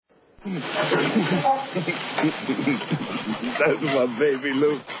That's my baby,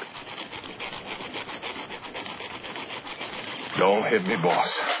 Luke. Don't hit me, boss.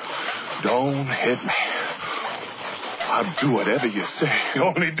 Don't hit me. I'll do whatever you say.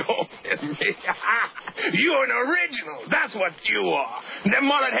 Only don't hit me. You're an original. That's what you are. Them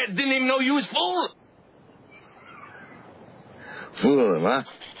mullet heads didn't even know you was fooling. Fool them, huh?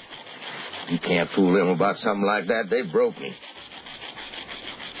 You can't fool them about something like that. They broke me.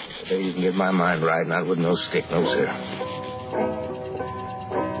 If you can get my mind right, not with no stick, no sir. I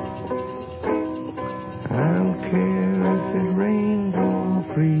don't care if it rains or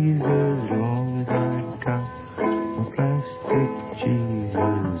freezes, as long as I got a plastic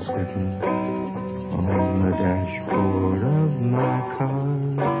Jesus sitting on the dashboard of my car.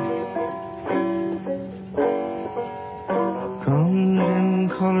 Comes in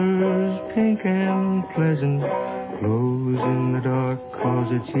colors pink and pleasant, glows in the dark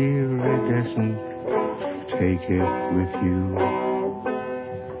 'cause it's iridescent. Take it with you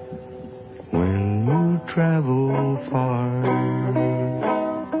when you travel far.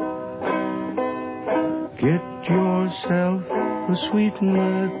 Get yourself a sweet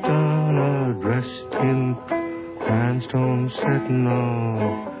Madonna dressed in rhinestone setting on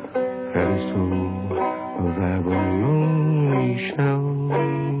pedestal of abalone shell.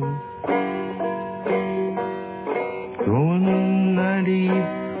 Going 90, I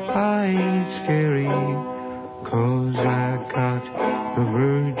ain't scary, 'cause I got the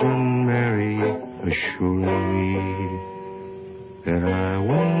Virgin Mary assuring me that I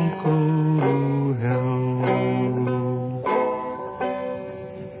won't go to hell.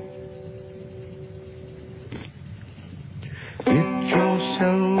 Get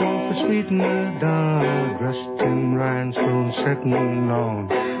yourself a sweet Madonna dressed in rhinestone setting on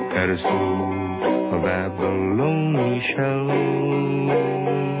pedestal of abalone shell.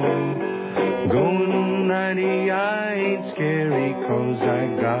 Going 90, I ain't scary, 'cause I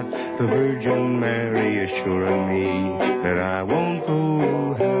got the Virgin Mary assuring me that I won't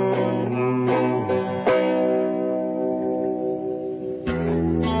go to hell.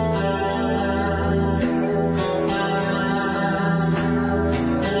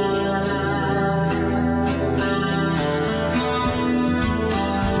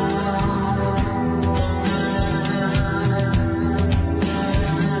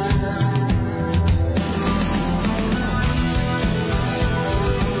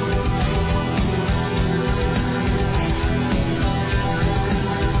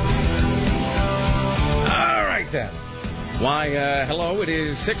 Hello, it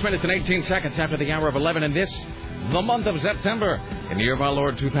is 6 minutes and 18 seconds after the hour of 11 in this, the month of September, in the year of our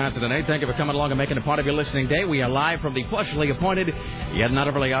Lord 2008. Thank you for coming along and making it part of your listening day. We are live from the plushly appointed, yet not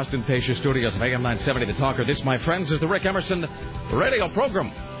overly ostentatious studios of AM 970 The Talker. This, my friends, is the Rick Emerson radio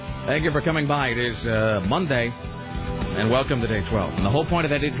program. Thank you for coming by. It is Monday, and welcome to day 12. And the whole point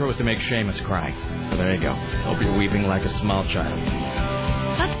of that intro is to make Seamus cry. So there you go. Hope you're weeping like a small child.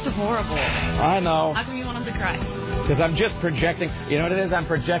 That's horrible. I know. How come you want him to cry? Because I'm just projecting. You know what it is? I'm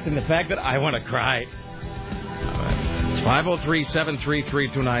projecting the fact that I want to cry. All right. It's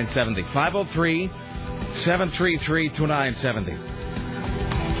 503-733-2970. 503-733-2970.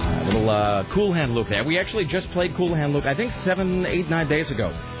 A little Cool Hand Luke there. We actually just played Cool Hand Luke, I think 7, 8, 9 days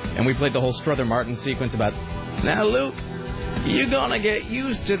ago. And we played the whole Strother Martin sequence about, now, Luke, you're going to get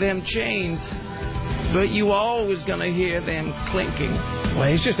used to them chains, but you always going to hear them clinking. Well,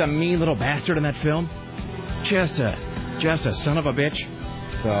 he's just a mean little bastard in that film. Just a son of a bitch.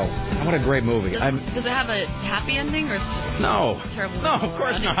 So, what a great movie. Does it have a happy ending or no? Terrible. No, of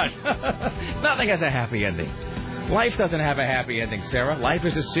course not. Nothing has a happy ending. Life doesn't have a happy ending, Sarah. Life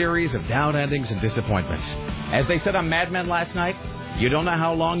is a series of down endings and disappointments. As they said on Mad Men last night, you don't know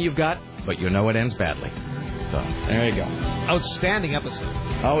how long you've got, but you know it ends badly. So, there you go. Outstanding episode.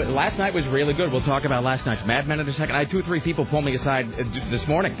 Oh, last night was really good. We'll talk about last night's Mad Men in a second. I had 2 or 3 people pull me aside this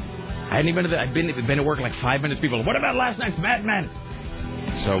morning. I'd been at work like 5 minutes. People, what about last night's Mad Men?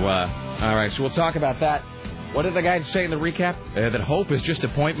 So, all right. So we'll talk about that. What did the guy say in the recap? That hope is just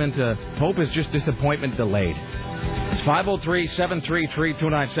disappointment delayed. It's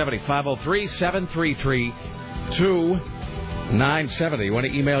 503-733-2970. 503-733-2970. You want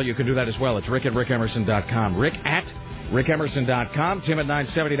to email? You can do that as well. It's rick@rickemerson.com. Rick@rickemerson.com. Tim at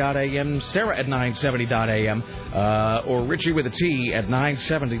 970.am. Sarah at 970.am. Or Richie with a T at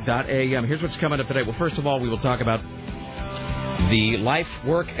 970.am. Here's what's coming up today. Well, first of all, we will talk about the life,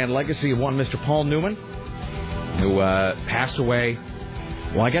 work, and legacy of one Mr. Paul Newman, who passed away,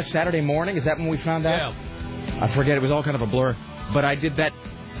 well, I guess Saturday morning. Is that when we found out? Yeah. I forget. It was all kind of a blur. But I did that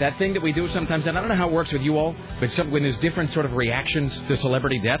that thing that we do sometimes, and I don't know how it works with you all, but when there's different sort of reactions to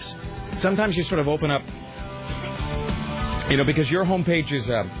celebrity deaths, sometimes you sort of open up, because your homepage is,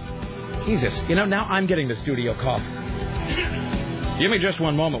 Jesus, now I'm getting the studio cough. Give me just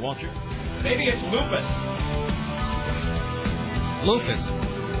one moment, won't you? Maybe it's lupus. Lupus.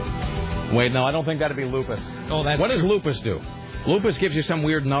 Wait, no, I don't think that'd be lupus. Oh, that's What does lupus do? Lupus gives you some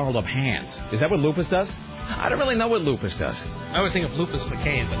weird gnarled up hands. Is that what lupus does? I don't really know what lupus does. I always think of Lupus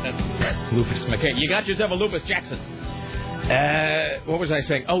McCain, but that's... Lupus McCain. You got yourself a Lupus Jackson. What was I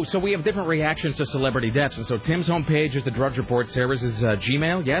saying? Oh, so we have different reactions to celebrity deaths. And so Tim's homepage is the Drudge Report. Sarah's is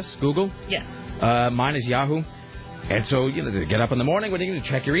Gmail. Yes? Google? Yes. Mine is Yahoo. And so, you get up in the morning, when you going to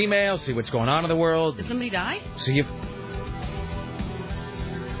check your email, see what's going on in the world. Did somebody die? See if...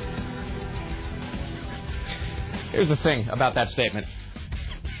 Here's the thing about that statement.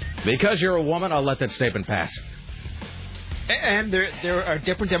 Because you're a woman, I'll let that statement pass. And there are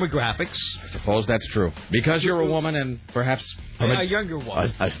different demographics. I suppose that's true. Because you're a woman and perhaps... A younger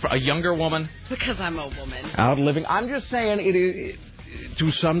woman. A younger woman. Because I'm a woman. Outliving. I'm just saying it is, to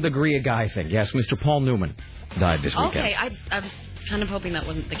some degree, a guy thing. Yes, Mr. Paul Newman died this weekend. Okay, I was kind of hoping that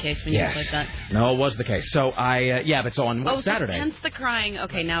wasn't the case when you said that. No, it was the case. So but so on Saturday. So hence the crying.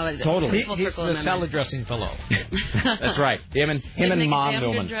 Okay, now it's totally. full He's circle the in salad dressing fellow. That's right. Him and Mom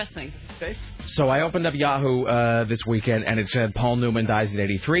Newman. Dressing. Okay. So I opened up Yahoo this weekend, and it said Paul Newman dies at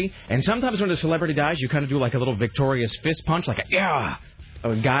 83. And sometimes when a celebrity dies, you kind of do like a little victorious fist punch, like a, yeah.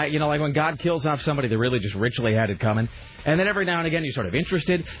 A guy, like when God kills off somebody, they really just richly had it coming. And then every now and again, you're sort of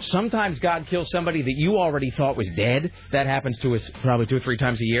interested. Sometimes God kills somebody that you already thought was dead. That happens to us probably 2 or 3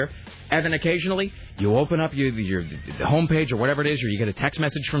 times a year. And then occasionally, you open up your homepage or whatever it is, or you get a text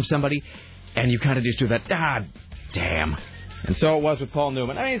message from somebody, and you kind of just do that, damn. And so it was with Paul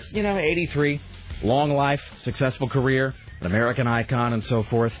Newman. I mean, it's, 83, long life, successful career, an American icon and so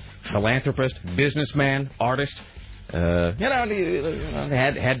forth, philanthropist, businessman, artist. Had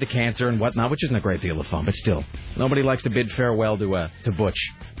the cancer and whatnot, which isn't a great deal of fun, but still, nobody likes to bid farewell to Butch.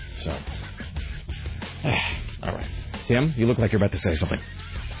 So, all right, Tim, you look like you're about to say something.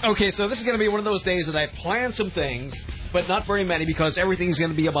 Okay, so this is going to be one of those days that I planned some things, but not very many because everything's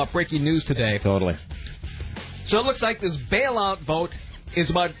going to be about breaking news today. Totally. So it looks like this bailout vote is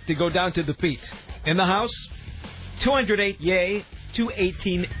about to go down to defeat. In the House, 208 yay,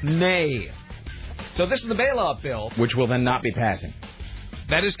 218 nay. So this is the bailout bill. Which will then not be passing.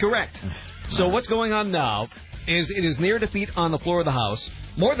 That is correct. So what's going on now is it is near defeat on the floor of the House.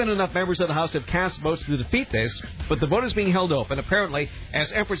 More than enough members of the House have cast votes to defeat this, but the vote is being held open, apparently,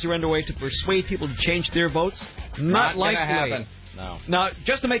 as efforts are underway to persuade people to change their votes. Not likely. Happen. No. Now,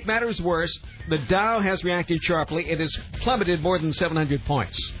 just to make matters worse, the Dow has reacted sharply. It has plummeted more than 700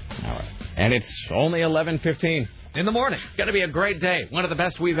 points. All right. And it's only 11:15. In the morning. It's going to be a great day. One of the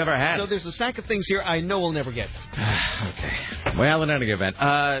best we've ever had. So there's a stack of things here I know we'll never get. Okay. Well, in any event.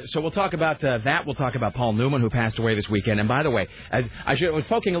 So we'll talk about that. We'll talk about Paul Newman, who passed away this weekend. And by the way, I was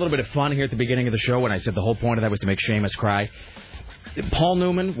poking a little bit of fun here at the beginning of the show when I said the whole point of that was to make Seamus cry. Paul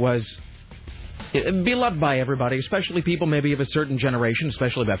Newman was beloved by everybody, especially people maybe of a certain generation,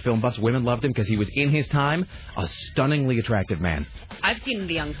 especially about film buffs. Women loved him because he was, in his time, a stunningly attractive man. I've seen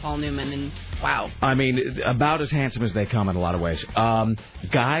the young Paul Newman, and wow. I mean, about as handsome as they come in a lot of ways.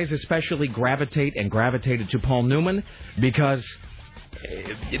 Guys especially gravitated to Paul Newman because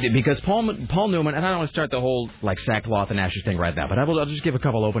Paul Newman, and I don't want to start the whole sackcloth and ashes thing right now, but I'll just give a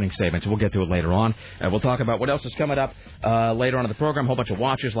couple opening statements, and we'll get to it later on. We'll talk about what else is coming up later on in the program, a whole bunch of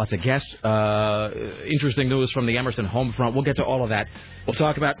watches, lots of guests, interesting news from the Emerson home front. We'll get to all of that. We'll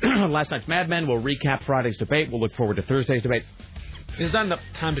talk about last night's Mad Men. We'll recap Friday's debate. We'll look forward to Thursday's debate. There's not enough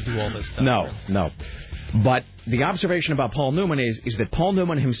time to do all this stuff. No. But the observation about Paul Newman is that Paul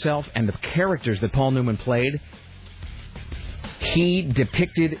Newman himself and the characters that Paul Newman played, he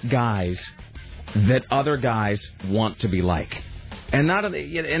depicted guys that other guys want to be like, and not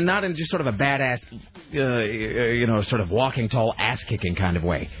in just sort of a badass, sort of walking tall, ass kicking kind of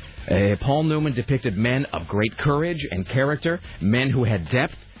way. Paul Newman depicted men of great courage and character, men who had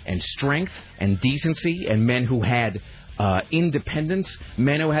depth and strength and decency, and men who had independence,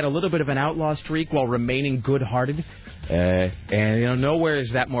 men who had a little bit of an outlaw streak while remaining good-hearted. And nowhere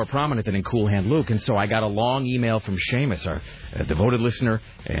is that more prominent than in Cool Hand Luke. And so I got a long email from Seamus, our devoted listener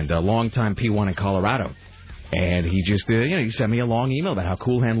and a longtime P1 in Colorado. And he just, he sent me a long email about how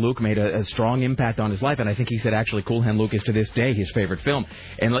Cool Hand Luke made a strong impact on his life. And I think he said, actually, Cool Hand Luke is to this day his favorite film.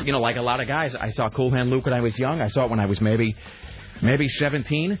 And, like a lot of guys, I saw Cool Hand Luke when I was young. I saw it when I was maybe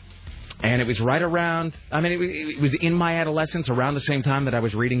 17. And it was right around, it was in my adolescence, around the same time that I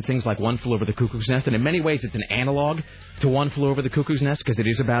was reading things like One Flew Over the Cuckoo's Nest. And in many ways, it's an analog to One Flew Over the Cuckoo's Nest because it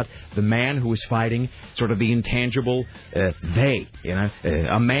is about the man who was fighting sort of the intangible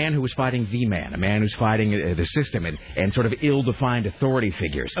a man who was fighting the man, a man who's fighting the system and sort of ill-defined authority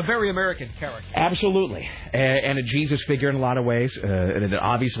figures. A very American character. Absolutely. And a Jesus figure in a lot of ways. And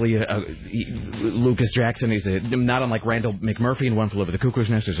obviously, Lucas Jackson is not unlike Randall McMurphy in One Flew Over the Cuckoo's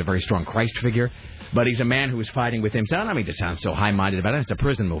Nest, is a very strong Christ figure. But he's a man who is fighting with himself. I don't mean to sound so high-minded about it. It's a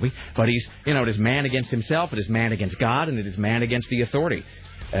prison movie. But he's, it is man against himself, it is man against God, and it is man against the authority.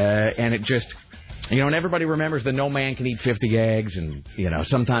 And it just... and everybody remembers that no man can eat 50 eggs, and,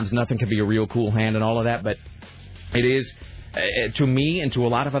 sometimes nothing can be a real cool hand and all of that, but it is, to me and to a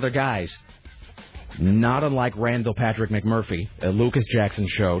lot of other guys, not unlike Randall Patrick McMurphy, Lucas Jackson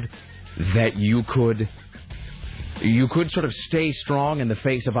showed that you could sort of stay strong in the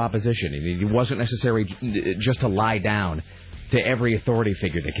face of opposition. It wasn't necessary just to lie down to every authority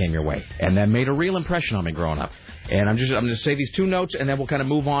figure that came your way. And that made a real impression on me growing up. And I'm going to say these two notes, and then we'll kind of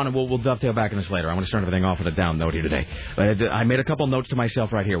move on, and we'll dovetail back in this later. I'm going to start everything off with a down note here today. But I made a couple notes to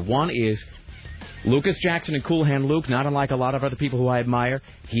myself right here. One is Lucas Jackson and Cool Hand Luke, not unlike a lot of other people who I admire,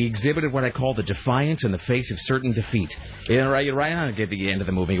 he exhibited what I call the defiance in the face of certain defeat. Right on at the end of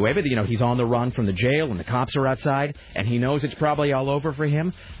the movie. He's on the run from the jail, and the cops are outside, and he knows it's probably all over for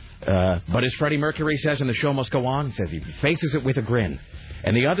him. But as Freddie Mercury says in The Show Must Go On, he says he faces it with a grin.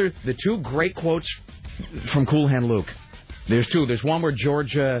 And the two great quotes from Cool Hand Luke. There's two. There's one where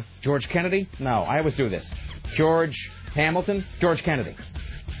George Kennedy? No, I always do this. George Hamilton? George Kennedy.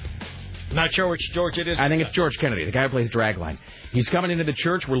 Not sure which George it is. I think it's George Kennedy, the guy who plays Dragline. He's coming into the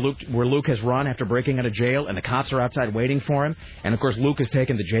church where Luke has run after breaking out of jail, and the cops are outside waiting for him. And, of course, Luke is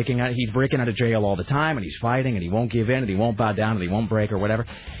taking the jaking out. He's breaking out of jail all the time, and he's fighting, and he won't give in, and he won't bow down, and he won't break or whatever.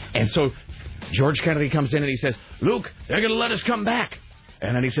 And so George Kennedy comes in, and he says, "Luke, they're going to let us come back."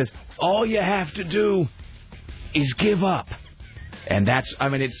 And then he says, "All you have to do is give up." And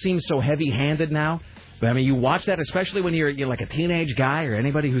it seems so heavy-handed now. But, you watch that, especially when you're like a teenage guy or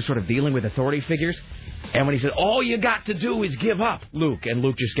anybody who's sort of dealing with authority figures. And when he said, "All you got to do is give up," Luke, and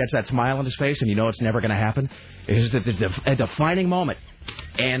Luke just gets that smile on his face, and you know it's never going to happen. It's just a defining moment.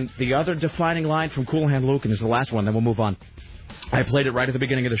 And the other defining line from Cool Hand Luke, and this is the last one, then we'll move on. I played it right at the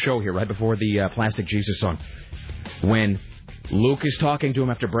beginning of the show here, right before the Plastic Jesus song. When Luke is talking to him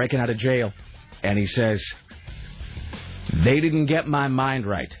after breaking out of jail, and he says, "They didn't get my mind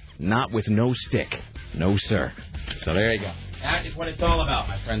right. Not with no stick. No, sir." So there you go. That is what it's all about,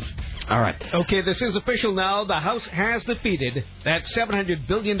 my friends. All right. Okay, this is official now. The House has defeated that $700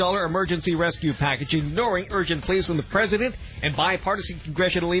 billion emergency rescue package, ignoring urgent pleas from the president and bipartisan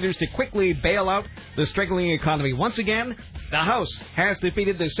congressional leaders to quickly bail out the struggling economy. Once again, the House has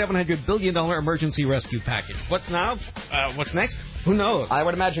defeated the $700 billion emergency rescue package. What's now? What's next? Who knows? I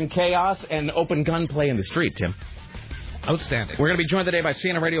would imagine chaos and open gunplay in the street, Tim. Outstanding. We're going to be joined today by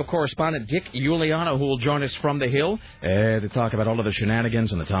CNN radio correspondent Dick Iuliano, who will join us from the Hill to talk about all of the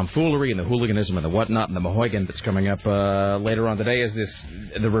shenanigans and the tomfoolery and the hooliganism and the whatnot and the Mahoigan that's coming up later on today as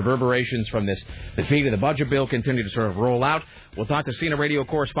the reverberations from this defeat of the budget bill continue to sort of roll out. We'll talk to CNN radio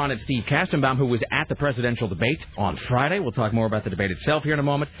correspondent Steve Kastenbaum, who was at the presidential debate on Friday. We'll talk more about the debate itself here in a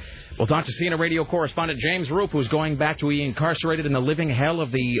moment. We'll talk to CNN radio correspondent James Roop, who's going back to be incarcerated in the living hell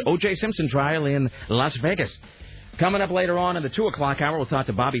of the O.J. Simpson trial in Las Vegas. Coming up later on in the 2 o'clock hour, we'll talk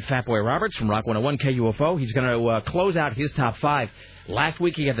to Bobby Fatboy Roberts from Rock 101 KUFO. He's going to close out his top 5. Last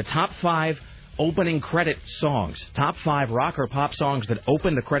week he had the top 5 opening credit songs, top 5 rock or pop songs that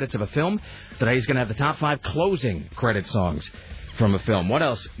open the credits of a film. Today he's going to have the top 5 closing credit songs from a film. What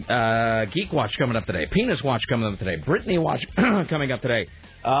else? Geek Watch coming up today. Penis Watch coming up today. Britney Watch coming up today.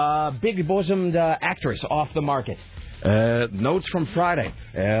 Big-bosomed actress off the market. Notes from Friday,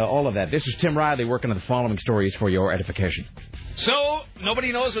 all of that. This is Tim Riley working on the following stories for your edification. So,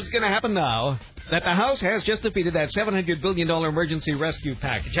 nobody knows what's going to happen now. That the House has just defeated that $700 billion emergency rescue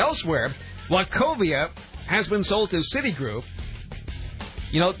package. Elsewhere, Wachovia has been sold to Citigroup.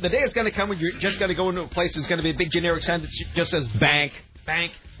 The day is going to come when you're just going to go into a place that's going to be a big generic sign that just says bank,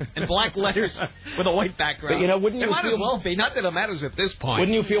 in black letters with a white background. But, wouldn't you might as well be. Not that it matters at this point.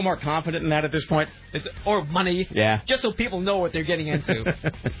 Wouldn't you feel more confident in that at this point? Or money. Yeah. Just so people know what they're getting into.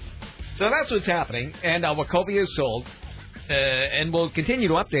 So that's what's happening. And Wachovia is sold. And we'll continue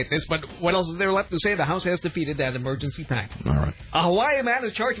to update this. But what else is there left to say? The House has defeated that emergency package. All right. A Hawaii man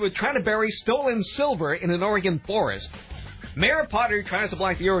is charged with trying to bury stolen silver in an Oregon forest. Mayor Potter tries to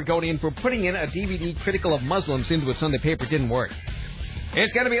block the Oregonian for putting in a DVD critical of Muslims into its Sunday paper. Didn't work.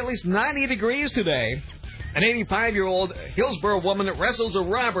 It's going to be at least 90 degrees today. An 85-year-old Hillsborough woman wrestles a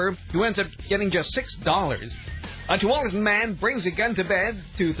robber who ends up getting just $6. A Tualatin man brings a gun to bed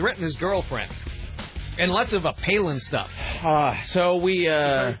to threaten his girlfriend. And lots of Palin stuff.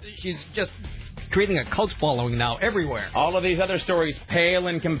 She's just creating a cult following now everywhere. All of these other stories pale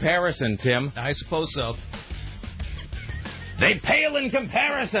in comparison, Tim. I suppose so. They pale in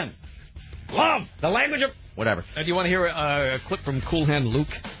comparison. Love, the language of... Whatever. Do you want to hear a clip from Cool Hand Luke?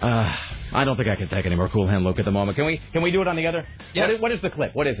 I don't think I can take any more Cool Hand Luke at the moment. Can we do it on the other? Yes. What is the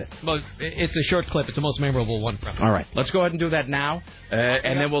clip? What is it? Well, it's a short clip. It's the most memorable one from it. All right. Let's go ahead and do that now.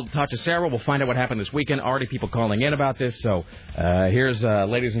 And then we'll talk to Sarah. We'll find out what happened this weekend. Already people calling in about this. So here's,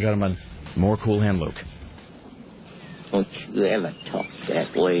 ladies and gentlemen, more Cool Hand Luke. Don't you ever talk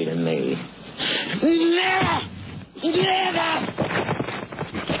that way to me. Never! Never!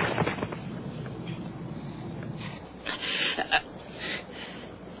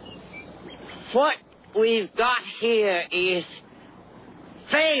 What we've got here is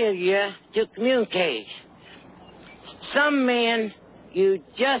failure to communicate. Some men you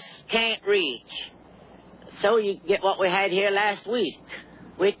just can't reach. So you get what we had here last week,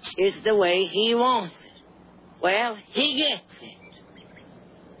 which is the way he wants it. Well, he gets it.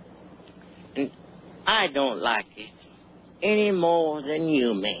 And I don't like it any more than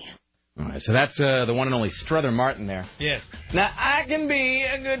you, man. All right, so that's the one and only Struther Martin there. Yes. Now, I can be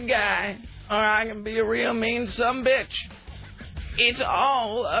a good guy, or I can be a real mean sumbitch. It's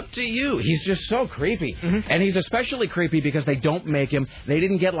all up to you. He's just so creepy. Mm-hmm. And he's especially creepy because they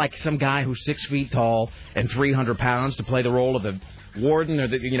didn't get like some guy who's 6 feet tall and 300 pounds to play the role of the warden or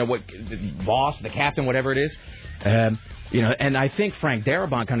the boss, the captain, whatever it is. And I think Frank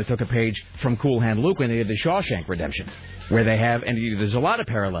Darabont kind of took a page from Cool Hand Luke when they did the Shawshank Redemption, where they have, and there's a lot of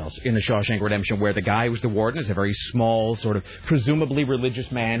parallels in the Shawshank Redemption, where the guy who's the warden is a very small, sort of presumably religious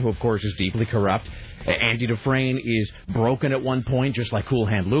man who, of course, is deeply corrupt. Andy Dufresne is broken at one point, just like Cool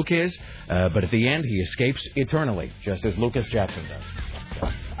Hand Luke is, but at the end, he escapes eternally, just as Lucas Jackson does.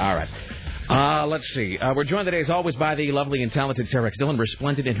 All right. Let's see. We're joined today, as always, by the lovely and talented Sarah X. Dillon,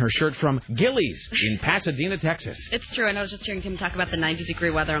 resplendent in her shirt from Gillies in Pasadena, Texas. It's true, and I was just hearing him talk about the 90-degree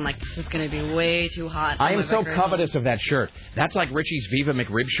weather. I'm like, this is going to be way too hot. I am so covetous of that shirt. That's like Richie's Viva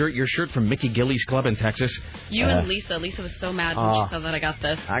McRib shirt, your shirt from Mickey Gillies Club in Texas. You and Lisa. Lisa was so mad when she saw that I got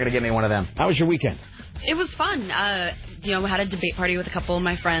this. I got to get me one of them. How was your weekend? It was fun. We had a debate party with a couple of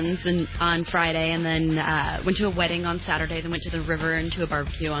my friends on Friday, and then went to a wedding on Saturday, then went to the river and to a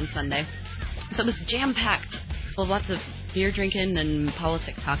barbecue on Sunday. So it was jam-packed. Well, lots of beer drinking and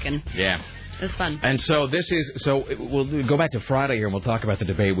politics talking. Yeah. It was fun. And so we'll go back to Friday here and we'll talk about the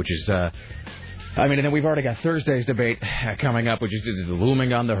debate, which is, and then we've already got Thursday's debate coming up, which is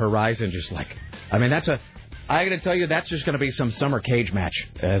looming on the horizon, I got to tell you, that's just going to be some summer cage match,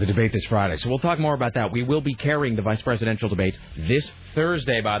 the debate this Friday. So we'll talk more about that. We will be carrying the vice presidential debate this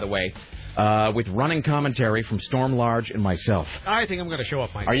Thursday, by the way. With running commentary from Storm Large and myself. I think I'm going to show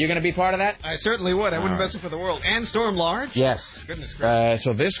up myself. Are you going to be part of that? I certainly would. I wouldn't miss it for the world. And Storm Large? Yes. Goodness gracious.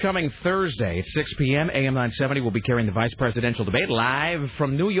 So this coming Thursday at 6 p.m., AM 970 will be carrying the vice presidential debate live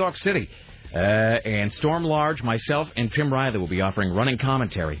from New York City. And Storm Large, myself, and Tim Riley will be offering running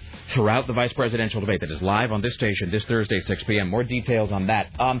commentary throughout the vice presidential debate that is live on this station this Thursday at 6 p.m. More details on that.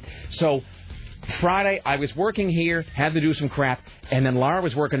 Friday, I was working here, had to do some crap, and then Laura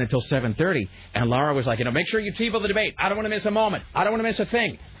was working until 7:30, and Laura was like, make sure you TiVo the debate. I don't want to miss a moment. I don't want to miss a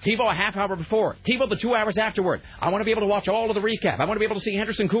thing. TiVo a half hour before. TiVo the 2 hours afterward. I want to be able to watch all of the recap. I want to be able to see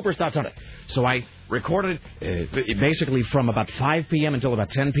Henderson Cooper's thoughts on it. So I recorded basically from about 5 p.m. until about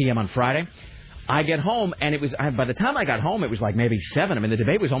 10 p.m. on Friday. I get home, and by the time I got home, it was like maybe 7. The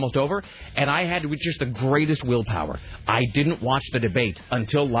debate was almost over, and I had with just the greatest willpower. I didn't watch the debate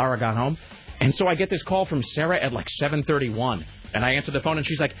until Laura got home. And so I get this call from Sarah at like 7:31, and I answer the phone, and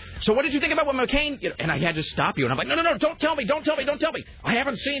she's like, so what did you think about what McCain... And I had to stop you, and I'm like, no, don't tell me. I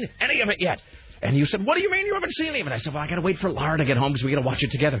haven't seen any of it yet. And you said, what do you mean you haven't seen any of it? I said, well, I got to wait for Laura to get home because we got to watch it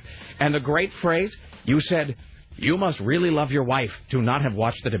together. And the great phrase, you said, you must really love your wife to not have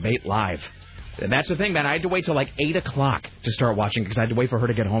watched the debate live. And that's the thing, man. I had to wait till like 8 o'clock to start watching because I had to wait for her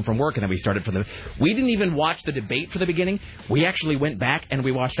to get home from work, and then we started from We didn't even watch the debate for the beginning. We actually went back and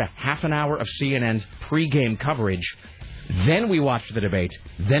we watched a half an hour of CNN's pregame coverage. Then we watched the debate.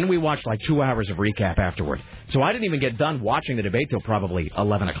 Then we watched like 2 hours of recap afterward. So I didn't even get done watching the debate till probably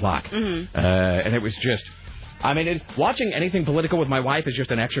 11 o'clock. Mm-hmm. And it was just... watching anything political with my wife is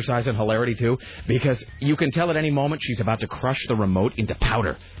just an exercise in hilarity, too, because you can tell at any moment she's about to crush the remote into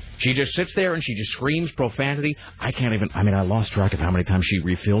powder. She just sits there and she just screams profanity. I lost track of how many times she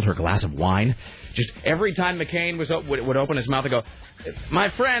refilled her glass of wine. Just every time McCain would open his mouth and go, my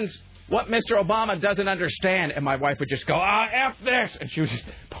friends, what Mr. Obama doesn't understand. And my wife would just go, F this. And she was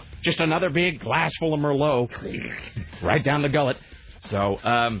just another big glass full of Merlot right down the gullet. So,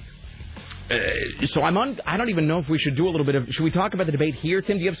 so I don't even know if we should do a little bit of... Should we talk about the debate here?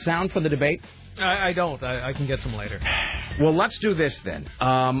 Tim, do you have sound from the debate? I don't. I can get some later. Well, let's do this then.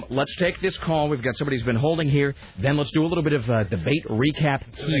 Let's take this call. We've got somebody who's been holding here. Then let's do a little bit of debate recap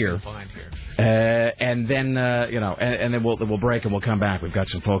here. And then, and then we'll break and we'll come back. We've got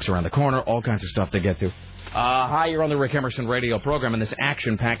some folks around the corner, all kinds of stuff to get to. Hi, you're on the Rick Emerson radio program on this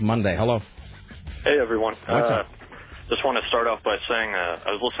action-packed Monday. Hello. Hey, everyone. What's up? Just want to start off by saying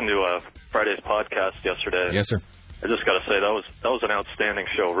I was listening to Friday's podcast yesterday. Yes, sir. I just got to say that was an outstanding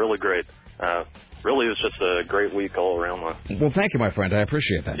show. Really great. Really, it was just a great week all around. Well, thank you, my friend. I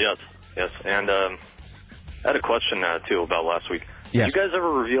appreciate that. Yes. And I had a question, too, about last week. Yes. Did you guys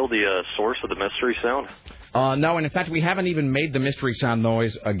ever reveal the source of the mystery sound? No, and in fact, we haven't even made the mystery sound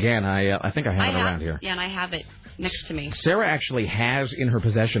noise again. I think I have it around here. Yeah, and I have it next to me. Sarah actually has in her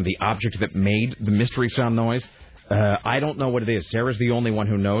possession the object that made the mystery sound noise. I don't know what it is. Sarah's the only one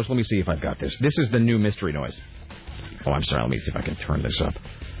who knows. Let me see if I've got this. This is the new mystery noise. Oh, I'm sorry. Let me see if I can turn this up.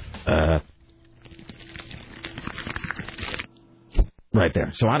 Right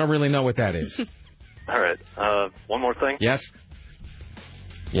there. So I don't really know what that is. All right. One more thing. Yes?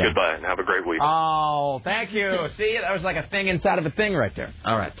 Yeah. Goodbye, and have a great week. Oh, thank you. See, that was like a thing inside of a thing right there.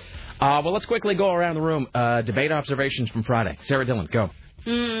 All right. Well, let's quickly go around the room. Debate observations from Friday. Sarah Dillon, go.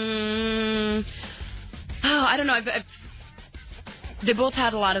 I don't know. They both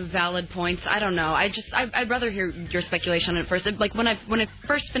had a lot of valid points. I don't know. I'd rather hear your speculation on it first. Like when I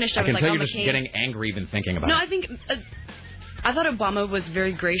first finished, I was like, I can tell you're just getting angry even thinking about it. No, I think I thought Obama was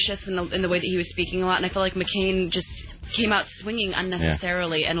very gracious in the way that he was speaking a lot, and I feel like McCain just came out swinging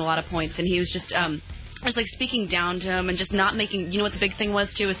unnecessarily in a lot of points, and he was just like speaking down to him and just not making. You know what the big thing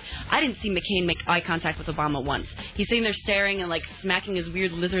was too is I didn't see McCain make eye contact with Obama once. He's sitting there staring and like smacking his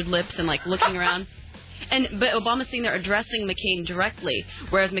weird lizard lips and like looking around. But Obama's sitting there addressing McCain directly,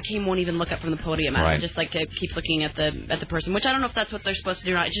 whereas McCain won't even look up from the podium. Right. Just like keeps looking at the person, which I don't know if that's what they're supposed to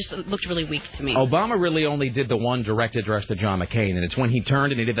do or not. It just looked really weak to me. Obama really only did the one direct address to John McCain, and it's when he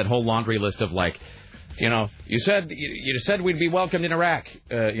turned and he did that whole laundry list of like, you said we'd be welcomed in Iraq.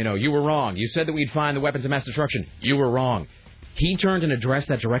 You were wrong. You said that we'd find the weapons of mass destruction. You were wrong. He turned and addressed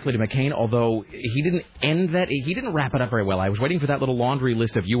that directly to McCain, although he didn't end that. He didn't wrap it up very well. I was waiting for that little laundry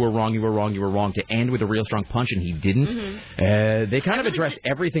list of you were wrong, you were wrong, you were wrong to end with a real strong punch, and he didn't. Mm-hmm. They kind of addressed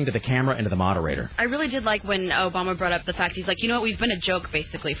everything to the camera and to the moderator. I really did like when Obama brought up the fact, he's like, we've been a joke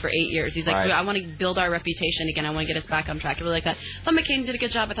basically for 8 years. He's like, right. I want to build our reputation again. I want to get us back on track. I really like that. I thought McCain did a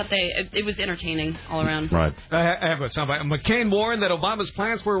good job. I thought it was entertaining all around. Right. I have a soundbite. McCain warned that Obama's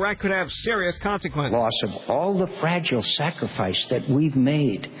plans for Iraq could have serious consequences. Loss of all the fragile sacrifice that we've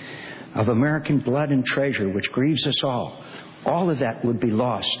made of American blood and treasure, which grieves us all of that would be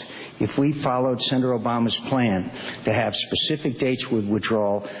lost if we followed Senator Obama's plan to have specific dates with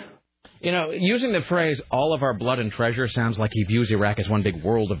withdrawal. Using the phrase all of our blood and treasure sounds like he views Iraq as one big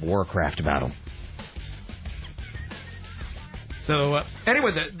World of Warcraft battle. So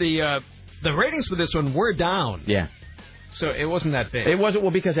anyway, the ratings for this one were down. Yeah. So it wasn't that big. It wasn't,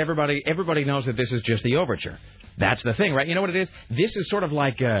 well, because everybody knows that this is just the overture. That's the thing, right? You know what it is? This is sort of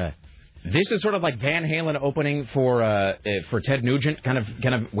like Van Halen opening for Ted Nugent, kind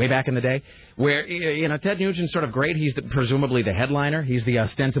of way back in the day, where Ted Nugent's sort of great. He's presumably the headliner. He's the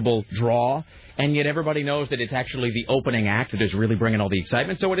ostensible draw, and yet everybody knows that it's actually the opening act that is really bringing all the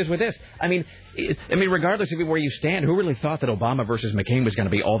excitement. So it is with this. I mean, regardless of where you stand, who really thought that Obama versus McCain was going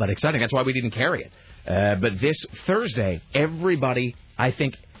to be all that exciting? That's why we didn't carry it. But this Thursday, everybody, I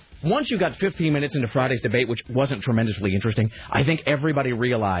think. Once you got 15 minutes into Friday's debate, which wasn't tremendously interesting, I think everybody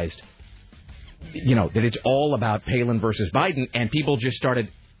realized, that it's all about Palin versus Biden, and people just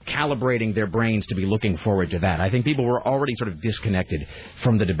started calibrating their brains to be looking forward to that. I think people were already sort of disconnected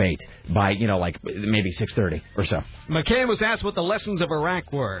from the debate by, like maybe 6:30 or so. McCain was asked what the lessons of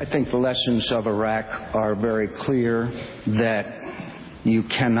Iraq were. I think the lessons of Iraq are very clear, that you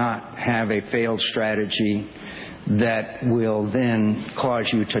cannot have a failed strategy that will then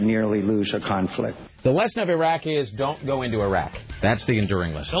cause you to nearly lose a conflict. The lesson of Iraq is don't go into Iraq. That's the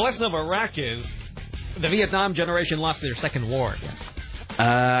enduring lesson. The lesson of Iraq is the Vietnam generation lost their second war. Yes.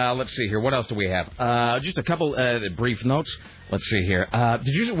 Let's see here. What else do we have? Just a couple brief notes. Let's see here.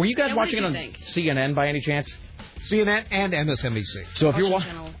 Were you guys watching it on CNN by any chance? CNN and MSNBC. So if you're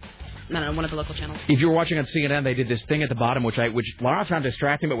one of the local channels. If you were watching on CNN, they did this thing at the bottom, which Laura found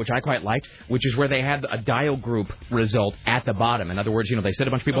distracting, but which I quite liked, which is where they had a dial group result at the bottom. In other words, they set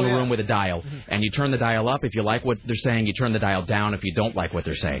a bunch of people in a room with a dial, and you turn the dial up if you like what they're saying. You turn the dial down if you don't like what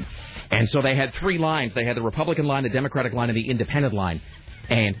they're saying. And so they had 3 lines. They had the Republican line, the Democratic line, and the Independent line.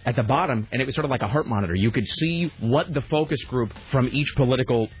 And at the bottom, and it was sort of like a heart monitor, you could see what the focus group from each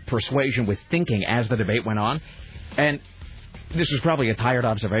political persuasion was thinking as the debate went on. And this is probably a tired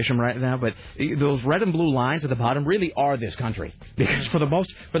observation right now, but those red and blue lines at the bottom really are this country. Because for the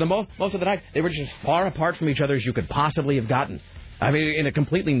most of the night, they were just as far apart from each other as you could possibly have gotten. I mean, in a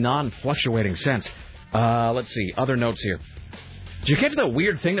completely non-fluctuating sense. Let's see, other notes here. Did you catch the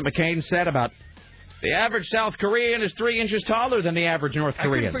weird thing that McCain said about the average South Korean is 3 inches taller than the average North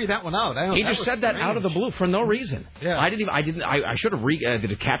Korean? I couldn't figure that one out. He just said that out of the blue for no reason. Yeah. I should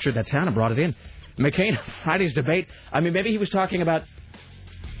have captured that sound and brought it in. McCain, Friday's debate, I mean, maybe he was talking about...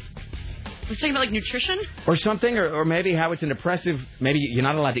 He's talking about, nutrition? Or something, or maybe how it's an oppressive... Maybe you're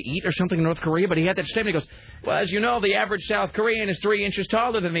not allowed to eat or something in North Korea, but he had that statement. He goes, well, as you know, the average South Korean is 3 inches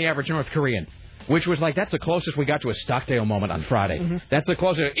taller than the average North Korean. Which was that's the closest we got to a Stockdale moment on Friday. Mm-hmm. That's the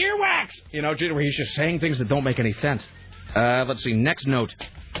closest... Earwax! Where he's just saying things that don't make any sense. Let's see, next note.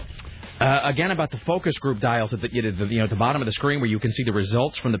 Again, about the focus group dials at the bottom of the screen where you can see the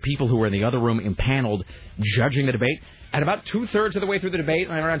results from the people who were in the other room impaneled judging the debate. At about 2/3 of the way through the debate,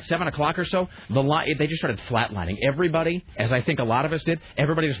 around 7 o'clock or so, they just started flatlining. Everybody, as I think a lot of us did,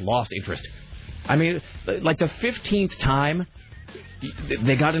 everybody just lost interest. I mean, like the 15th time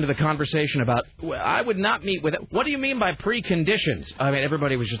they got into the conversation about, I would not meet with... What do you mean by preconditions? I mean,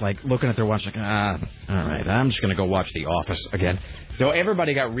 everybody was just looking at their watch all right, I'm just going to go watch The Office again. So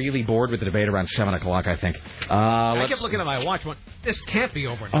everybody got really bored with the debate around 7 o'clock, I think. I kept looking at my watch, going, this can't be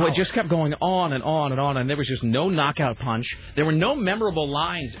over now. Oh, it just kept going on and on and on, and there was just no knockout punch. There were no memorable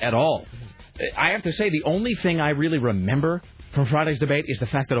lines at all. I have to say, the only thing I really remember from Friday's debate is the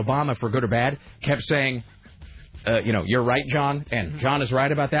fact that Obama, for good or bad, kept saying... you're right, John, and John is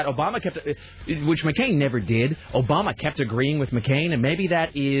right about that. Obama kept, which McCain never did. Obama kept agreeing with McCain, and maybe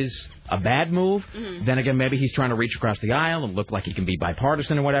that is a bad move. Mm-hmm. Then again, maybe he's trying to reach across the aisle and look like he can be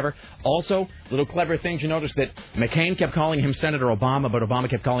bipartisan or whatever. Also, little clever things. You notice that McCain kept calling him Senator Obama, but Obama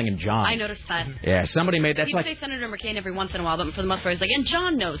kept calling him John. I noticed that. Yeah, somebody made that. He'd say Senator McCain every once in a while, but for the most part, he's like, and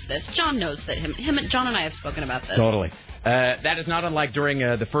John knows this. John knows that John and I have spoken about this. Totally. That is not unlike during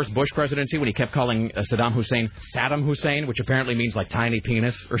the first Bush presidency when he kept calling Saddam Hussein, which apparently means tiny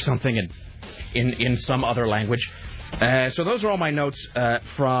penis or something in some other language. So those are all my notes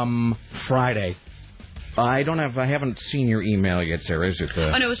from Friday. I haven't seen your email yet, Sarah. Is it?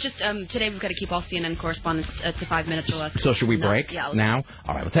 Oh, no, it's just today we've got to keep all CNN correspondence to 5 minutes or less. So should we break now?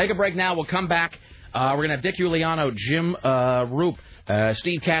 All right, we'll take a break now. We'll come back. We're going to have Dick Uliano, Jim Roop,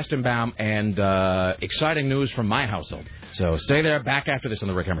 Steve Kastenbaum, and exciting news from my household. So stay there. Back after this on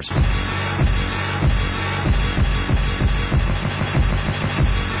the Rick Emerson.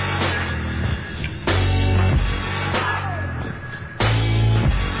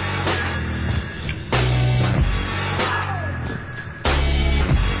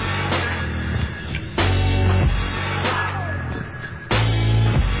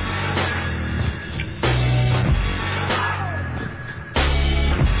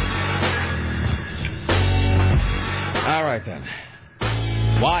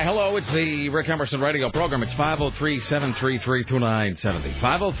 Why, hello, it's the Rick Emerson radio program. It's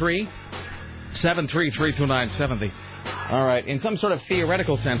 503-733-2970. 503-733-2970. All right, in some sort of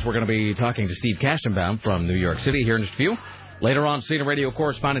theoretical sense, we're going to be talking to Steve Kastenbaum from New York City here in just a few. Later on, CNN radio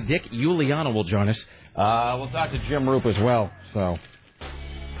correspondent Dick Uliano will join us. We'll talk to Jim Roop as well. So,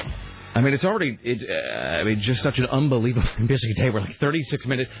 I mean, it's just such an unbelievably busy day. We're 36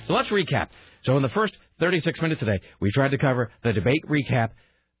 minutes. So let's recap. So in the first 36 minutes today, we tried to cover the debate recap,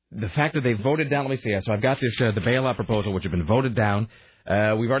 the fact that they voted down. Let me see. So I've got this, the bailout proposal, which has been voted down.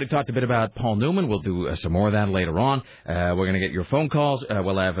 We've already talked a bit about Paul Newman. We'll do some more of that later on. We're going to get your phone calls.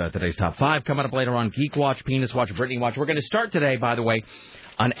 We'll have today's top 5 coming up later on. Geek Watch, Penis Watch, Britney Watch. We're going to start today, by the way,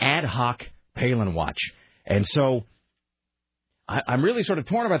 on ad hoc Palin Watch. And so I'm really sort of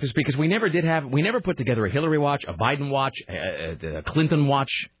torn about this because we never put together a Hillary watch, a Biden watch, a Clinton watch.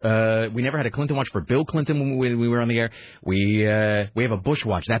 We never had a Clinton watch for Bill Clinton when we were on the air. We have a Bush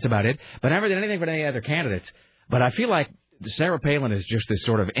watch. That's about it. But I never did anything for any other candidates. But I feel like Sarah Palin is just this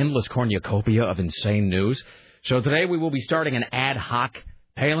sort of endless cornucopia of insane news. So today we will be starting an ad hoc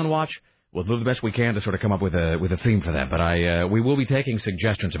Palin watch. We'll do the best we can to sort of come up with a theme for that. But we will be taking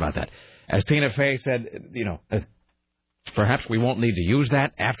suggestions about that. As Tina Fey said, perhaps we won't need to use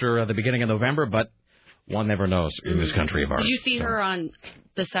that after the beginning of November, but One never knows in this country of ours. Did you see her on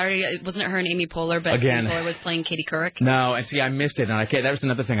the Saturday? Wasn't it her and Amy Poehler? But Again, Amy Poehler was playing Katie Couric. No, and see, I missed it. And that was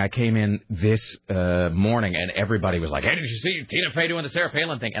another thing. I came in this morning, and everybody was like, hey, did you see Tina Fey doing the Sarah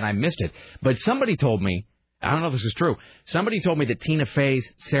Palin thing? And I missed it. But somebody told me, I don't know if this is true, somebody told me that Tina Fey's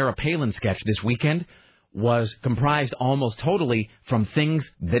Sarah Palin sketch this weekend was comprised almost totally from things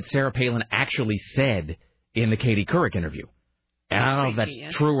that Sarah Palin actually said in the Katie Couric interview. And I don't know if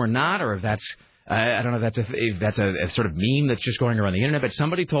that's true or not, or if that's... I don't know if that's a sort of meme that's just going around the internet, but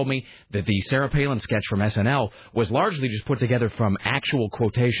somebody told me that the Sarah Palin sketch from SNL was largely just put together from actual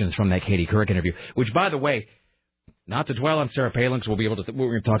quotations from that Katie Couric interview, which, by the way, not to dwell on Sarah Palin, because we're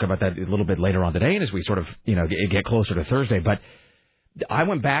going to talk about that a little bit later on today and as we sort of, get closer to Thursday, but I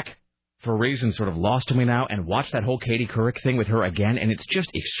went back for reasons sort of lost to me now and watched that whole Katie Couric thing with her again, and it's just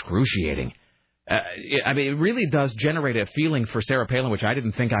excruciating. It really does generate a feeling for Sarah Palin, which I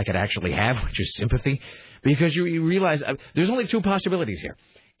didn't think I could actually have, which is sympathy, because you realize there's only two possibilities here.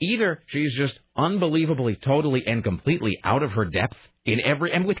 Either she's just unbelievably, totally, and completely out of her depth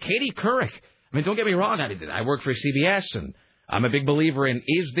and with Katie Couric. I mean, don't get me wrong, I work for CBS, and I'm a big believer in,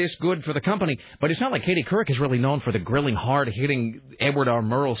 is this good for the company? But it's not like Katie Couric is really known for the grilling, hard-hitting Edward R.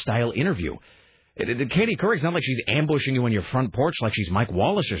 Murrow-style interview. Katie Couric's not like she's ambushing you on your front porch like she's Mike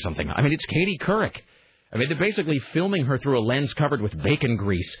Wallace or something. I mean, it's Katie Couric. I mean, they're basically filming her through a lens covered with bacon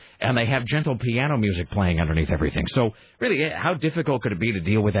grease, and they have gentle piano music playing underneath everything. So, really, how difficult could it be to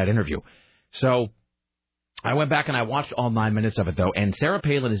deal with that interview? So, I went back and I watched all 9 minutes of it, though, and Sarah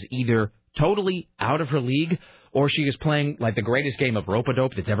Palin is either totally out of her league, or she is playing like the greatest game of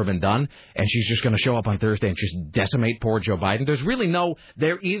rope-a-dope that's ever been done, and she's just going to show up on Thursday and just decimate poor Joe Biden.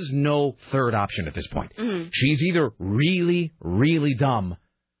 There is no third option at this point. Mm-hmm. She's either really, really dumb,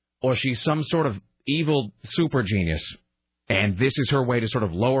 or she's some sort of evil super genius, and this is her way to sort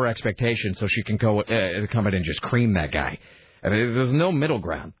of lower expectations so she can come in and just cream that guy. I mean, there's no middle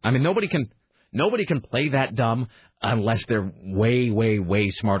ground. I mean, nobody can play that dumb unless they're way, way,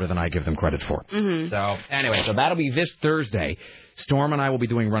 way smarter than I give them credit for. Mm-hmm. So, anyway, that'll be this Thursday. Storm and I will be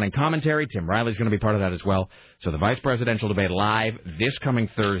doing running commentary. Tim Riley's going to be part of that as well. So the vice presidential debate live this coming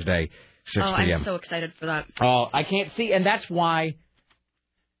Thursday, 6 p.m. I'm so excited for that. Oh, I can't see, and that's why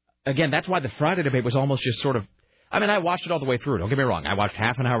the Friday debate was almost just sort of, I mean, I watched it all the way through. Don't get me wrong. I watched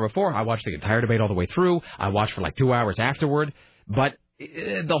half an hour before. I watched the entire debate all the way through. I watched for like 2 hours afterward. But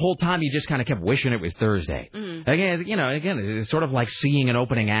the whole time you just kind of kept wishing it was Thursday. Mm. Again, it's sort of like seeing an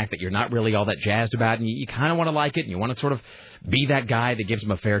opening act that you're not really all that jazzed about, and you kind of want to like it, and you want to sort of be that guy that gives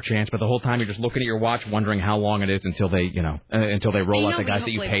them a fair chance, but the whole time you're just looking at your watch wondering how long it is until they roll out the guys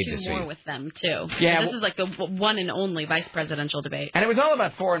that you paid to see. More with them, too. Yeah, this is like the one and only vice presidential debate. And it was all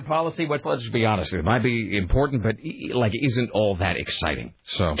about foreign policy, which, let's just be honest, it might be important, but isn't all that exciting.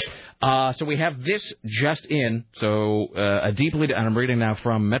 So we have this just in. So and I'm reading now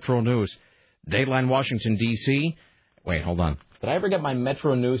from Metro News, Dateline, Washington, D.C. Wait, hold on. Did I ever get my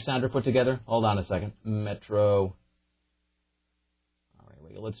Metro News sounder put together? Hold on a second. Metro. All right,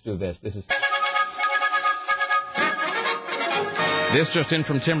 wait, let's do this. This just in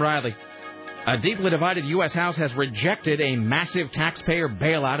from Tim Riley. A deeply divided U.S. House has rejected a massive taxpayer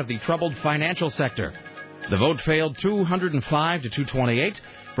bailout of the troubled financial sector. The vote failed 205 to 228.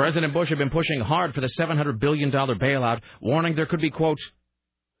 President Bush had been pushing hard for the $700 billion bailout, warning there could be, quote,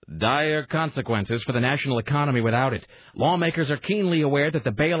 dire consequences for the national economy without it. Lawmakers are keenly aware that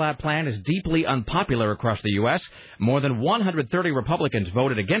the bailout plan is deeply unpopular across the U.S. More than 130 Republicans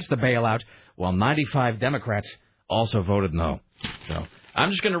voted against the bailout, while 95 Democrats also voted no. So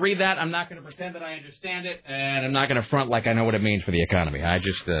I'm just going to read that. I'm not going to pretend that I understand it, and I'm not going to front like I know what it means for the economy. I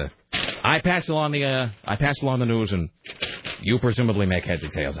pass along the news, and you presumably make heads or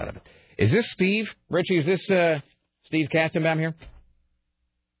tails out of it. Is this Steve? Richie, is this Steve Kastenbaum here?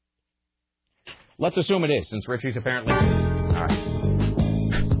 Let's assume it is, since Richie's apparently... All right.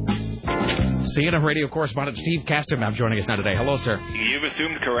 CNN radio correspondent Steve Kastenbaum joining us now today. Hello, sir. You've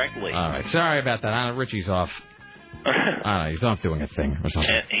assumed correctly. All right. Sorry about that. Richie's off. He's off doing a thing or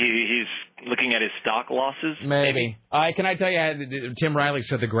something. He's looking at his stock losses? Maybe. Can I tell you, Tim Riley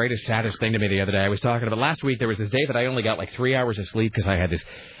said the greatest, saddest thing to me the other day. I was talking about last week. There was this day that I only got like 3 hours of sleep because I had this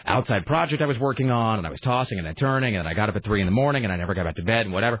outside project I was working on, and I was tossing and then turning, and I got up at 3 in the morning, and I never got back to bed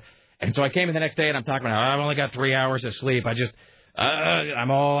and whatever. And so I came in the next day, and I'm talking about how I've only got 3 hours of sleep.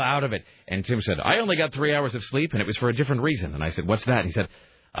 I'm all out of it. And Tim said, I only got 3 hours of sleep, and it was for a different reason. And I said, what's that? And he said,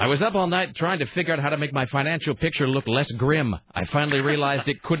 I was up all night trying to figure out how to make my financial picture look less grim. I finally realized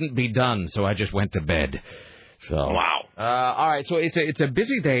it couldn't be done, so I just went to bed. So wow. All right, so it's a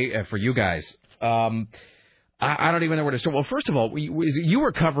busy day for you guys. I don't even know where to start. Well, first of all, you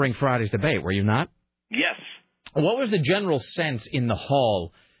were covering Friday's debate, were you not? Yes. What was the general sense in the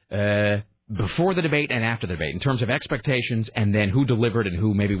hall before the debate and after the debate in terms of expectations and then who delivered and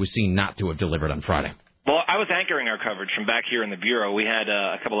who maybe was seen not to have delivered on Friday? Well, I was anchoring our coverage from back here in the Bureau. We had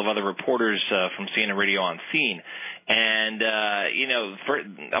a couple of other reporters from CNN Radio on scene. And,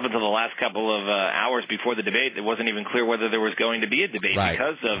 up until the last couple of hours before the debate, it wasn't even clear whether there was going to be a debate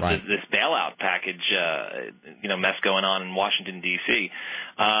because of this bailout package, mess going on in Washington, D.C.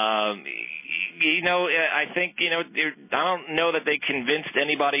 I think, I don't know that they convinced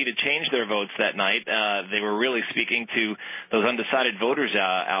anybody to change their votes that night. They were really speaking to those undecided voters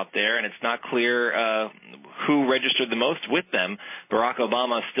out there, and it's not clear who registered the most with them. Barack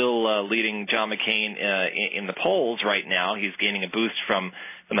Obama is still leading John McCain in the polls right now. He's gaining a boost from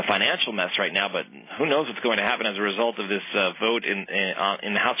the financial mess right now, but who knows what's going to happen as a result of this vote in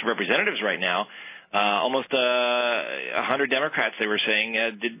the House of Representatives right now. Almost 100 Democrats, they were saying,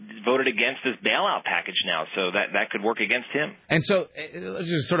 voted against this bailout package now, so that could work against him. And so let's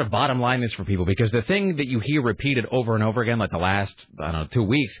just sort of bottom line this for people, because the thing that you hear repeated over and over again, like the last, 2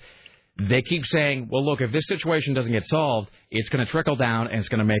 weeks, they keep saying, well, look, if this situation doesn't get solved, it's going to trickle down and it's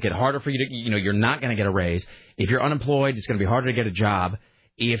going to make it harder for you to, you're not going to get a raise. If you're unemployed, it's going to be harder to get a job.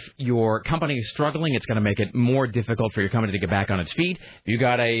 If your company is struggling, it's going to make it more difficult for your company to get back on its feet. If you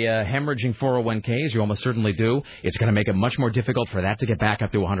got a hemorrhaging 401k, as you almost certainly do, it's going to make it much more difficult for that to get back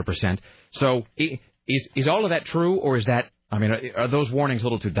up to 100%. So is all of that true, or are those warnings a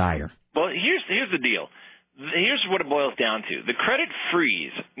little too dire? Well, here's the deal. Here's what it boils down to. The credit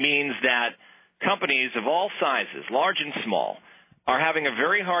freeze means that companies of all sizes, large and small, are having a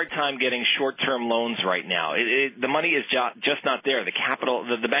very hard time getting short-term loans right now. The money is just not there. The capital,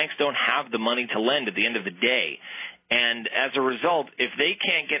 the banks don't have the money to lend at the end of the day. And as a result, if they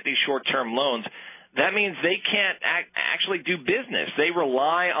can't get these short-term loans, that means they can't actually do business. They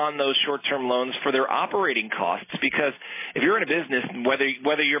rely on those short-term loans for their operating costs, because if you're in a business,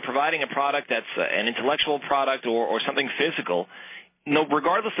 whether you're providing a product that's an intellectual product or something physical,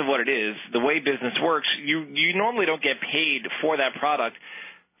 regardless of what it is, the way business works, you normally don't get paid for that product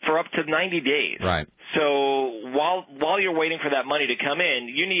for up to 90 days. Right. So while you're waiting for that money to come in,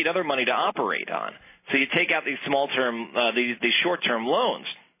 you need other money to operate on. So you take out these these short-term loans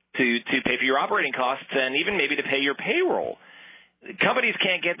to pay for your operating costs and even maybe to pay your payroll. Companies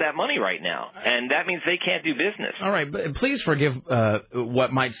can't get that money right now, and that means they can't do business. All right, but please forgive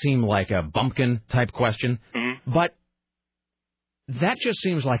what might seem like a bumpkin-type question, but that just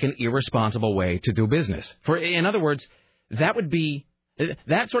seems like an irresponsible way to do business. In other words, that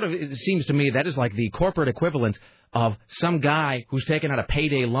seems to me that is like the corporate equivalent of some guy who's taking out a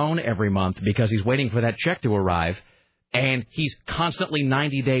payday loan every month because he's waiting for that check to arrive, and he's constantly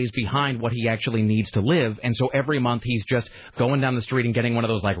 90 days behind what he actually needs to live, and so every month he's just going down the street and getting one of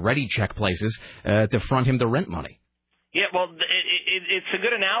those like ready check places to front him the rent money. Yeah, well, it's a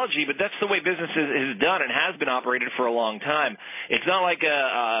good analogy, but that's the way business is done and has been operated for a long time. It's not like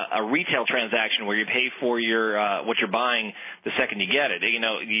a retail transaction where you pay for your what you're buying the second you get it.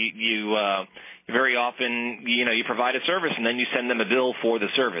 You very often you provide a service and then you send them a bill for the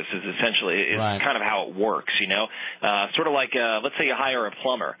service. Is essentially kind of how it works. Sort of like let's say you hire a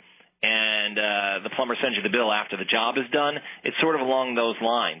plumber. And the plumber sends you the bill after the job is done. It's sort of along those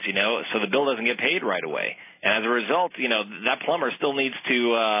lines, so the bill doesn't get paid right away. And as a result, that plumber still needs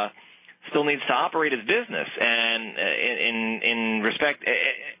to operate his business. And in respect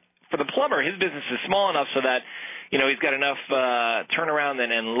for the plumber, his business is small enough so that he's got enough turnaround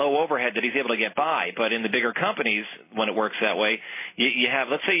and low overhead that he's able to get by. But in the bigger companies, when it works that way, you have,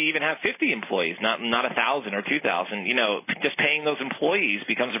 let's say you even have 50 employees, not 1,000 or 2,000. Just paying those employees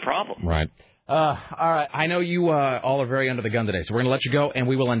becomes a problem. Right. All right. I know you all are very under the gun today, so we're going to let you go, and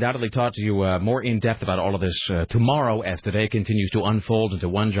we will undoubtedly talk to you more in depth about all of this tomorrow as today continues to unfold into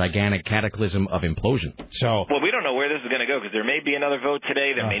one gigantic cataclysm of implosion. Well, we don't know where this is going to go because there may be another vote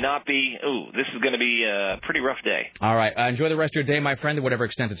today. There may not be. This is going to be a pretty rough day. All right. Enjoy the rest of your day, my friend, to whatever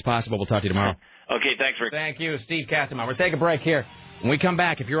extent it's possible. We'll talk to you tomorrow. Okay. Thanks, Rick. Thank you, Steve Kastenmeier. We'll take a break here. When we come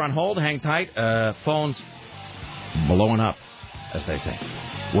back, if you're on hold, hang tight. Phones blowing up, as they say.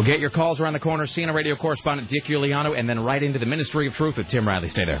 We'll get your calls around the corner. CNN radio correspondent Dick Uliano, and then right into the Ministry of Truth with Tim Riley.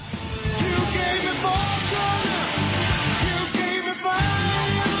 Stay there.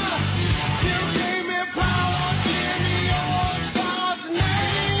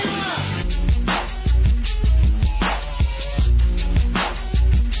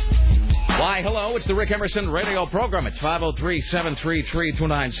 Why, hello, it's the Rick Emerson radio program. It's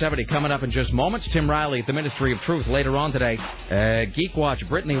 503-733-2970. Coming up in just moments, Tim Riley at the Ministry of Truth later on today. Geek Watch,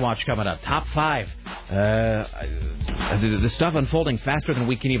 Britney Watch coming up. Top 5 The stuff unfolding faster than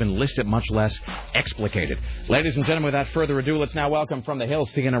we can even list it, much less explicate it. Ladies and gentlemen, without further ado, let's now welcome from the Hill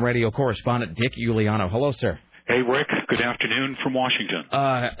CNN radio correspondent Dick Uliano. Hello, sir. Hey, Rick. Good afternoon from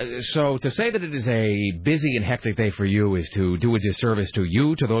Washington. So to say that it is a busy and hectic day for you is to do a disservice to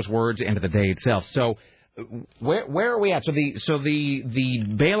you, to those words, and to the day itself. So where are we at? So the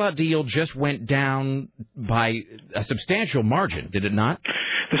bailout deal just went down by a substantial margin, did it not?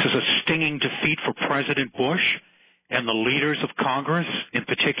 This is a stinging defeat for President Bush and the leaders of Congress, in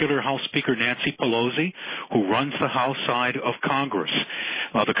particular House Speaker Nancy Pelosi, who runs the House side of Congress.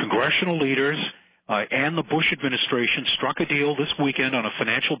 The congressional leaders and the Bush administration struck a deal this weekend on a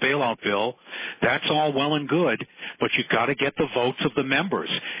financial bailout bill. That's all well and good, but you've got to get the votes of the members.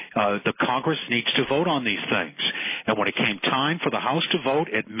 The Congress needs to vote on these things. And when it came time for the House to vote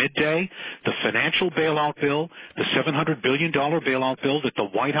at midday, the financial bailout bill, the $700 billion bailout bill that the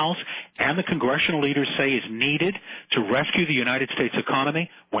White House and the congressional leaders say is needed to rescue the United States economy,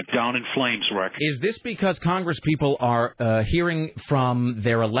 went down in flames, Rick. Is this because Congress people are hearing from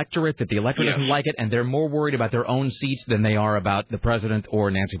their electorate that the electorate doesn't like it, and they're more worried about their own seats than they are about the president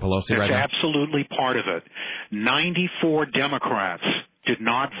or Nancy Pelosi right now? That's absolutely part of it. 94 Democrats did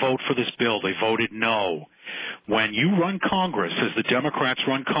not vote for this bill. They voted no. When you run Congress, as the Democrats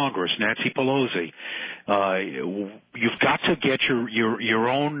run Congress, Nancy Pelosi, you've got to get your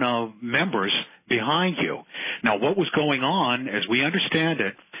own members behind you. Now, what was going on, as we understand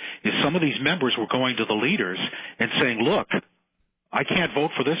it, is some of these members were going to the leaders and saying, look, I can't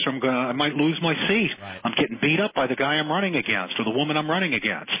vote for this or I might lose my seat. Right. I'm getting beat up by the guy I'm running against or the woman I'm running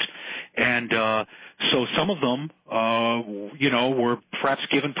against. And so some of them, were perhaps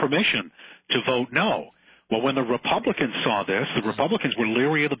given permission to vote no. Well, when the Republicans saw this, the Republicans were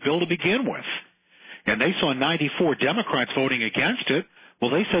leery of the bill to begin with. And they saw 94 Democrats voting against it.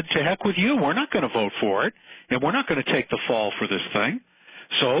 Well, they said, to heck with you. We're not going to vote for it, and we're not going to take the fall for this thing.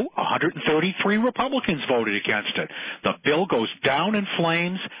 So 133 Republicans voted against it. The bill goes down in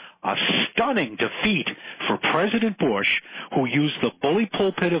flames. A stunning defeat for President Bush, who used the bully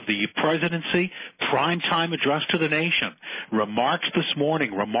pulpit of the presidency, primetime address to the nation, remarks this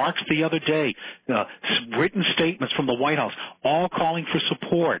morning, remarks the other day, written statements from the White House, all calling for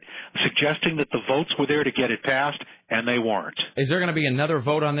support, suggesting that the votes were there to get it passed, and they weren't. Is there going to be another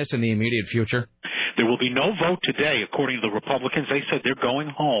vote on this in the immediate future? There will be no vote today, according to the Republicans. They said they're going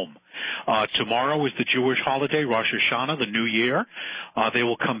home. Tomorrow is the Jewish holiday, Rosh Hashanah, the New Year. They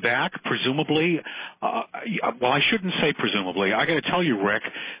will come back, presumably. Well, I shouldn't say presumably. I got to tell you, Rick,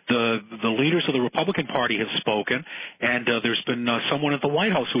 the leaders of the Republican Party have spoken, and there's been someone at the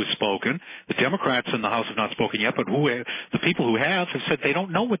White House who has spoken. The Democrats in the House have not spoken yet, but the people who have said they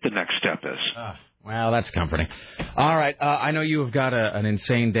don't know what the next step is. Well, that's comforting. All right. I know you have got an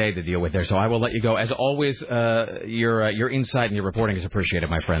insane day to deal with there, so I will let you go. As always, your insight and your reporting is appreciated,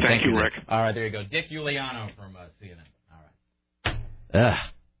 my friend. Thank you, Rick. All right, there you go. Dick Uliano from CNN. All right.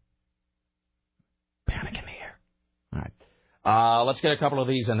 Panic in the air. All right. Let's get a couple of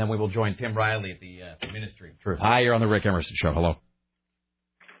these, and then we will join Tim Riley at the Ministry of Truth. Hi, you're on the Rick Emerson Show. Hello.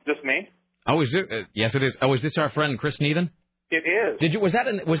 Just me? Oh, is it? Yes, it is. Oh, is this our friend Chris Needham? It is. Did you? Was that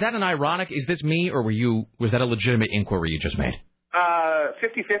an ironic? Is this me, or was that a legitimate inquiry you just made?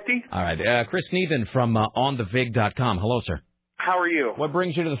 50-50. All right. Chris Needham from onthevig.com. Hello, sir. How are you? What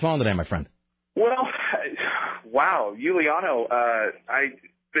brings you to the phone today, my friend? Well, wow, Uliano. I've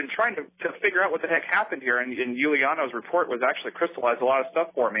been trying to figure out what the heck happened here, and Uliano's report was actually crystallized a lot of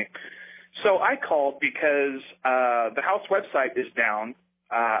stuff for me. So I called because the House website is down.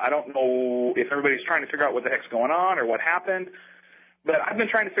 I don't know if everybody's trying to figure out what the heck's going on or what happened, but I've been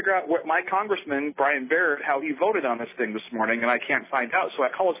trying to figure out what my congressman, Brian Baird, how he voted on this thing this morning, and I can't find out. So I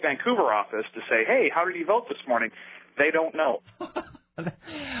call his Vancouver office to say, hey, how did he vote this morning? They don't know.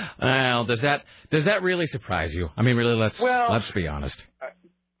 Well, does that really surprise you? I mean, really, let's be honest.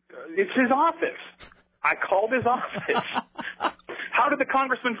 It's his office. I called his office. How did the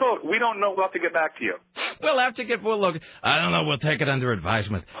congressman vote? We don't know. We'll have to get back to you. We'll have to look. I don't know. We'll take it under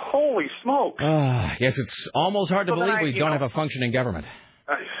advisement. Holy smoke. Yes, it's almost hard to believe we don't have a functioning government.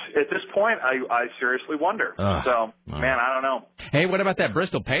 At this point, I seriously wonder. Man, I don't know. Hey, what about that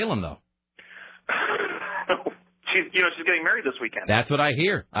Bristol Palin, though? She's getting married this weekend. That's what I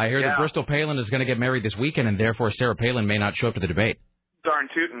hear. I hear that Bristol Palin is going to get married this weekend, and therefore Sarah Palin may not show up to the debate. Darn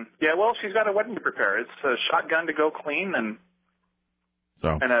tootin'. Yeah, well, she's got a wedding to prepare. It's a shotgun to go clean and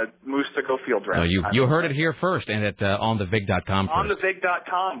a moose to go field dress. You heard it here first, and at onthevig.com first.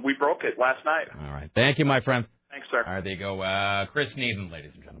 Onthevig.com. We broke it last night. All right. Thank you, my friend. Thanks, sir. All right, there you go. Chris Needham,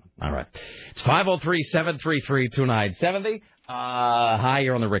 ladies and gentlemen. All right. It's 503-733-2970. Hi,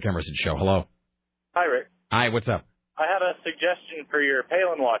 you're on the Rick Emerson Show. Hello. Hi, Rick. Hi, what's up? I had a suggestion for your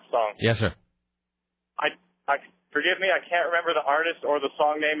Palin Watch song. Yes, sir. I forgive me, I can't remember the artist or the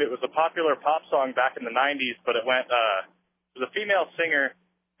song name. It was a popular pop song back in the 90s, but it went, it was a female singer,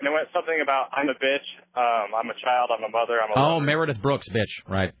 and it went something about, I'm a bitch, I'm a child, I'm a mother, I'm a lover. Meredith Brooks, bitch.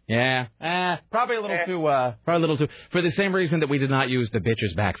 Right. Yeah. Probably a little too, for the same reason that we did not use the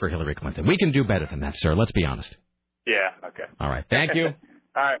bitches back for Hillary Clinton. We can do better than that, sir. Let's be honest. Yeah, okay. All right. Thank you.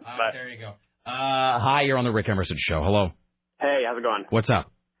 All right, bye. There you go. Hi, you're on the Rick Emerson Show. Hello. Hey, how's it going? What's up?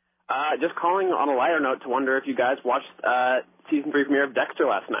 Just calling on a lighter note to wonder if you guys watched season 3 premiere of Dexter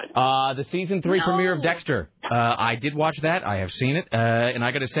last night. The season 3 premiere of Dexter. I did watch that. I have seen it. And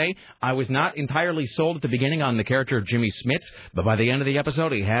I got to say, I was not entirely sold at the beginning on the character of Jimmy Smits, but by the end of the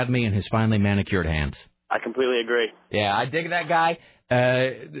episode, he had me in his finely manicured hands. I completely agree. Yeah, I dig that guy.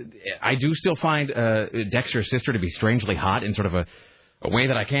 I do still find Dexter's sister to be strangely hot in sort of a way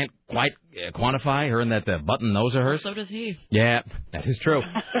that I can't quite quantify, her and that button nose of hers. So does he. Yeah, that is true.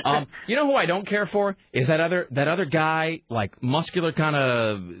 You know who I don't care for is that other guy, like muscular kind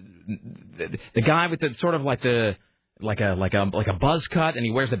of the guy with the sort of like a buzz cut, and he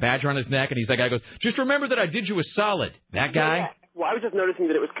wears the badge around his neck, and he's that guy who goes, just remember that I did you a solid. That guy. Yeah. Well, I was just noticing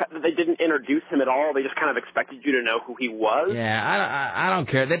that that they didn't introduce him at all. They just kind of expected you to know who he was. Yeah, I don't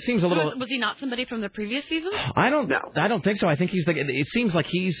care. That seems a little. Was he not somebody from the previous season? I don't think so. I think he's it seems like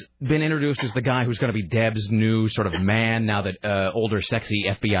he's been introduced as the guy who's going to be Deb's new sort of man now that older, sexy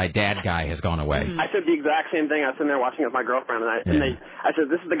FBI dad guy has gone away. I said the exact same thing. I was sitting there watching it with my girlfriend, and I said,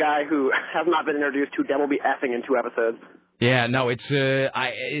 this is the guy who has not been introduced, who Deb will be effing in 2 episodes. Yeah, no, it's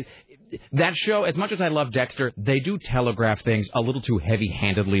that show, as much as I love Dexter, they do telegraph things a little too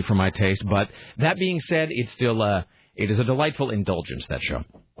heavy-handedly for my taste. But that being said, it's still it is a delightful indulgence, that show.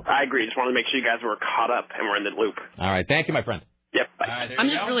 I agree. Just wanted to make sure you guys were caught up and were in the loop. All right. Thank you, my friend. Yep. Bye. I'm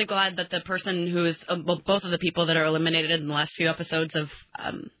just really glad that the person who is both of the people that are eliminated in the last few episodes of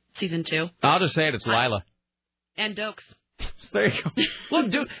season 2. I'll just say it's Lila. And Dokes. There you go. Look,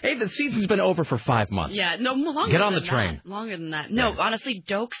 dude, hey, the season's been over for 5 months. Yeah, no, longer Get on than the train. That. Longer than that. No, honestly,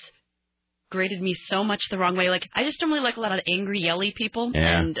 Dokes graded me so much the wrong way. Like, I just don't really like a lot of angry, yelly people.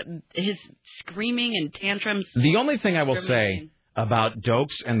 Yeah. And his screaming and tantrums. The only thing I will say about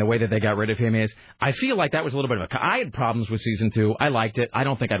Dokes and the way that they got rid of him is I feel like that was a little bit of a... I had problems with season 2. I liked it. I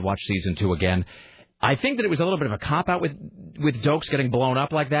don't think I'd watch season 2 again. I think that it was a little bit of a cop-out with Dokes getting blown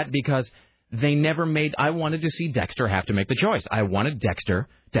up like that because... They never made... I wanted to see Dexter have to make the choice. I wanted Dexter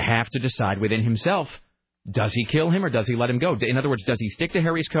to have to decide within himself, does he kill him or does he let him go? In other words, does he stick to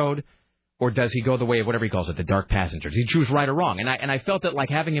Harry's code or does he go the way of whatever he calls it, the dark passengers? He choose right or wrong. And I felt that, like,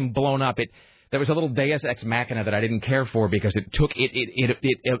 having him blown up, there was a little deus ex machina that I didn't care for because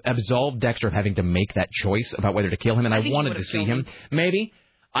it absolved Dexter of having to make that choice about whether to kill him, and I wanted to see him. Maybe.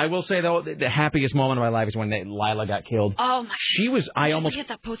 I will say, though, the happiest moment of my life is when Lila got killed. Oh, my God. I almost get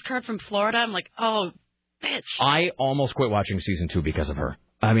that postcard from Florida. I'm like, oh, bitch. I almost quit watching season 2 because of her.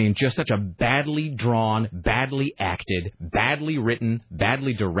 I mean, just such a badly drawn, badly acted, badly written,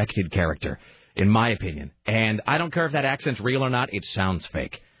 badly directed character, in my opinion. And I don't care if that accent's real or not. It sounds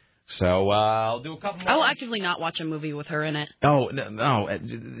fake. So I'll do a couple more. I'll actively not watch a movie with her in it. Oh, no.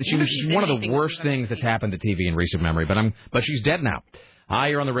 She was one of the worst things that's happened to TV in recent memory. But she's dead now. Hi,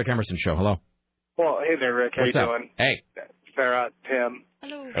 you're on the Rick Emerson Show. Hello. Well, hey there, Rick. How What's you up? doing? Hey. Sarah, Tim.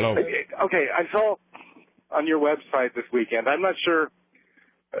 Hello. Okay, I saw on your website this weekend. I'm not sure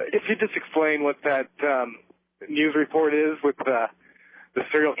if you just explain what that news report is with the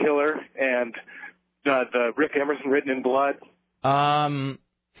serial killer and the Rick Emerson written in blood.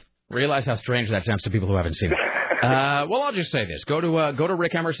 Realize how strange that sounds to people who haven't seen it. Well, I'll just say this: go to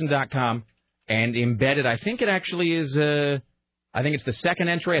rickemerson.com and embedded. I think it actually is. I think it's the second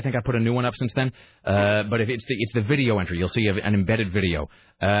entry. I think I put a new one up since then. But if it's the video entry, you'll see an embedded video.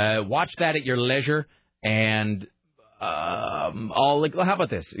 Watch that at your leisure, and how about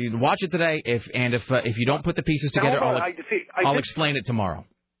this? Watch it today. If you don't put the pieces together, I'll explain it tomorrow.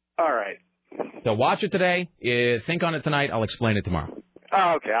 All right. So watch it today. Think on it tonight. I'll explain it tomorrow.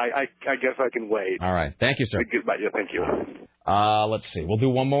 Oh, okay. I guess I can wait. All right. Thank you, sir. Goodbye. Thank you. Let's see. We'll do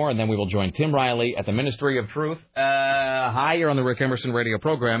one more, and then we will join Tim Riley at the Ministry of Truth. Hi, you're on the Rick Emerson radio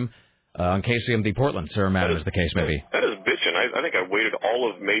program on KCMD Portland, sir, madam, as the case may be. That is bitching. I think I waited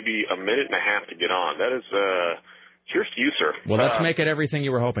all of maybe a minute and a half to get on. That is, cheers to you, sir. Well, let's make it everything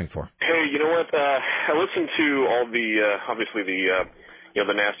you were hoping for. Hey, you know what? I listened to all the, obviously the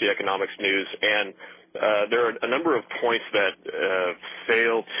nasty economics news, and there are a number of points that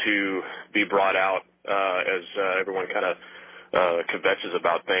fail to be brought out as everyone kind of kvetches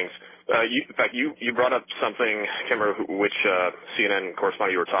about things. in fact, you brought up something, I can't remember which CNN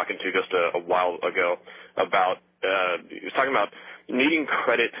correspondent you were talking to just a while ago about, he was talking about needing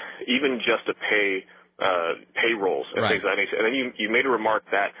credit even just to pay payrolls and things like that. And then you made a remark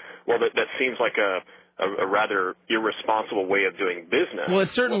that, well, that seems like a rather irresponsible way of doing business. Well,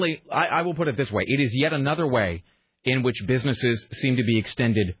 it's certainly, I will put it this way, it is yet another way in which businesses seem to be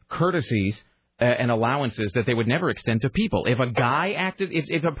extended courtesies and allowances that they would never extend to people. If a guy acted,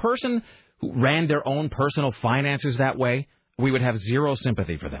 if a person who ran their own personal finances that way, we would have zero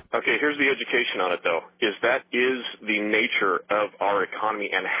sympathy for them. Okay, here's the education on it, though, is that is the nature of our economy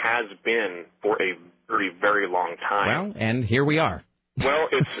and has been for a very, very long time. Well, and here we are. Well,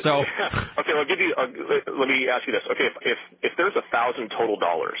 it's so. Okay, I'll give you. Let me ask you this. Okay, if there's $1,000 total,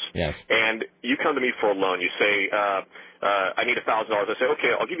 yes, and you come to me for a loan, you say I need $1,000. I say,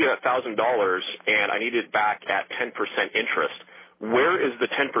 okay, I'll give you that $1,000, and I need it back at 10% interest. Where is the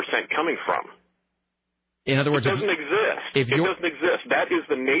 10% coming from? In other words, it doesn't exist. It doesn't exist. That is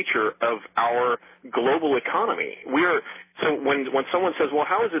the nature of our global economy. So when someone says, well,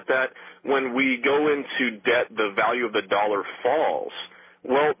 how is it that when we go into debt, the value of the dollar falls?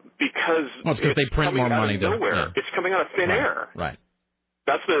 Well, because it's they print more money than nowhere. It's coming out of thin air. Right.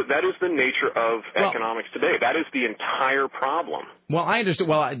 That is the nature of economics today. That is the entire problem. Well, I understand.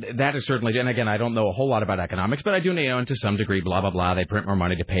 Well, that is certainly, and again, I don't know a whole lot about economics, but I do know, to some degree, blah blah blah. They print more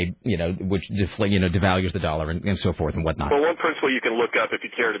money to pay, which devalues the dollar and so forth and whatnot. Well, one principle you can look up if you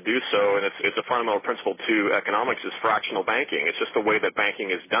care to do so, and it's a fundamental principle to economics, is fractional banking. It's just the way that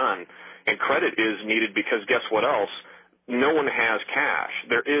banking is done, and credit is needed because guess what else? No one has cash.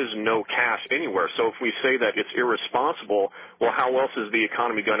 There is no cash anywhere. So if we say that it's irresponsible, well, how else is the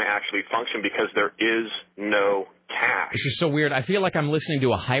economy going to actually function because there is no cash? This is so weird. I feel like I'm listening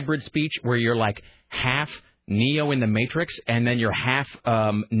to a hybrid speech where you're like half Neo in the Matrix and then you're half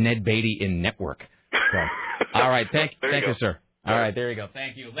Ned Beatty in Network. So, all right. Thank you, sir. All right, there you go.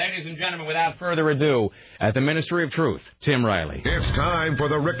 Thank you. Ladies and gentlemen, without further ado, at the Ministry of Truth, Tim Riley. It's time for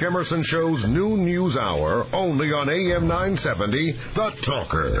the Rick Emerson Show's new news hour, only on AM 970, The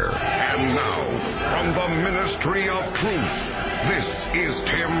Talker. And now, from the Ministry of Truth, this is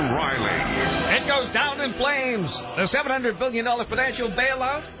Tim Riley. It goes down in flames. The $700 billion financial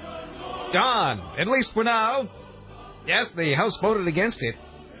bailout? Gone, at least for now. Yes, the House voted against it.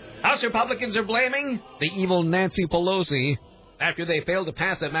 House Republicans are blaming the evil Nancy Pelosi. After they failed to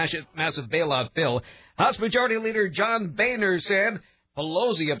pass that massive bailout bill, House Majority Leader John Boehner said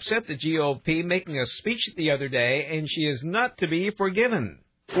Pelosi upset the GOP making a speech the other day, and she is not to be forgiven.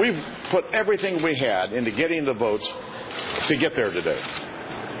 We've put everything we had into getting the votes to get there today.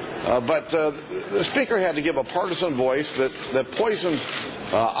 But the Speaker had to give a partisan voice that poisoned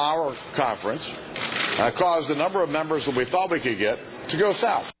our conference, caused a number of members that we thought we could get to go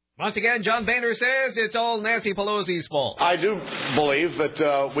south. Once again, John Boehner says it's all Nancy Pelosi's fault. I do believe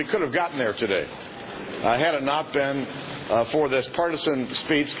that we could have gotten there today had it not been for this partisan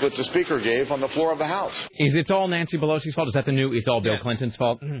speech that the Speaker gave on the floor of the House. Is it's all Nancy Pelosi's fault? Is that the new it's all Bill Clinton's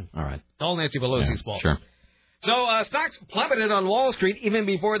fault? Mm-hmm. All right. It's all Nancy Pelosi's fault. Sure. So stocks plummeted on Wall Street even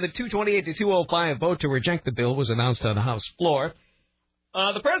before the 228 to 205 vote to reject the bill was announced on the House floor.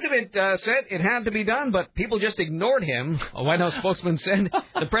 The president said it had to be done, but people just ignored him. A White House spokesman said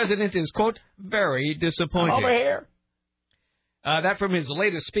the president is, quote, very disappointed. Over here. That from his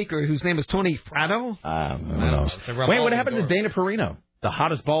latest speaker, whose name is Tony Fratto. Wait, what happened to Dana Perino? The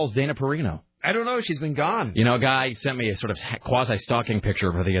hottest balls, Dana Perino. I don't know. She's been gone. A guy sent me a sort of quasi-stalking picture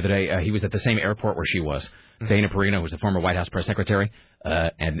of her the other day. He was at the same airport where she was. Dana Perino was the former White House press secretary,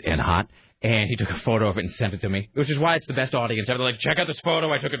 and hot. And he took a photo of it and sent it to me, which is why it's the best audience ever. They're like, check out this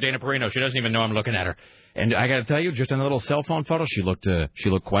photo I took of Dana Perino. She doesn't even know I'm looking at her. And I got to tell you, just in a little cell phone photo, she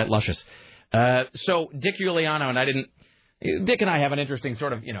looked quite luscious. So Dick Giuliano Dick and I have an interesting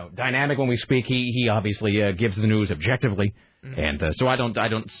sort of, dynamic when we speak. He obviously gives the news objectively. And so I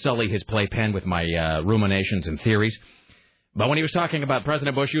don't sully his playpen with my ruminations and theories. But when he was talking about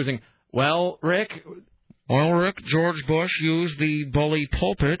President Bush using, Rick, George Bush used the bully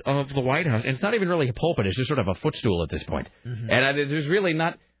pulpit of the White House. And it's not even really a pulpit. It's just sort of a footstool at this point. Mm-hmm. And there's really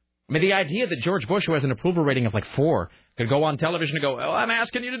not... the idea that George Bush, who has an approval rating of like 4, could go on television and go, I'm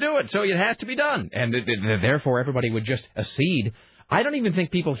asking you to do it, so it has to be done. And therefore, everybody would just accede. I don't even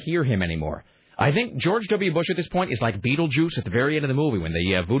think people hear him anymore. I think George W. Bush at this point is like Beetlejuice at the very end of the movie when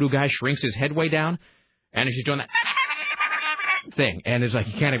the voodoo guy shrinks his head way down. And he's just doing that... thing, and it's like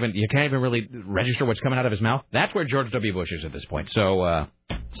you can't even really register what's coming out of his mouth. That's where George W. Bush is at this point. So,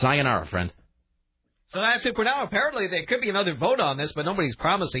 sayonara, friend. So that's it for now. Apparently, there could be another vote on this, but nobody's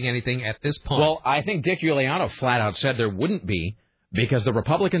promising anything at this point. Well, I think Dick Giuliano flat out said there wouldn't be, because the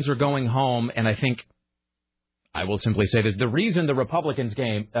Republicans are going home, and I think I will simply say that the reason the Republicans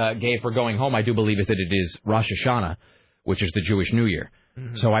gave for going home, I do believe, is that it is Rosh Hashanah, which is the Jewish New Year.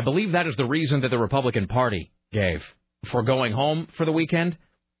 Mm-hmm. So I believe that is the reason that the Republican Party gave for going home for the weekend.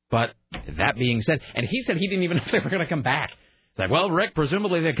 But that being said, and he said he didn't even know if they were going to come back. It's like, well, Rick,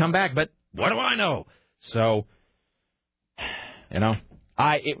 presumably they come back, but what do I know? So, you know,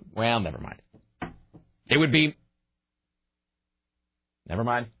 well, never mind. It would be, never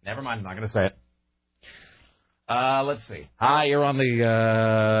mind, I'm not going to say it. Let's see. Hi, you're on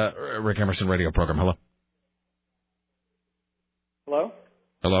the Rick Emerson radio program. Hello? Hello?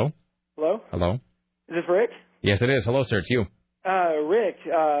 Hello? Hello? Hello? Is this Rick? Yes, it is. Hello, sir. It's you. Rick,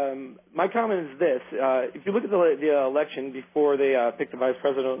 my comment is this. If you look at the election before they picked the vice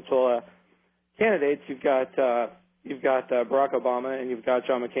presidential candidates, you've got Barack Obama and you've got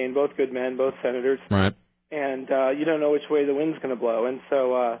John McCain, both good men, both senators. Right. And you don't know which way the wind's going to blow. And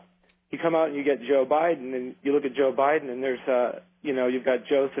so you come out and you get Joe Biden, and you look at Joe Biden, and there's, you've got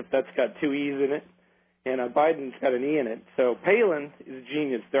Joseph, that's got 2 E's in it, and Biden's got an E in it. So Palin is a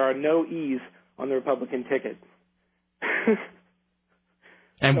genius. There are no E's on the Republican ticket.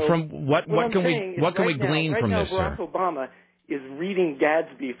 And so from what can we glean from this, Barack sir? Obama is reading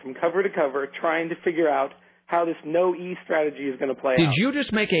Gadsby from cover to cover, trying to figure out how this no E strategy is going to play out. Did you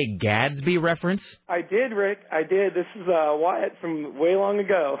just make a Gadsby reference? I did, Rick. I did. This is Wyatt from way long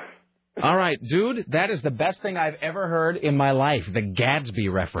ago. All right, dude, that is the best thing I've ever heard in my life, the Gadsby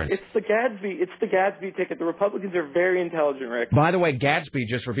reference. It's the Gadsby ticket. The Republicans are very intelligent, Rick. By the way, Gadsby,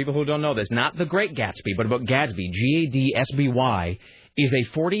 just for people who don't know this, not the Great Gatsby, but about Gadsby, Gadsby, is a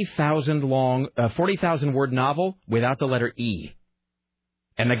 40,000 word novel without the letter E.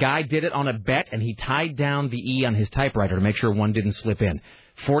 And the guy did it on a bet, and he tied down the E on his typewriter to make sure one didn't slip in.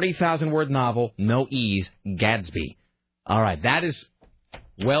 40,000 word novel, no E's, Gadsby. All right, that is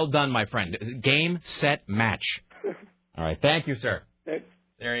well done, my friend. Game, set, match. All right, thank you, sir.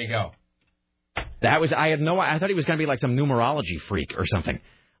 There you go. I thought he was going to be like some numerology freak or something.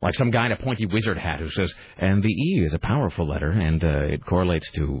 Like some guy in a pointy wizard hat who says, and the E is a powerful letter, and it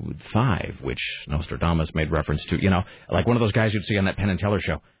correlates to 5, which Nostradamus made reference to, like one of those guys you'd see on that Penn and Teller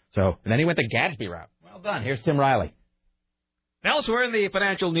show. So, and then he went the Gadsby route. Well done. Here's Tim Riley. Elsewhere in the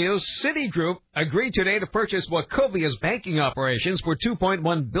financial news, Citigroup agreed today to purchase Wachovia's banking operations for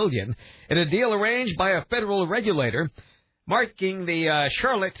 $2.1 billion in a deal arranged by a federal regulator, marking the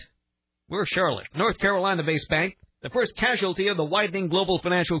Charlotte, North Carolina-based bank, the first casualty of the widening global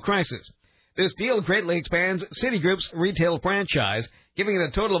financial crisis. This deal greatly expands Citigroup's retail franchise, giving it a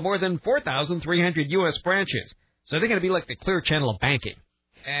total of more than 4,300 U.S. branches. So they're going to be like the Clear Channel of banking.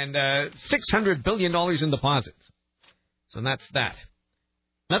 And $600 billion in deposits. So that's that.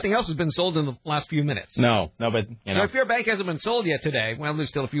 Nothing else has been sold in the last few minutes. No, but, So if your bank hasn't been sold yet today, well, there's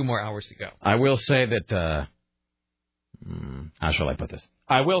still a few more hours to go. I will say that, how shall I put this?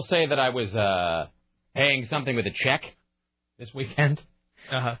 I will say that I was paying something with a check this weekend.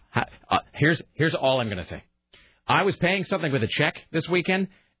 Here's all I'm going to say. I was paying something with a check this weekend,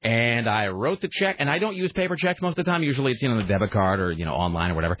 and I wrote the check, and I don't use paper checks most of the time. Usually it's, the debit card or,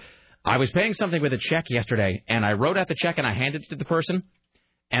 online or whatever. I was paying something with a check yesterday, and I wrote out the check, and I handed it to the person,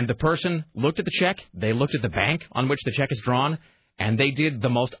 and the person looked at the check, they looked at the bank on which the check is drawn, and they did the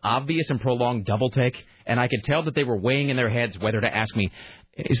most obvious and prolonged double take, and I could tell that they were weighing in their heads whether to ask me,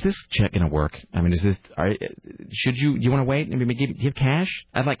 is this check going to work? I mean, do you want to wait? Maybe give cash?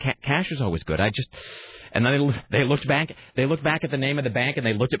 I'd like cash is always good. And then they looked back at the name of the bank, and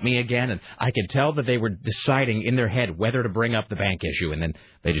they looked at me again, and I could tell that they were deciding in their head whether to bring up the bank issue, and then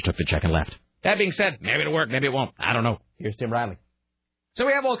they just took the check and left. That being said, maybe it'll work, maybe it won't. I don't know. Here's Tim Riley. So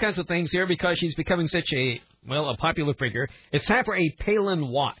we have all kinds of things here because she's becoming such a popular figure. It's time for a Palin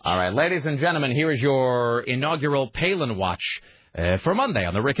Watch. All right, ladies and gentlemen, here is your inaugural Palin Watch for Monday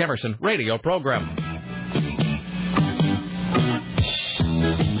on the Rick Emerson radio program.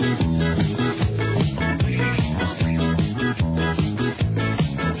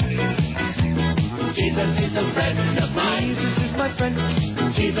 Jesus is a friend of mine. Jesus is my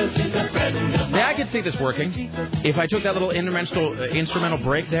friend. Jesus is a friend of mine. Yeah, I could see this working. If I took that little instrumental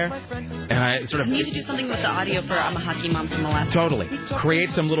break there, and I sort of... You need to do something with the audio for I'm a Hockey Mom from Alaska. Totally.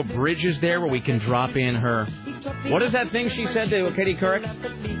 Create some little bridges there where we can drop in her... What is that thing she said to Katie Couric?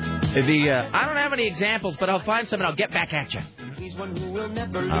 I don't have any examples, but I'll find some and I'll get back at you. All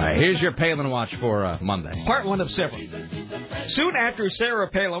right, here's your Palin Watch for Monday. Part one of several. Soon after Sarah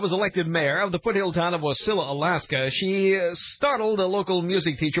Palin was elected mayor of the foothill town of Wasilla, Alaska, she startled a local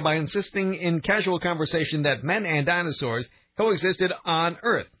music teacher by insisting in casual conversation that men and dinosaurs coexisted on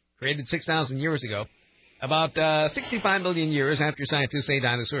Earth, created 6,000 years ago. about 65 million years after scientists say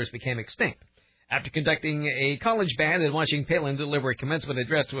dinosaurs became extinct. After conducting a college band and watching Palin deliver a commencement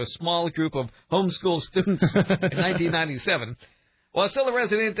address to a small group of homeschool students in 1997, Wasilla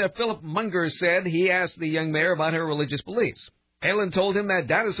resident Philip Munger said he asked the young mayor about her religious beliefs. Palin told him that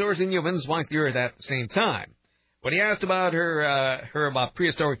dinosaurs and humans walked the earth at the same time. When he asked about her about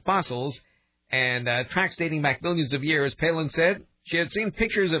prehistoric fossils and tracks dating back millions of years, Palin said she had seen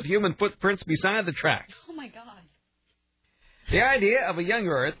pictures of human footprints beside the tracks. Oh, my God. The idea of a young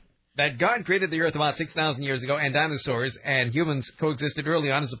Earth, that God created the Earth about 6,000 years ago, and dinosaurs and humans coexisted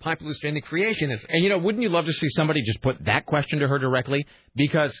early on, is a popular strain of creationism. And, wouldn't you love to see somebody just put that question to her directly?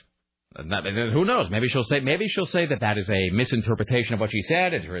 Because, who knows, maybe she'll say that is a misinterpretation of what she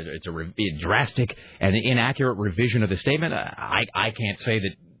said. It's a drastic and inaccurate revision of the statement. I can't say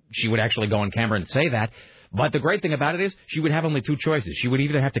that she would actually go on camera and say that. But the great thing about it is she would have only two choices. She would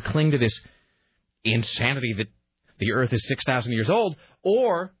either have to cling to this insanity that the Earth is 6,000 years old,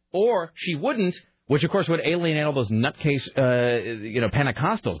 or she wouldn't, which, of course, would alienate all those nutcase,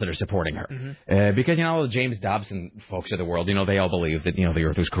 Pentecostals that are supporting her. Mm-hmm. Because, all the James Dobson folks of the world, they all believe that, the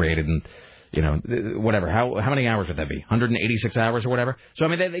Earth was created in, whatever. How many hours would that be? 186 hours or whatever? So,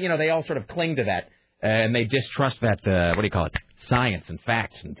 they all sort of cling to that, and they distrust that, science and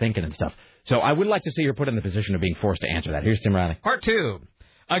facts and thinking and stuff. So I would like to see her put in the position of being forced to answer that. Here's Tim Riley. Part 2.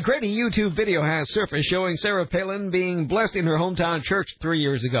 A grating YouTube video has surfaced showing Sarah Palin being blessed in her hometown church 3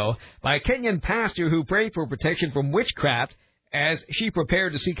 years ago by a Kenyan pastor who prayed for protection from witchcraft as she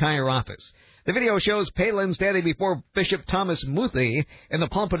prepared to seek higher office. The video shows Palin standing before Bishop Thomas Muthi in the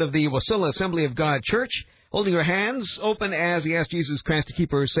pulpit of the Wasilla Assembly of God Church, holding her hands open as he asked Jesus Christ to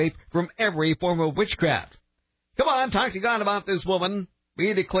keep her safe from every form of witchcraft. Come on, talk to God about this woman.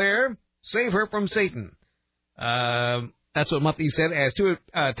 We declare, save her from Satan. That's what Muthi said as two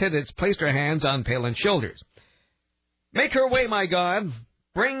attendants placed her hands on Palin's shoulders. Make her way, my God.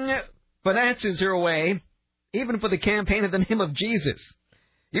 Bring finances her way, even for the campaign in the name of Jesus.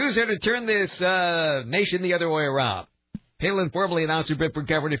 Use her to turn this nation the other way around. Palin formally announced her bid for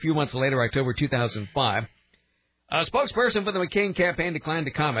governor a few months later, October 2005. A spokesperson for the McCain campaign declined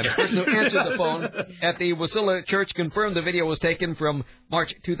to comment. A person who answered the phone at the Wasilla Church confirmed the video was taken from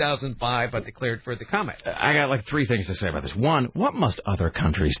March 2005, but declared further comment. I got 3 things to say about this. One, what must other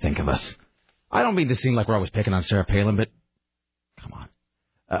countries think of us? I don't mean to seem like we're always picking on Sarah Palin, but come on.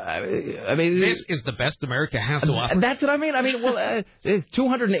 This is the best America has to offer. That's what I mean.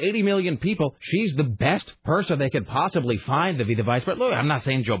 280 million people. She's the best person they could possibly find to be the vice president. Look, I'm not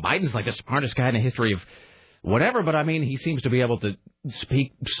saying Joe Biden's like the smartest guy in the history of whatever, but he seems to be able to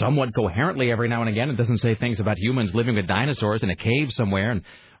speak somewhat coherently every now and again. It doesn't say things about humans living with dinosaurs in a cave somewhere and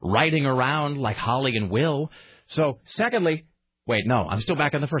riding around like Holly and Will. So, secondly, wait, no, I'm still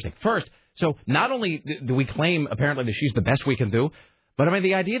back on the first thing. First, so not only do we claim apparently that she's the best we can do, but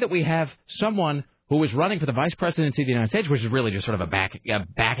the idea that we have someone who is running for the vice presidency of the United States, which is really just sort of a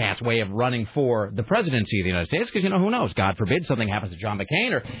back-ass way of running for the presidency of the United States, because, who knows? God forbid something happens to John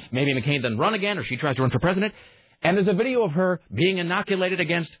McCain, or maybe McCain doesn't run again, or she tries to run for president. And there's a video of her being inoculated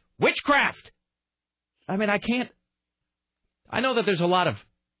against witchcraft. I know that there's a lot of,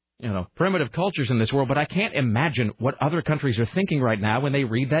 primitive cultures in this world, but I can't imagine what other countries are thinking right now when they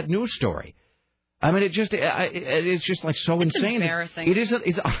read that news story. It's just like so insane. Embarrassing.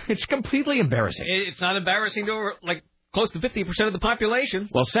 It's completely embarrassing. It's not embarrassing to close to 50% of the population.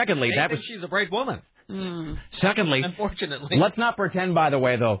 Well, secondly, she's a bright woman. Secondly, unfortunately, let's not pretend. By the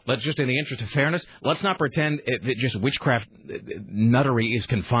way, though, let's just, in the interest of fairness, let's not pretend that just witchcraft nuttery is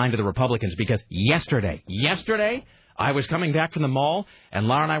confined to the Republicans. Because yesterday. I was coming back from the mall, and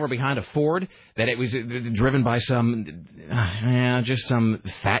Laura and I were behind a Ford that it was driven by some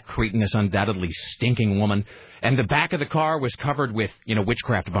fat, cretinous, undoubtedly stinking woman. And the back of the car was covered with,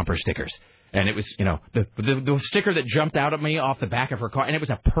 witchcraft bumper stickers. And it was, the sticker that jumped out at me off the back of her car, and it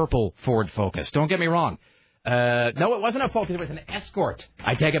was a purple Ford Focus. Don't get me wrong. No, it wasn't a Focus. It was an Escort.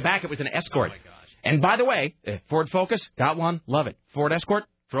 I take it back. It was an Escort. Oh, my gosh. And by the way, Ford Focus, got one, love it. Ford Escort,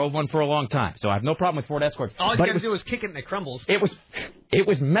 drove one for a long time, so I have no problem with Ford Escorts. All you got to do is kick it and it crumbles. It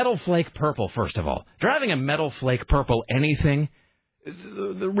was metal flake purple, first of all. Driving a metal flake purple anything,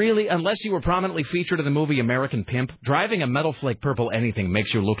 really, unless you were prominently featured in the movie American Pimp, driving a metal flake purple anything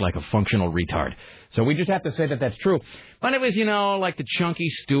makes you look like a functional retard. So we just have to say that that's true. But it was, like the chunky,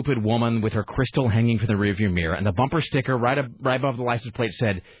 stupid woman with her crystal hanging from the rearview mirror, and the bumper sticker right above the license plate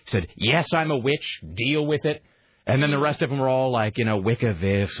said, "Yes, I'm a witch, deal with it." And then the rest of them were all like, Wicca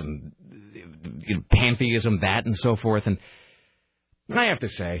this and pantheism that and so forth. And I have to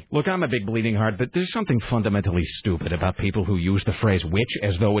say, look, I'm a big bleeding heart, but there's something fundamentally stupid about people who use the phrase witch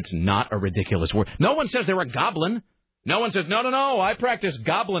as though it's not a ridiculous word. No one says they're a goblin. No one says, no, I practice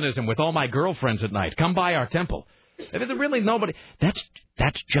goblinism with all my girlfriends at night. Come by our temple. There's really nobody.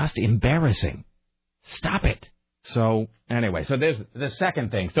 That's just embarrassing. Stop it. So, anyway, so there's the second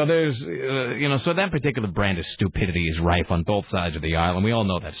thing. So there's, so that particular brand of stupidity is rife on both sides of the aisle, and we all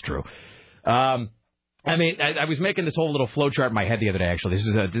know that's true. I was making this whole little flowchart in my head the other day, actually.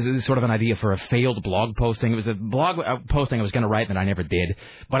 This is sort of an idea for a failed blog posting. It was a blog posting I was going to write that I never did.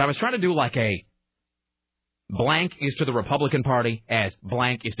 But I was trying to do like a blank is to the Republican Party as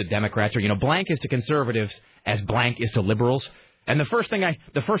blank is to Democrats, or, blank is to conservatives as blank is to liberals. And the first thing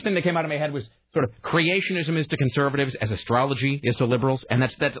that came out of my head was sort of creationism is to conservatives as astrology is to liberals. And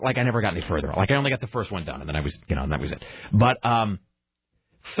that's like I never got any further. Like I only got the first one done, and then I was, and that was it. But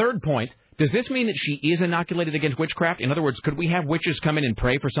third point. Does this mean that she is inoculated against witchcraft? In other words, could we have witches come in and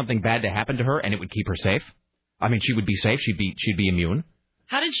pray for something bad to happen to her, and it would keep her safe? I mean, she would be safe. She'd be immune.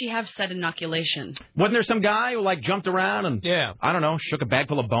 How did she have said inoculation? Wasn't there some guy who jumped around and I don't know, shook a bag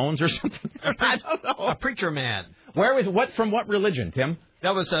full of bones or something? I don't know. A preacher man. From what religion, Tim?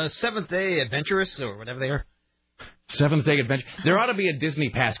 That was Seventh-day Adventurists or whatever they are. Seventh-day Adventure. There ought to be a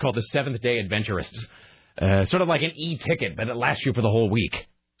Disney pass called the Seventh-day Adventurists. Sort of like an e-ticket, but it lasts you for the whole week.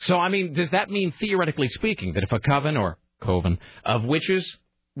 So, I mean, does that mean, theoretically speaking, that if a coven of witches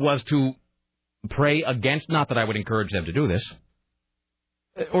was to pray against, not that I would encourage them to do this,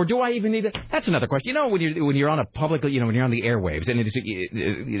 or do I even need it? That's another question. When you're on a public, when you're on the airwaves,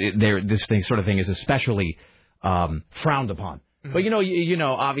 and this sort of thing is especially frowned upon. Mm-hmm. But,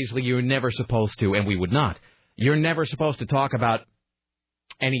 obviously you're never supposed to, and we would not, you're never supposed to talk about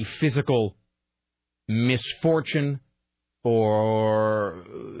any physical misfortune or,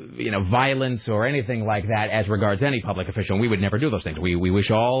 violence or anything like that as regards any public official. We would never do those things. We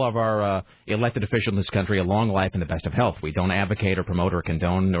wish all of our elected officials in this country a long life and the best of health. We don't advocate or promote or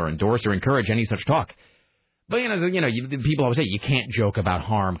condone or endorse or encourage any such talk. But, people always say you can't joke about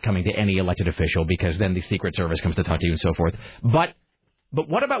harm coming to any elected official because then the Secret Service comes to talk to you and so forth. But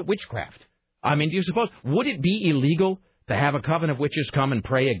what about witchcraft? I mean, would it be illegal to have a coven of witches come and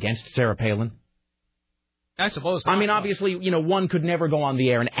pray against Sarah Palin? I suppose not. I mean, obviously, one could never go on the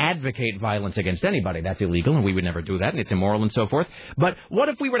air and advocate violence against anybody. That's illegal, and we would never do that, and it's immoral and so forth. But what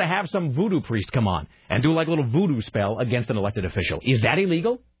if we were to have some voodoo priest come on and do like a little voodoo spell against an elected official? Is that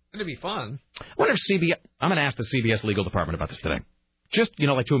illegal? It'd be fun. I'm going to ask the CBS legal department about this today. Just,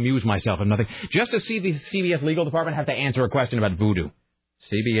 to amuse myself and nothing. Just to see the CBS legal department have to answer a question about voodoo.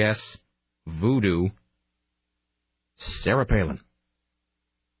 CBS, voodoo, Sarah Palin.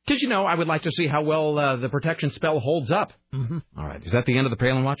 Because, I would like to see how well the protection spell holds up. Mm-hmm. All right. Is that the end of the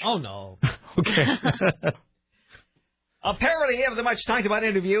Palin Watch? Oh, no. Okay. A parody of the much-talked-about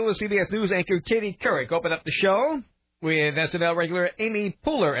interview with CBS News anchor Katie Couric opened up the show with SNL regular Amy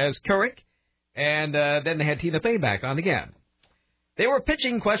Poehler as Couric, and then they had Tina Fey back on again. They were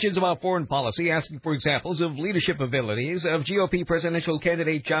pitching questions about foreign policy, asking for examples of leadership abilities of GOP presidential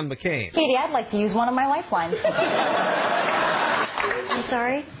candidate John McCain. Katie, I'd like to use one of my lifelines. I'm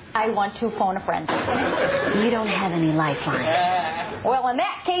sorry? I want to phone a friend. You don't have any lifelines. Well, in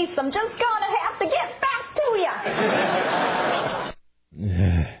that case, I'm just going to have to get back to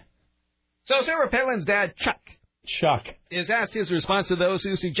you. So Sarah Palin's dad, Chuck, is asked his response to those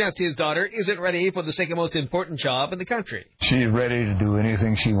who suggest his daughter isn't ready for the second most important job in the country. She's ready to do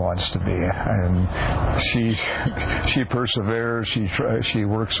anything she wants to be, and she perseveres. She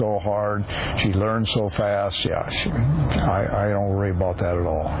works so hard. She learns so fast. Yeah, I don't worry about that at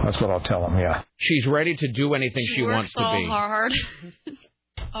all. That's what I'll tell them. Yeah, she's ready to do anything she wants to be. She works so hard.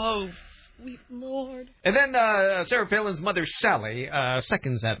 Oh, sweet Lord. And then Sarah Palin's mother, Sally,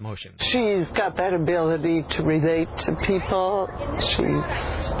 seconds that motion. She's got that ability to relate to people.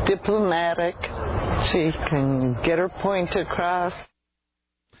 She's diplomatic. She can get her point across.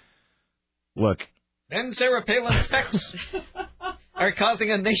 Look. Then Sarah Palin's specs are causing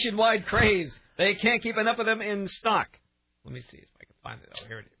a nationwide craze. They can't keep enough of them in stock. Let me see if I can find it. Oh,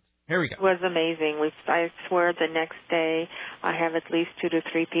 here it is. Here we go. It was amazing. I swear the next day I have at least 2 to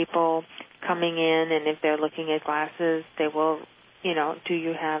 3 people coming in, and if they're looking at glasses, they will, do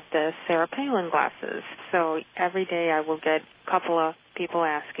you have the Sarah Palin glasses? So every day I will get a couple of people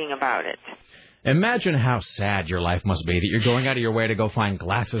asking about it. Imagine how sad your life must be that you're going out of your way to go find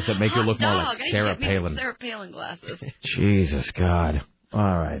glasses that make you look more like Sarah Palin. Sarah Palin glasses. Jesus God. All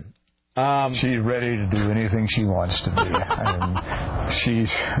right. She's ready to do anything she wants to be, and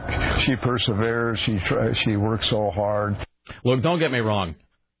she perseveres. She works so hard. Look, don't get me wrong.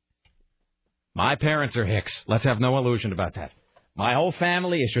 My parents are hicks. Let's have no illusion about that. My whole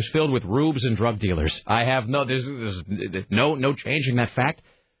family is just filled with rubes and drug dealers. I have there's no changing that fact.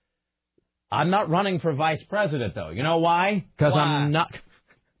 I'm not running for vice president, though. You know why? Because I'm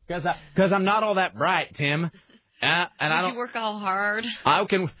not all that bright, Tim. And I don't. You work all hard.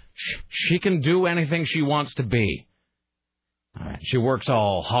 She can do anything she wants to be. All right. She works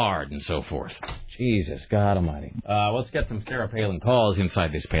all hard and so forth. Jesus, God Almighty. Let's get some Sarah Palin calls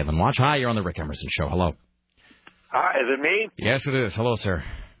inside this Palin Watch. Hi, you're on the Rick Emerson Show. Hello. Hi, is it me? Yes, it is. Hello, sir.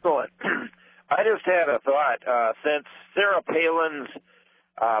 Good. I just had a thought. Since Sarah Palin's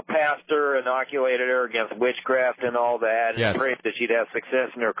pastor inoculated her against witchcraft and all that, and prayed that she'd have success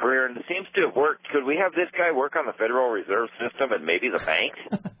in her career, and it seems to have worked, could we have this guy work on the Federal Reserve System and maybe the banks?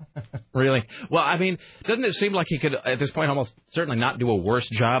 Really? Well, I mean, doesn't it seem like he could, at this point, almost certainly not do a worse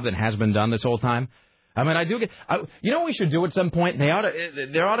job than has been done this whole time? I mean, you know what we should do at some point?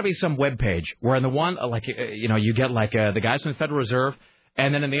 There ought to be some web page where in the one, you get the guys from the Federal Reserve,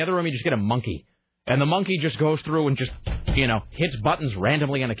 and then in the other room you just get a monkey. And the monkey just goes through and just, hits buttons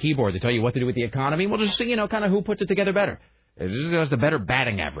randomly on a keyboard to tell you what to do with the economy. We'll just see, kind of who puts it together better. Who has the better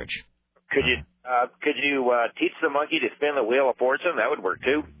batting average. Could you teach the monkey to spin the wheel of fortune? That would work,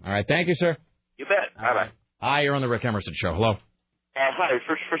 too. All right. Thank you, sir. You bet. Bye-bye. Hi, you're on the Rick Emerson Show. Hello. Hi.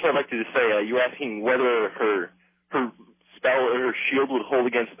 First, I'd like to just say, you were asking whether her spell or her shield would hold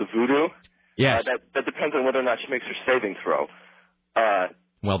against the voodoo. Yes. That depends on whether or not she makes her saving throw.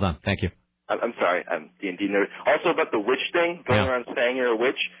 Well done. Thank you. I'm sorry. I'm D&D nerd. Also about the witch thing, going around saying you're a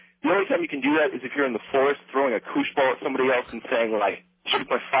witch. The only time you can do that is if you're in the forest throwing a koosh ball at somebody else and saying, shoot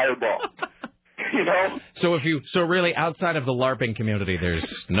my fireball. So really, outside of the LARPing community,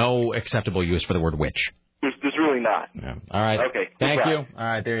 there's no acceptable use for the word witch. There's really not. Yeah. All right. Okay. Thank you. All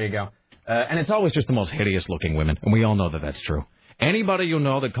right, there you go. And it's always just the most hideous-looking women, and we all know that that's true. Anybody you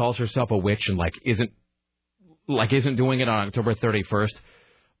know that calls herself a witch and isn't doing it on October 31st.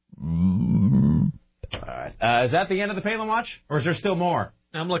 All right. Is that the end of the Palin Watch, or is there still more?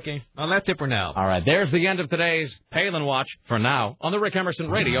 I'm looking. Well, that's it for now. All right. There's the end of today's Palin Watch for now on the Rick Emerson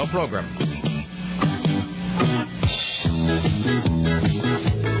radio program.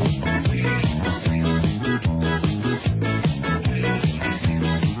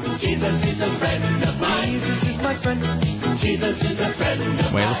 Jesus is a friend of mine. Jesus is my friend. Jesus is a friend of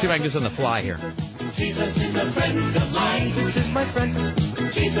mine. Wait, let's see if I can do this on the fly here. Jesus is a friend of mine. Jesus is my friend.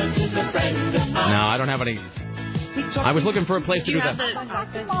 Jesus is a friend of mine. No, I don't have any. I was looking for a place to do that.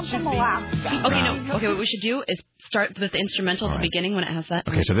 Okay, what we should do is start with the instrumental at the beginning when it has that.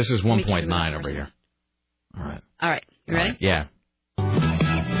 Okay, so this is 1.9 over here. All right. You ready? Yeah.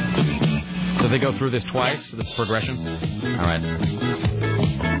 So they go through this twice, this progression? All right.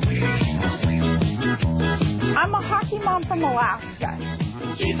 I'm a hockey mom from Alaska.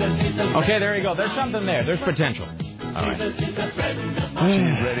 Okay, there you go. There's something there. There's potential. All right. She's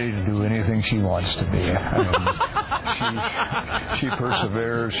ready to do anything she wants to be. She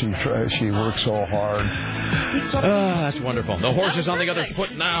perseveres. She works so hard. That's wonderful. The horse is on the other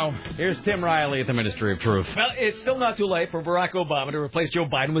foot now. Here's Tim Riley at the Ministry of Truth. Well, it's still not too late for Barack Obama to replace Joe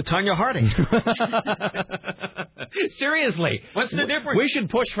Biden with Tanya Harding. Seriously. What's the difference? We should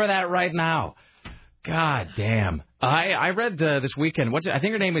push for that right now. God damn. I read this weekend. I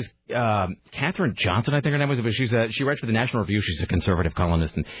think her name is Katherine Johnson. I think her name was. But she writes for the National Review. She's a conservative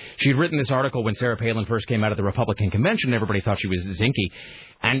columnist, and she'd written this article when Sarah Palin first came out of the Republican convention. Everybody thought she was zinky,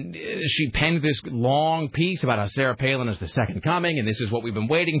 and she penned this long piece about how Sarah Palin is the second coming, and this is what we've been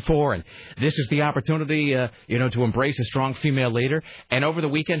waiting for, and this is the opportunity, to embrace a strong female leader. And over the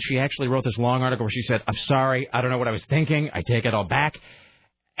weekend, she actually wrote this long article where she said, "I'm sorry, I don't know what I was thinking. I take it all back."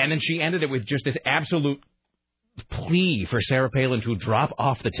 And then she ended it with just this absolute plea for Sarah Palin to drop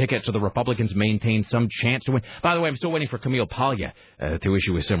off the ticket so the Republicans maintain some chance to win. By the way, I'm still waiting for Camille Paglia to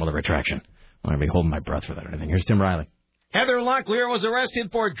issue a similar retraction. I'm going to be holding my breath for that or anything. Here's Tim Riley. Heather Locklear was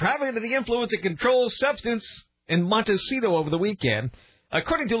arrested for driving under the influence of controlled substance in Montecito over the weekend.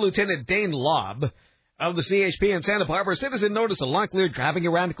 According to Lieutenant Dane Lobb of the CHP in Santa Barbara, a citizen noticed a Locklear driving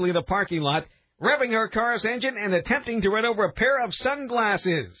erratically in the parking lot, revving her car's engine and attempting to run over a pair of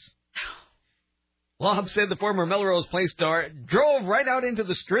sunglasses. Lobb said the former Melrose Place star drove right out into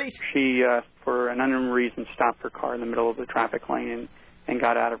the street. She, for an unknown reason, stopped her car in the middle of the traffic lane and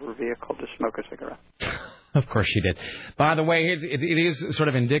got out of her vehicle to smoke a cigarette. Of course she did. By the way, it is sort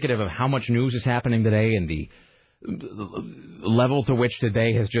of indicative of how much news is happening today and level to which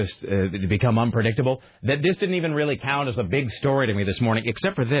today has just become unpredictable, that this didn't even really count as a big story to me this morning,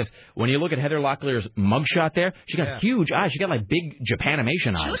 except for this. When you look at Heather Locklear's mugshot there, she got huge eyes. She got like big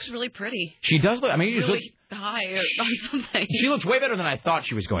Japanimation eyes. She looks really pretty. She does look, I mean, really high or something. She looks way better than I thought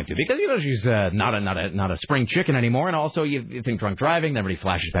she was going to, because, she's not a spring chicken anymore, and also you think drunk driving, then everybody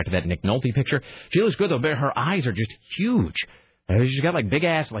flashes back to that Nick Nolte picture. She looks good, though, but her eyes are just huge. She's got like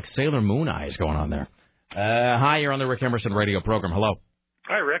big-ass, like Sailor Moon eyes going on there. Hi, you're on the Rick Emerson radio program. Hello.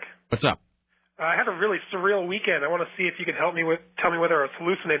 Hi, Rick. What's up? I had a really surreal weekend. I want to see if you could tell me whether I was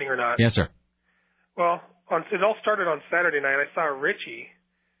hallucinating or not. Yes, sir. Well, it all started on Saturday night. I saw Richie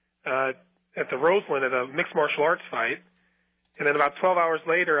at the Roseland at a mixed martial arts fight. And then about 12 hours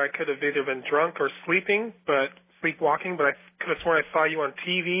later, I could have either been drunk or sleepwalking, but I could have sworn I saw you on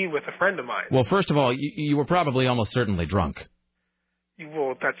TV with a friend of mine. Well, first of all, you were probably almost certainly drunk.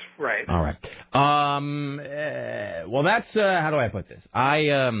 Well, that's right. All right. Well, that's how do I put this?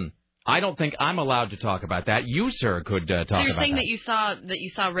 I don't think I'm allowed to talk about that. You, sir, could talk about that. So you're saying that you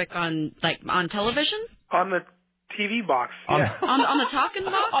saw Rick on television? On the TV box. Yeah. on the talking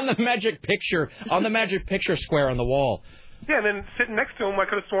box? On the magic picture square on the wall. Yeah, and then sitting next to him, I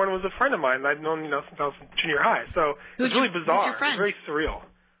could have sworn it was a friend of mine. I'd known since I was in junior high. So it was really bizarre. Who's your friend? It was very surreal.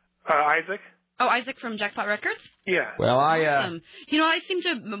 Isaac. Oh, Isaac from Jackpot Records? Yeah. Well, awesome.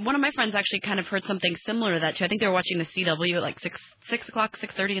 One of my friends actually kind of heard something similar to that, too. I think they were watching the CW at like 6 o'clock,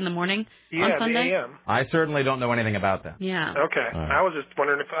 6:30 in the morning on Sunday. The AM. I certainly don't know anything about that. Yeah. Okay. Right. I was just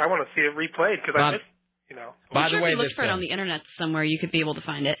wondering if I want to see it replayed because I missed, I'm sure if you look for it on the internet somewhere, you could be able to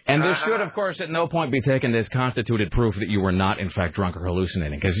find it. And there should, of course, at no point be taken as constituted proof that you were not, in fact, drunk or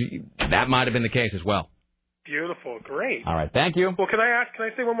hallucinating, because that might have been the case as well. Beautiful. Great. All right. Thank you. Well, can I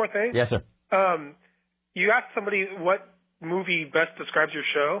say one more thing? Yes, sir. You asked somebody what movie best describes your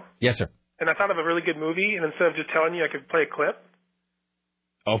show. Yes, sir. And I thought of a really good movie, and instead of just telling you, I could play a clip.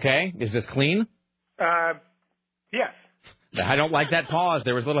 Okay. Is this clean? Yes. I don't like that pause.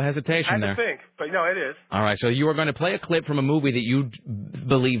 There was a little hesitation there. I had to think, but no, it is. All right. So you are going to play a clip from a movie that you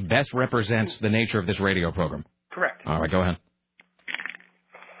believe best represents the nature of this radio program. Correct. All right. Go ahead.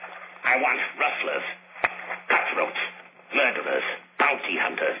 I want rustlers, cutthroats, murderers, bounty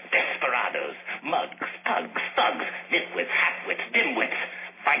hunters, desperados, mugs, thugs, nitwits, halfwits, dimwits,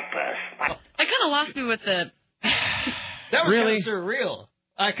 vipers. That kind of lost me with the... That was really kind of surreal.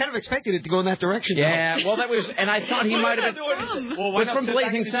 I kind of expected it to go in that direction. Yeah, well, that was... And I thought he might have been... Well, it's from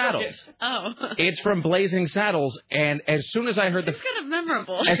Blazing Saddles. Oh. It's from Blazing Saddles, and as soon as I heard the... It's kind of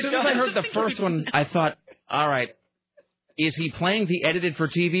memorable. As soon as I heard the first one, I thought, all right, is he playing the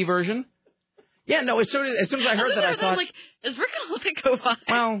edited-for-TV version? Yeah, no, as soon as I heard that, I thought... Like, is Rick going to let it go by?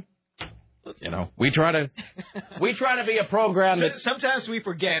 Well... we try to be a program that sometimes we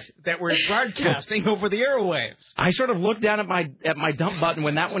forget that we're broadcasting over the airwaves. I sort of looked down at my dump button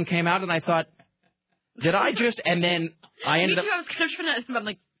when that one came out, and I thought, did I just? And then I ended up. I was kind of trying to. I'm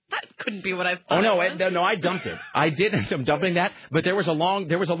like, that couldn't be what I thought. Oh no, I dumped it. I did end up dumping that, but there was a long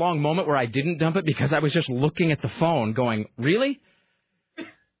moment where I didn't dump it because I was just looking at the phone, going, really?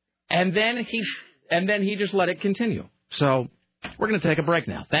 And then he just let it continue. So we're going to take a break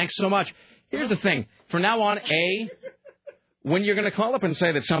now. Thanks so much. Here's the thing. From now on, when you're going to call up and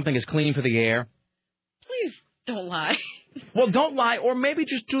say that something is clean for the air... Please don't lie. Well, don't lie, or maybe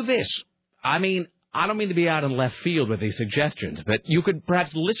just do this. I mean, I don't mean to be out in left field with these suggestions, but you could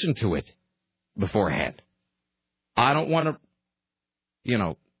perhaps listen to it beforehand. I don't want to,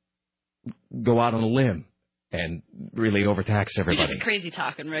 go out on a limb and really overtax everybody. You're just crazy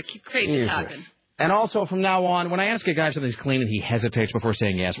talking, Rick. You're crazy talking. And also, from now on, when I ask a guy if something's clean and he hesitates before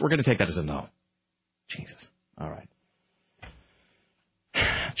saying yes, we're going to take that as a no. Jesus. All right.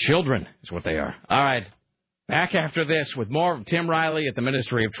 Children is what they are. All right. Back after this with more of Tim Riley at the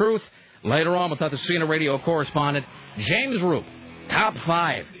Ministry of Truth. Later on, with Athena radio correspondent James Roop. Top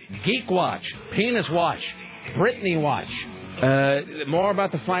 5. Geek Watch. Penis Watch. Britney Watch. More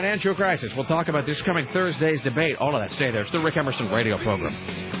about the financial crisis. We'll talk about this coming Thursday's debate. All of that. Stay there. It's the Rick Emerson radio program.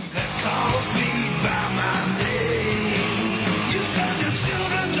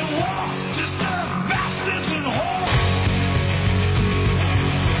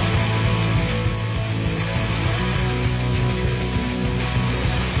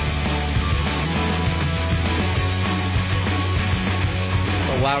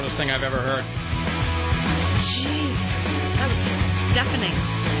 The loudest thing I've ever heard. Jeez, that was deafening.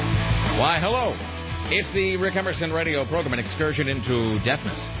 Why, hello. It's the Rick Emerson radio program, an excursion into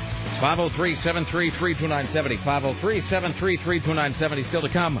deafness. It's 503-733-2970. 503-733-2970. Still to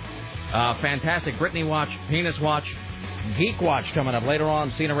come. Fantastic Britney Watch, Penis Watch, Geek Watch coming up later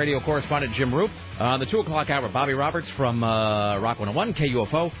on. CNN radio correspondent Jim Roop. On the 2 o'clock hour, Bobby Roberts from Rock 101,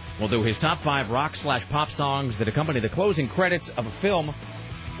 KUFO, will do his top 5 rock/pop songs that accompany the closing credits of a film.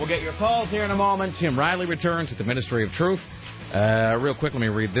 We'll get your calls here in a moment. Tim Riley returns at the Ministry of Truth. Real quick, let me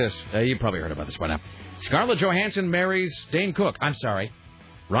read this. You probably heard about this by now. Scarlett Johansson marries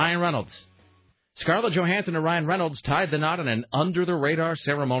Ryan Reynolds. Scarlett Johansson and Ryan Reynolds tied the knot in an under-the-radar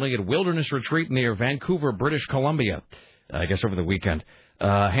ceremony at Wilderness Retreat near Vancouver, British Columbia. I guess over the weekend.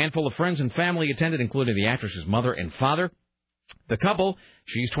 A handful of friends and family attended, including the actress's mother and father. The couple,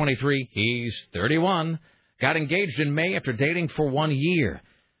 she's 23, he's 31, got engaged in May after dating for 1 year.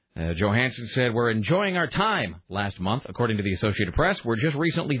 Johansson said, "We're enjoying our time last month, according to the Associated Press. We're just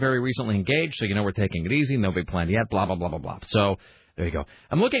very recently engaged, so we're taking it easy. No big plan yet, blah, blah, blah, blah, blah." So, there you go.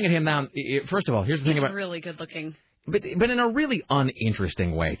 I'm looking at him now. First of all, here's the thing about... He's really good looking. But in a really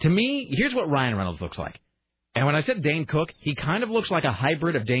uninteresting way. To me, here's what Ryan Reynolds looks like. And when I said Dane Cook, he kind of looks like a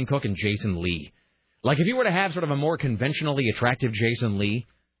hybrid of Dane Cook and Jason Lee. Like, if you were to have sort of a more conventionally attractive Jason Lee,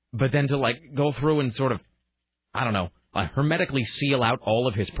 but then to, go through and sort of, I don't know, hermetically seal out all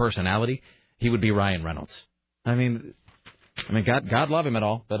of his personality, he would be Ryan Reynolds. I mean, God love him and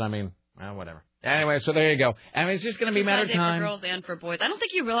all, but whatever. Anyway, so there you go. It's just going to be a matter of time. For girls and for boys. I don't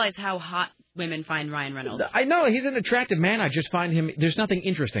think you realize how hot women find Ryan Reynolds. I know, he's an attractive man. I just find him, there's nothing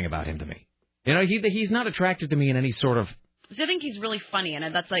interesting about him to me. He's not attractive to me in any sort of... I think he's really funny, and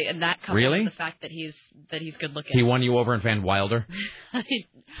that comes really? with the fact that he's good looking. He won you over in Van Wilder?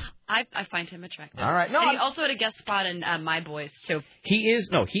 I find him attractive. All right. No, and he also had a guest spot in My Boys, too. He is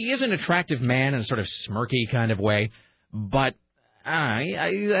an attractive man in a sort of smirky kind of way, but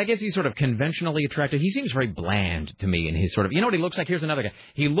I guess he's sort of conventionally attractive. He seems very bland to me in his sort of... You know what he looks like? Here's another guy.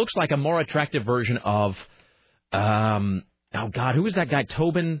 He looks like a more attractive version of... oh, God, who was that guy?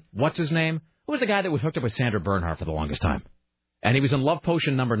 Tobin, what's his name? Who was the guy that was hooked up with Sandra Bernhardt for the longest time? And he was in Love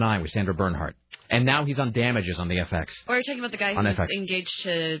Potion #9 with Sandra Bernhardt. And now he's on Damages on the FX. Or you're talking about the guy who's engaged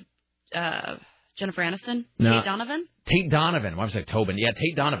to Jennifer Aniston? No. Tate Donovan? Tate Donovan. Why was I Tobin? Yeah,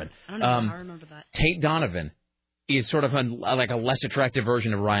 Tate Donovan. I don't know how I remember that. Tate Donovan is sort of a less attractive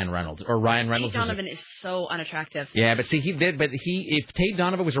version of Ryan Reynolds. Or Ryan Reynolds. Tate Donovan is so unattractive. Yeah, but see, if Tate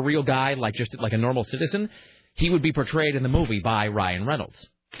Donovan was a real guy, just like a normal citizen, he would be portrayed in the movie by Ryan Reynolds.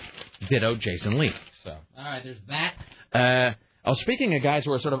 Ditto Jason Lee. So, all right, there's that. Speaking of guys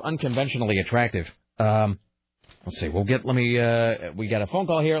who are sort of unconventionally attractive, let's see. We got a phone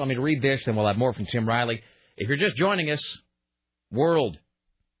call here. Let me read this, and we'll have more from Tim Riley. If you're just joining us, World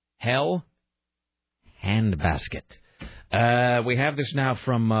Hell Handbasket. We have this now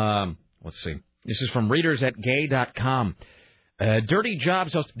from, let's see. This is from readers@gay.com. Dirty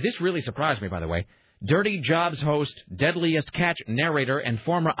Jobs host. This really surprised me, by the way. Dirty Jobs host, Deadliest Catch narrator, and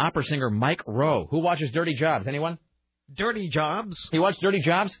former opera singer Mike Rowe. Who watches Dirty Jobs? Anyone? Dirty Jobs? You watch Dirty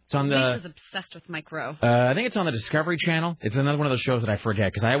Jobs? It's on the... I was obsessed with Mike Rowe. I think it's on the Discovery Channel. It's another one of those shows that I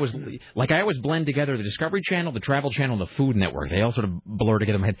forget, because I always blend together the Discovery Channel, the Travel Channel, and the Food Network. They all sort of blur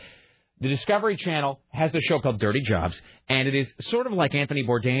together in my head. The Discovery Channel has this show called Dirty Jobs, and it is sort of like Anthony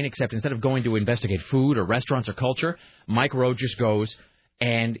Bourdain, except instead of going to investigate food or restaurants or culture, Mike Rowe just goes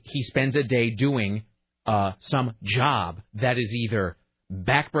and he spends a day doing some job that is either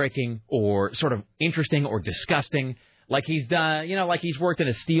backbreaking or sort of interesting or disgusting. Like he's done, he's worked in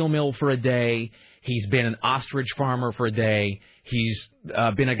a steel mill for a day. He's been an ostrich farmer for a day. He's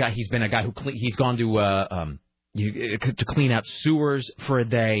been a guy he's gone to clean out sewers for a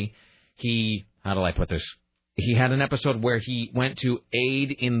day. How do I put this? He had an episode where he went to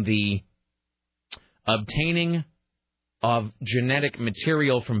aid in the obtaining of genetic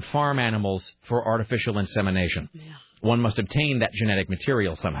material from farm animals for artificial insemination. Yeah. One must obtain that genetic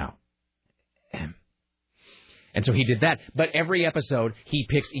material somehow. And so he did that. But every episode, he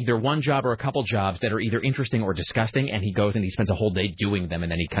picks either one job or a couple jobs that are either interesting or disgusting, and he goes and he spends a whole day doing them,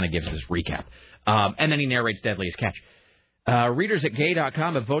 and then he kind of gives this recap. And then he narrates Deadliest Catch. Readers at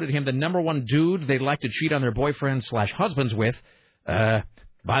gay.com have voted him the #1 dude they'd like to cheat on their boyfriends/husbands with.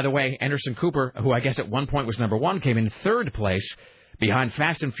 By the way, Anderson Cooper, who I guess at one point was #1, came in third place behind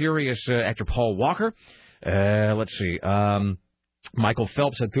Fast and Furious actor Paul Walker. Let's see. Michael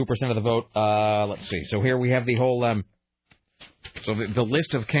Phelps had 2% of the vote. Let's see. So here we have the whole... So the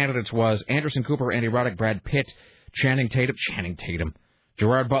list of candidates was Anderson Cooper, Andy Roddick, Brad Pitt, Channing Tatum,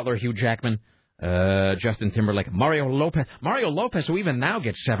 Gerard Butler, Hugh Jackman, Justin Timberlake, Mario Lopez, who even now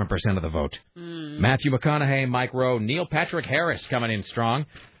gets 7% of the vote. Matthew McConaughey, Mike Rowe, Neil Patrick Harris coming in strong.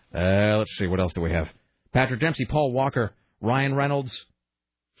 Let's see, what else do we have? Patrick Dempsey, Paul Walker, Ryan Reynolds.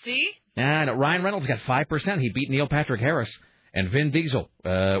 See? And Ryan Reynolds got 5%. He beat Neil Patrick Harris. And Vin Diesel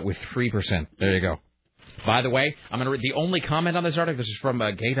with 3%. There you go. By the way, I'm going to read the only comment on this article. This is from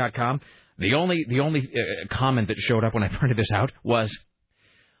gay.com. The only comment that showed up when I printed this out was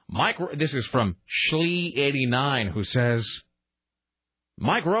Mike. This is from Schlee89, who says,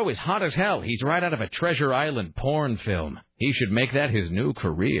 Mike Rowe is hot as hell. He's right out of a Treasure Island porn film. He should make that his new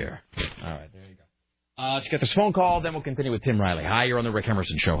career. All right, there you go. Let's get this phone call, then we'll continue with Tim Riley. Hi, you're on the Rick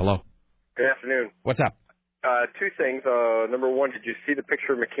Emerson Show. Hello. Good afternoon. What's up? Two things. Number one, did you see the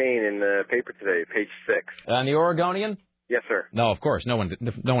picture of McCain in the paper today, page 6? On the Oregonian? Yes, sir. No, of course. No one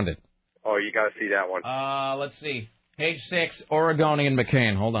did. Oh, you got to see that one. Let's see. Page 6, Oregonian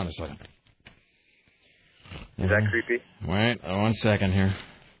McCain. Hold on a second. Is that creepy? Wait, 1 second here.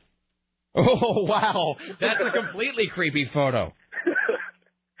 Oh, wow. That's a completely creepy photo.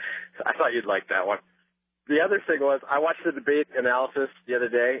 I thought you'd like that one. The other thing was, I watched the debate analysis the other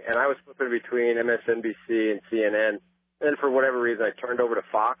day, and I was flipping between MSNBC and CNN. And for whatever reason, I turned over to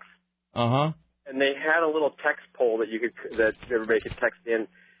Fox. Uh-huh. And they had a little text poll that everybody could text in.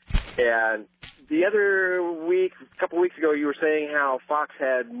 And the other week, a couple weeks ago, you were saying how Fox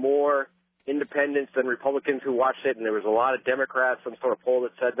had more independents than Republicans who watched it, and there was a lot of Democrats, some sort of poll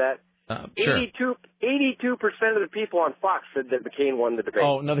that said that. Sure. 82% of the people on Fox said that McCain won the debate.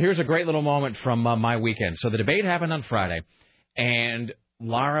 Oh, no, here's a great little moment from my weekend. So the debate happened on Friday, and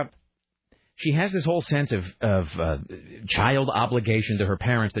Laura, she has this whole sense of child obligation to her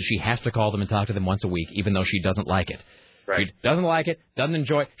parents that she has to call them and talk to them once a week, even though she doesn't like it. Right. She doesn't like it, doesn't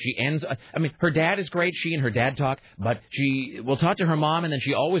enjoy it. She ends, her dad is great. She and her dad talk, but she will talk to her mom, and then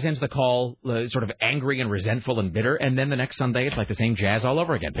she always ends the call sort of angry and resentful and bitter. And then the next Sunday, it's like the same jazz all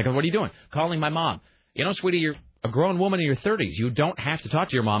over again. Pick up, what are you doing? Calling my mom. You know, sweetie, you're a grown woman in your 30s. You don't have to talk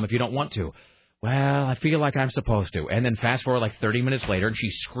to your mom if you don't want to. Well, I feel like I'm supposed to. And then fast forward like 30 minutes later, and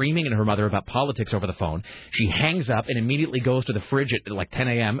she's screaming at her mother about politics over the phone. She hangs up and immediately goes to the fridge at like 10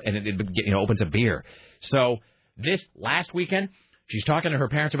 a.m. and it opens a beer. So this last weekend, she's talking to her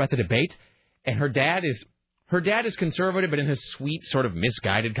parents about the debate, and her dad is conservative, but in his sweet, sort of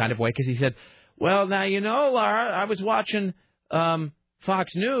misguided kind of way, because he said, well, now, you know, Laura, I was watching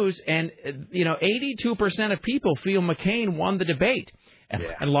Fox News, and, 82% of people feel McCain won the debate.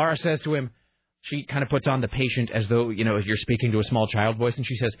 And Laura says to him, she kind of puts on the patient as though, you're speaking to a small child voice, and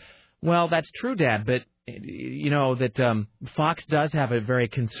she says, well, that's true, Dad, but, that Fox does have a very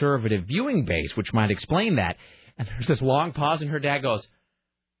conservative viewing base, which might explain that. And there's this long pause, and her dad goes,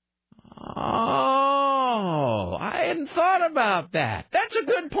 oh, I hadn't thought about that. That's a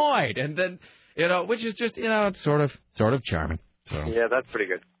good point. And then, which is just, it's sort of charming. So. Yeah, that's pretty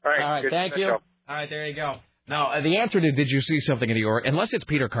good. All right, good. Thank you. All right, there you go. Now, the answer to did you see something in the Oregon, unless it's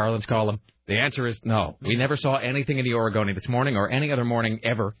Peter Carlin's column, the answer is no. We never saw anything in the Oregonian this morning or any other morning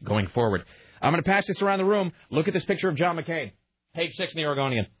ever going forward. I'm going to pass this around the room. Look at this picture of John McCain. Page 6 in the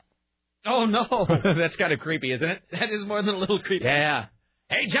Oregonian. Oh, no. That's kind of creepy, isn't it? That is more than a little creepy. Yeah.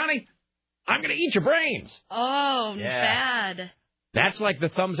 Hey, Johnny, I'm going to eat your brains. Oh, yeah. Bad. That's like the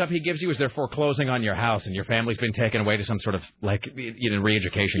thumbs up he gives you as they're foreclosing on your house and your family's been taken away to some sort of,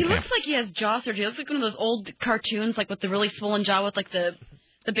 re-education camp. He looks like he has jaw surgery. He looks like one of those old cartoons, like with the really swollen jaw with, like, the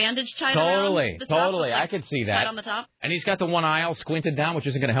bandage tied around the top. Totally. Like, I could see that. Right on the top. And he's got the one eye all squinted down, which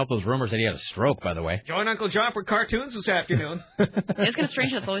isn't going to help those rumors that he had a stroke, by the way. Join Uncle John for cartoons this afternoon. It's kind of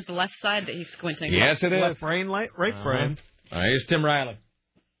strange that it's always the left side that he's squinting. Yes, it is. Left brain, right brain. Here's Tim Riley.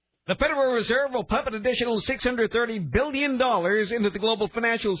 The Federal Reserve will pump an additional $630 billion into the global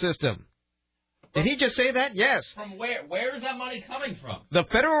financial system. Did he just say that? Yes. From where? Where is that money coming from? The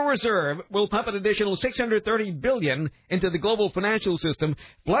Federal Reserve will pump an additional $630 billion into the global financial system,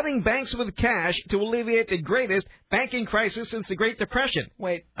 flooding banks with cash to alleviate the greatest banking crisis since the Great Depression.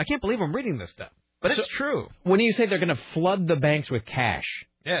 Wait, I can't believe I'm reading this stuff. But it's true. When you say they're going to flood the banks with cash.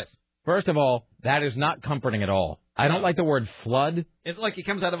 Yes. First of all, that is not comforting at all. I don't like the word flood. It's like it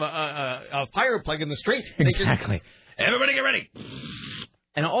comes out of a fire plug in the street. Exactly. Everybody get ready.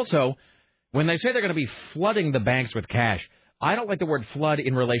 And also, when they say they're going to be flooding the banks with cash, I don't like the word flood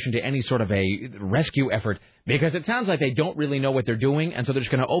in relation to any sort of a rescue effort because it sounds like they don't really know what they're doing, and so they're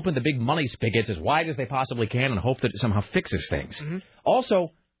just going to open the big money spigots as wide as they possibly can and hope that it somehow fixes things. Mm-hmm.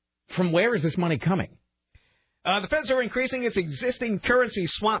 Also, from where is this money coming? The Feds are increasing its existing currency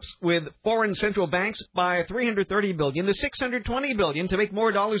swaps with foreign central banks by $330 billion to $620 billion to make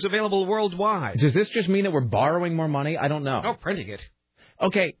more dollars available worldwide. Does this just mean that we're borrowing more money? I don't know. Oh, printing it.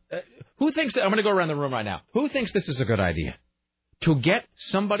 Okay, who thinks that? I'm going to go around the room right now. Who thinks this is a good idea? To get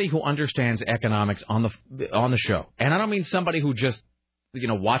somebody who understands economics on the show, and I don't mean somebody who just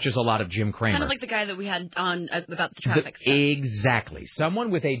watches a lot of Jim Cramer. Kind of like the guy that we had on about the traffic stuff. Exactly.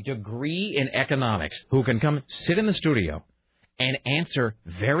 Someone with a degree in economics who can come sit in the studio and answer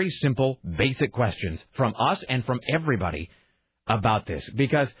very simple, basic questions from us and from everybody about this.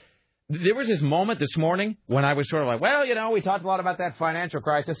 Because there was this moment this morning when I was sort of like, well, we talked a lot about that financial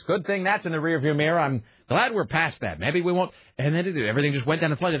crisis. Good thing that's in the rearview mirror. I'm glad we're past that. Maybe we won't. And then everything just went down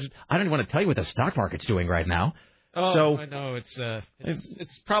the flood. I don't even want to tell you what the stock market's doing right now. Oh, so, I know.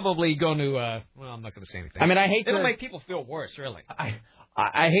 It's probably going to, well, I'm not going to say anything. I mean, I hate It'll to make people feel worse, really.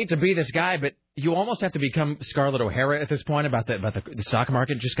 I hate to be this guy, but you almost have to become Scarlett O'Hara at this point about the stock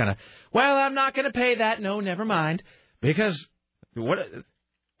market. Just kind of, well, I'm not going to pay that. No, never mind. Because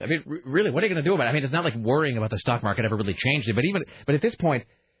really, what are you going to do about it? I mean, it's not like worrying about the stock market ever really changed it. But at this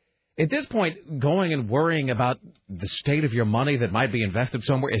point, going and worrying about the state of your money that might be invested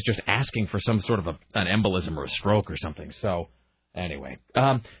somewhere is just asking for some sort of an embolism or a stroke or something. So, anyway,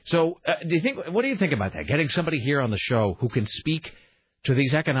 what do you think about that? Getting somebody here on the show who can speak to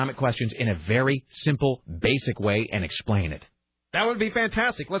these economic questions in a very simple, basic way and explain it. That would be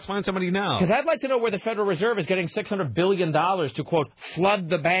fantastic. Let's find somebody now. Because I'd like to know where the Federal Reserve is getting $600 billion to, quote, flood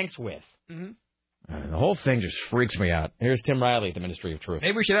the banks with. Mm-hmm. The whole thing just freaks me out. Here's Tim Riley at the Ministry of Truth.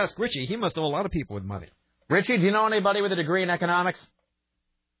 Maybe we should ask Richie. He must know a lot of people with money. Richie, do you know anybody with a degree in economics?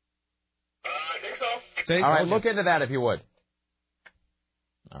 I think so. All right, look into that if you would.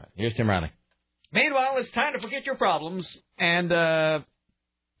 All right, here's Tim Riley. Meanwhile, it's time to forget your problems and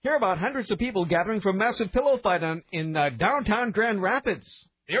hear about hundreds of people gathering for a massive pillow fight in downtown Grand Rapids.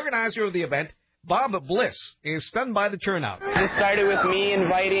 The organizer of the event, Bob Bliss, is stunned by the turnout. This started with me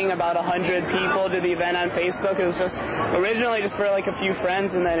inviting about 100 people to the event on Facebook. It was just originally just for like a few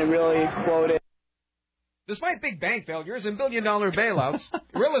friends, and then it really exploded. Despite big bank failures and billion-dollar bailouts,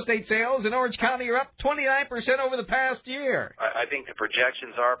 real estate sales in Orange County are up 29% over the past year. I think the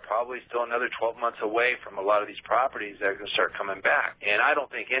projections are probably still another 12 months away from a lot of these properties that are going to start coming back. And I don't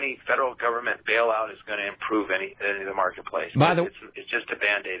think any federal government bailout is going to improve any of the marketplace. It's just a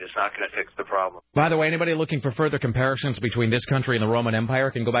Band-Aid. It's not going to fix the problem. By the way, anybody looking for further comparisons between this country and the Roman Empire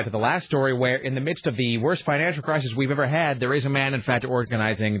can go back to the last story where, in the midst of the worst financial crisis we've ever had, there is a man, in fact,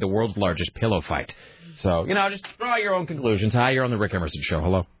 organizing the world's largest pillow fight. So, just draw your own conclusions. Hi, you're on the Rick Emerson Show.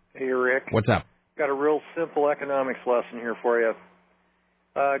 Hello. Hey, Rick. What's up? Got a real simple economics lesson here for you.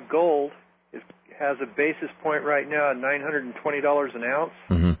 Gold has a basis point right now at $920 an ounce.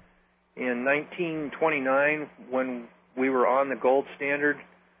 Mm-hmm. In 1929, when we were on the gold standard,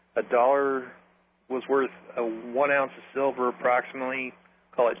 a dollar was worth 1 ounce of silver approximately,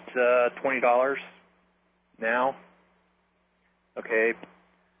 call it $20 now. Okay.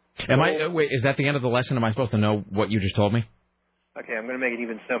 Wait, is that the end of the lesson? Am I supposed to know what you just told me? Okay, I'm going to make it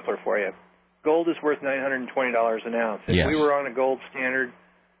even simpler for you. Gold is worth $920 an ounce. If we were on a gold standard,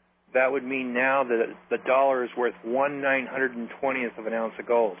 that would mean now that the dollar is worth 1/920th of an ounce of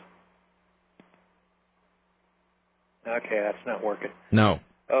gold. Okay, that's not working. No.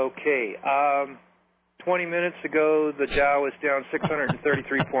 Okay, 20 minutes ago, the Dow was down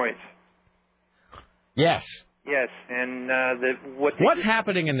 633 points. Yes. Yes, and what's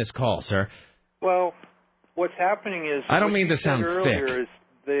happening in this call, sir? Well, what's happening is... I don't mean to sound thick. Is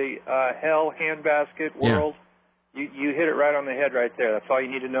the hell handbasket world. Yeah. You hit it right on the head right there. That's all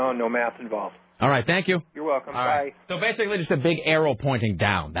you need to know, no math involved. All right, thank you. You're welcome. All Bye. Right. So basically just a big arrow pointing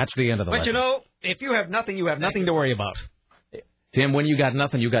down. That's the end of the lesson. But if you have nothing, you have nothing to worry about. Tim, when you got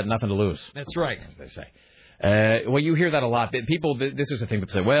nothing to lose. That's right. As they say. Well, you hear that a lot. People, this is the thing that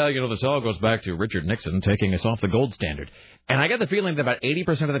say, well, this all goes back to Richard Nixon taking us off the gold standard. And I get the feeling that about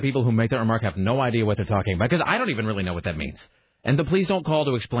 80% of the people who make that remark have no idea what they're talking about, because I don't even really know what that means. And please don't call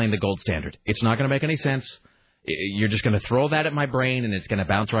to explain the gold standard. It's not going to make any sense. You're just going to throw that at my brain, and it's going to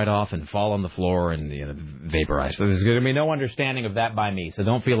bounce right off and fall on the floor and vaporize. So there's going to be no understanding of that by me. So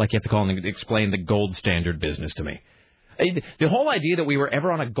don't feel like you have to call and explain the gold standard business to me. The whole idea that we were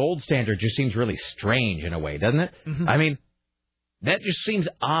ever on a gold standard just seems really strange in a way, doesn't it? Mm-hmm. I mean, that just seems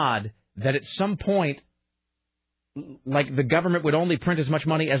odd that at some point, like, the government would only print as much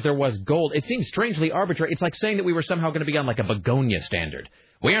money as there was gold. It seems strangely arbitrary. It's like saying that we were somehow going to be on, like, a begonia standard.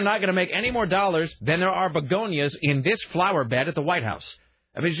 We are not going to make any more dollars than there are begonias in this flower bed at the White House.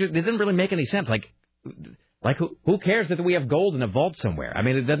 I mean, it doesn't really make any sense. Like who cares that we have gold in a vault somewhere? I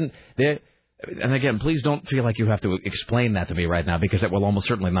mean, it doesn't... And again, please don't feel like you have to explain that to me right now, because it will almost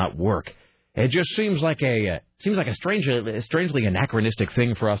certainly not work. It just seems like a strangely anachronistic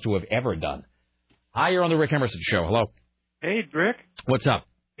thing for us to have ever done. Hi, you're on the Rick Emerson Show. Hello. Hey, Rick. What's up?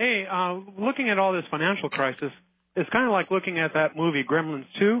 Hey, looking at all this financial crisis, it's kind of like looking at that movie Gremlins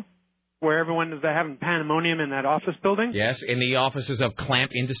 2, where everyone is having pandemonium in that office building. Yes, in the offices of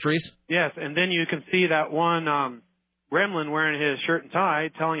Clamp Industries. Yes, and then you can see that one Gremlin wearing his shirt and tie,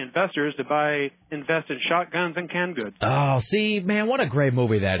 telling investors to invest in shotguns and canned goods. Oh, see, man, what a great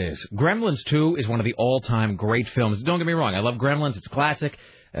movie that is. Gremlins 2 is one of the all-time great films. Don't get me wrong, I love Gremlins. It's a classic.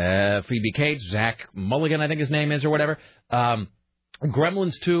 Phoebe Cates, Zach Mulligan, I think his name is, or whatever.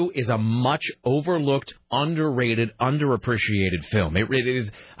 Gremlins 2 is a much overlooked, underrated, underappreciated film. It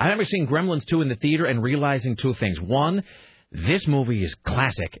is. I remember seeing Gremlins 2 in the theater and realizing two things. One, this movie is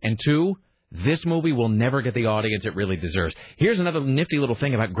classic. And two, this movie will never get the audience it really deserves. Here's another nifty little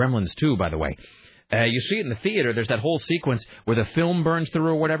thing about Gremlins 2, by the way. You see it in the theater. There's that whole sequence where the film burns through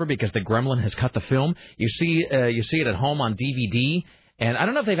or whatever because the gremlin has cut the film. You see it at home on DVD. And I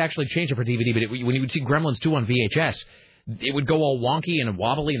don't know if they've actually changed it for DVD, but when you would see Gremlins 2 on VHS, it would go all wonky and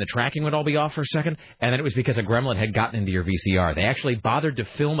wobbly and the tracking would all be off for a second. And then it was because a gremlin had gotten into your VCR. They actually bothered to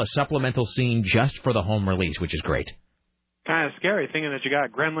film a supplemental scene just for the home release, which is great. Kind of scary thinking that you got a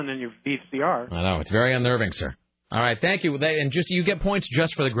gremlin in your VCR. I know. It's very unnerving, sir. All right. Thank you. And you get points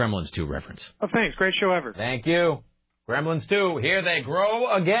just for the Gremlins 2 reference. Oh, thanks. Great show ever. Thank you. Gremlins 2. Here they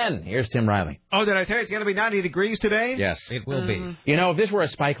grow again. Here's Tim Riley. Oh, did I tell you it's going to be 90 degrees today? Yes. It will be. You know, if this were a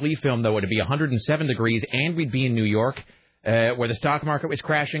Spike Lee film, though, it would be 107 degrees, and we'd be in New York, where the stock market was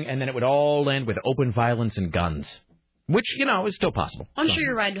crashing, and then it would all end with open violence and guns. Which, is still possible. I'm sure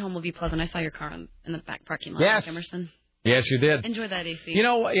your ride home will be pleasant. I saw your car in the back parking lot, yes. Emerson. Yes, you did. Enjoy that AC. I'm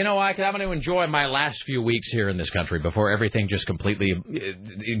going to enjoy my last few weeks here in this country before everything just completely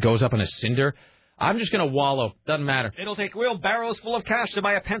it goes up in a cinder. I'm just going to wallow. Doesn't matter. It'll take wheelbarrows full of cash to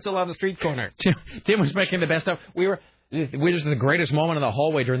buy a pencil on the street corner. Tim was making the best of. We were just the greatest moment in the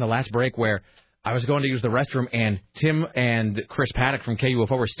hallway during the last break where I was going to use the restroom and Tim and Chris Paddock from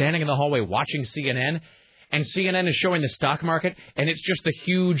KUFO were standing in the hallway watching CNN. And CNN is showing the stock market, and it's just the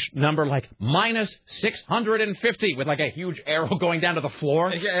huge number like minus 650 with like a huge arrow going down to the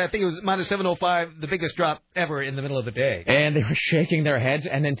floor. Yeah, I think it was minus 705, the biggest drop ever in the middle of the day. And they were shaking their heads,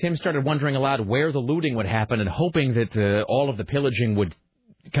 and then Tim started wondering aloud where the looting would happen and hoping that all of the pillaging would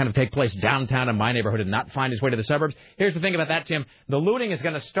kind of take place downtown in my neighborhood and not find its way to the suburbs. Here's the thing about that, Tim. The looting is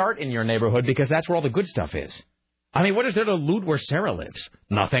going to start in your neighborhood because that's where all the good stuff is. I mean, what is there to loot where Sarah lives?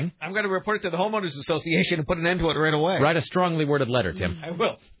 Nothing. I'm going to report it to the Homeowners Association and put an end to it right away. Write a strongly worded letter, Tim. I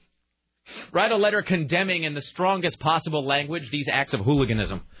will. Write a letter condemning in the strongest possible language these acts of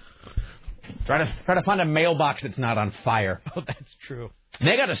hooliganism. Try to find a mailbox that's not on fire. Oh, that's true.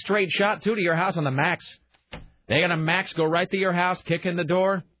 They got a straight shot, too, to your house on the Max. They got a Max go right to your house, kick in the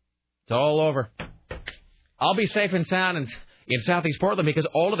door. It's all over. I'll be safe and sound in Southeast Portland because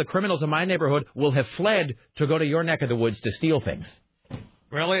all of the criminals in my neighborhood will have fled to go to your neck of the woods to steal things.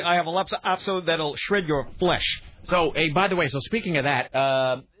 Really? I have a laptop that'll shred your flesh. So, hey, by the way, speaking of that,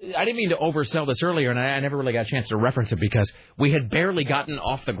 I didn't mean to oversell this earlier, and I never really got a chance to reference it because we had barely gotten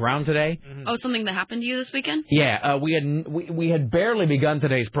off the ground today. Mm-hmm. Oh, something that happened to you this weekend? Yeah, we had barely begun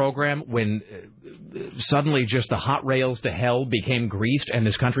today's program when suddenly just the hot rails to hell became greased, and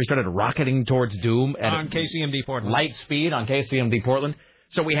this country started rocketing towards doom at on KCMD Portland. Light speed on KCMD Portland.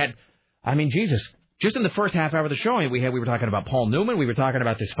 So we had, Jesus. Just in the first half hour of the show, we were talking about Paul Newman. We were talking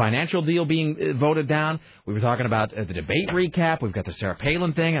about this financial deal being voted down. We were talking about the debate recap. We've got the Sarah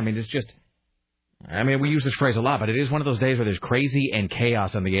Palin thing. I mean, it's just... we use this phrase a lot, but it is one of those days where there's crazy and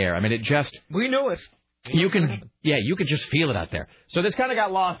chaos on the air. I mean, it just... We know it. You can just feel it out there. So this kind of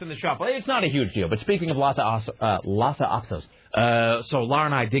got lost in the shuffle. It's not a huge deal, but speaking of Lhasa Apsos, so Laura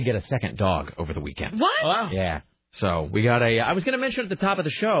and I did get a second dog over the weekend. What? Oh, wow. Yeah. So we got I was going to mention at the top of the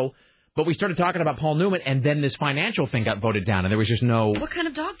show... But we started talking about Paul Newman, and then this financial thing got voted down, and there was just no... What kind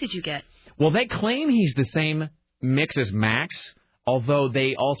of dog did you get? Well, they claim he's the same mix as Max, although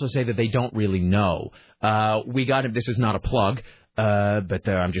they also say that they don't really know. We got him... This is not a plug, but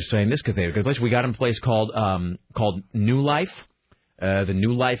I'm just saying this because they have a good place. We got him a place called New Life, the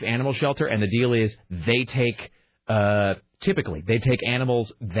New Life Animal Shelter, and the deal is they take... typically, they take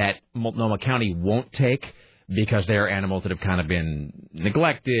animals that Multnomah County won't take... because they're animals that have kind of been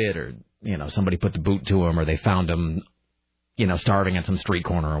neglected or, somebody put the boot to them or they found them, starving at some street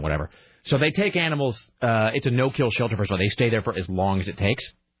corner or whatever. So they take animals. It's a no-kill shelter, first of all. They stay there for as long as it takes.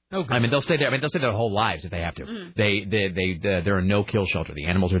 Okay. I mean, they'll stay there. They'll stay there their whole lives if they have to. Mm. They're a no-kill shelter. The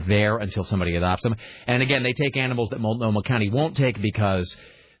animals are there until somebody adopts them. And, again, they take animals that Multnomah County won't take because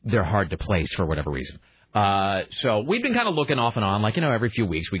they're hard to place for whatever reason. So we've been kind of looking off and on, like, every few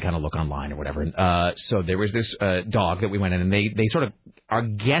weeks we kind of look online or whatever. So there was this dog that we went in, and they sort of are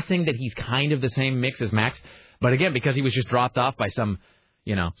guessing that he's kind of the same mix as Max. But again, because he was just dropped off by some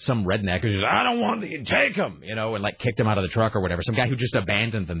redneck who says, I don't want to take him, and like kicked him out of the truck or whatever. Some guy who just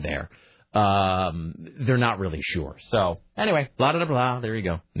abandoned them there. they're not really sure. So anyway, blah blah blah. There you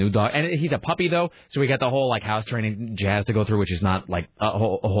go. New dog, and he's a puppy though, so we got the whole like house training jazz to go through, which is not like a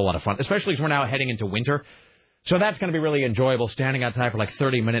whole lot of fun, especially as we're now heading into winter. So that's going to be really enjoyable, standing outside for like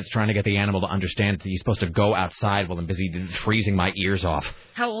 30 minutes trying to get the animal to understand that he's supposed to go outside while I'm busy freezing my ears off.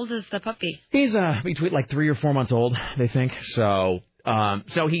 How old is the puppy? He's between like 3 or 4 months old, they think. So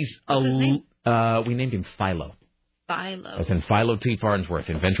he's we named him Philo. Philo. As in Philo T. Farnsworth,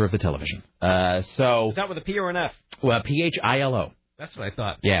 inventor of the television. So is that with a P or an F? Well, Philo. That's what I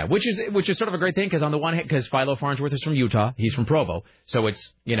thought. Yeah, which is sort of a great thing because on the one hand, because Philo Farnsworth is from Utah, he's from Provo, so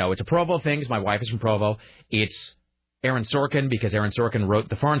it's a Provo thing. 'Cause my wife is from Provo. It's Aaron Sorkin because Aaron Sorkin wrote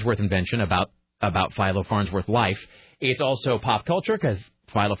the Farnsworth invention about Philo Farnsworth life. It's also pop culture because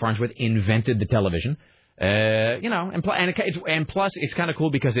Philo Farnsworth invented the television. And plus it's kind of cool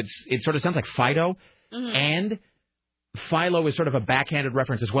because it sort of sounds like Fido, and Philo is sort of a backhanded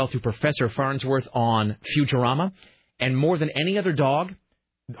reference as well to Professor Farnsworth on Futurama. And more than any other dog,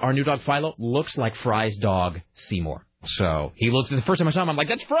 our new dog Philo looks like Fry's dog Seymour. So he looks. The first time I saw him, I'm like,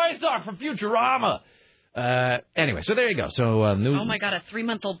 "That's Fry's dog from Futurama." Anyway, so there you go. So new. Oh my God, a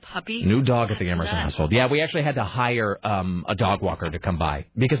 3-month-old puppy. New dog at the Emerson household. Yeah, we actually had to hire a dog walker to come by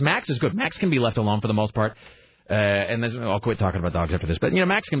because Max is good. Max can be left alone for the most part. And I'll quit talking about dogs after this. But,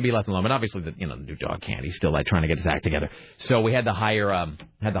 Max can be left alone. But obviously, the new dog can't. He's still, trying to get his act together. So we had to hire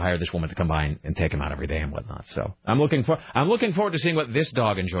this woman to come by and take him out every day and whatnot. So I'm looking forward to seeing what this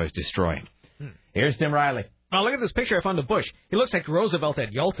dog enjoys destroying. Here's Tim Riley. Oh, look at this picture I found in the bush. He looks like Roosevelt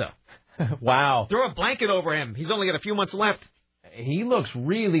at Yalta. Wow. Throw a blanket over him. He's only got a few months left. He looks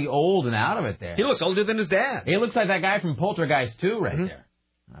really old and out of it there. He looks older than his dad. He looks like that guy from Poltergeist 2 right there.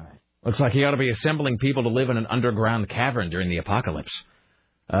 All right. Looks like he ought to be assembling people to live in an underground cavern during the apocalypse.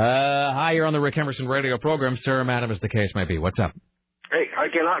 Hi, you're on the Rick Emerson radio program. Sir, madam, as the case may be. What's up? Hey, I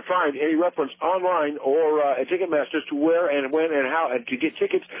cannot find any reference online or at Ticketmaster to where and when and how and to get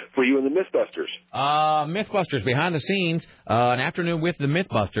tickets for you and the Mythbusters. Mythbusters, behind the scenes, an afternoon with the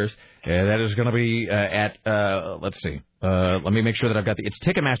Mythbusters. That is going to be at, let's see. Let me make sure that I've got it's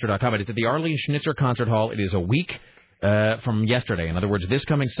Ticketmaster.com. It is at the Arlene Schnitzer Concert Hall. It is a week from yesterday. In other words, this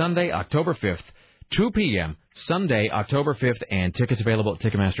coming Sunday, October 5th, 2 p.m., Sunday, October 5th, and tickets available at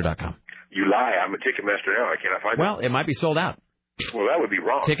Ticketmaster.com. You lie. I'm a Ticketmaster now. I cannot find Well, it might be sold out. Well, that would be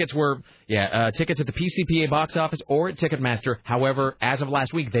wrong. Tickets were, tickets at the PCPA box office or at Ticketmaster. However, as of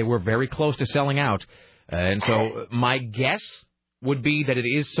last week, they were very close to selling out. And so my guess would be that it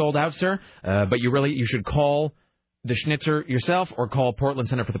is sold out, sir. But you should call the Schnitzer yourself or call Portland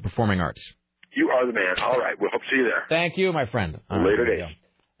Center for the Performing Arts. You are the man. All right. We'll hope to see you there. Thank you, my friend. Later days.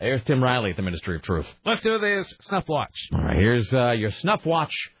 There's Tim Riley at the Ministry of Truth. Let's do this Snuff Watch. All right, here's your Snuff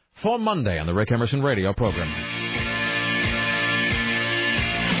Watch for Monday on the Rick Emerson radio program.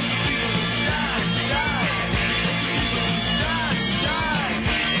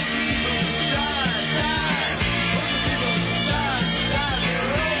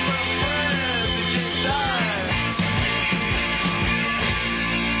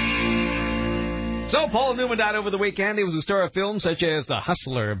 So Paul Newman died over the weekend. He was a star of films such as The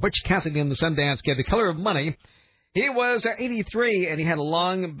Hustler, Butch Cassidy and the Sundance Kid, The Color of Money. He was 83, and he had a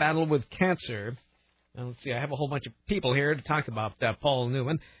long battle with cancer. Now, let's see, I have a whole bunch of people here to talk about Paul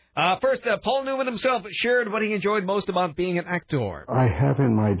Newman. First, Paul Newman himself shared what he enjoyed most about being an actor. I have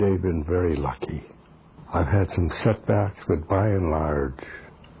in my day been very lucky. I've had some setbacks, but by and large,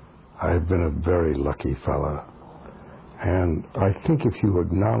 I've been a very lucky fella. And I think if you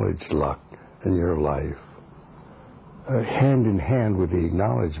acknowledge luck in your life, hand in hand with the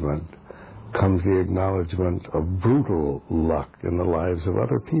acknowledgement comes the acknowledgement of brutal luck in the lives of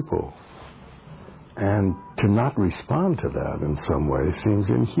other people. And to not respond to that in some way seems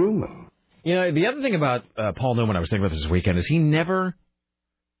inhuman. The other thing about Paul Newman I was thinking about this weekend is he never,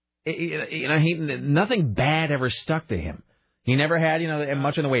 nothing bad ever stuck to him. He never had,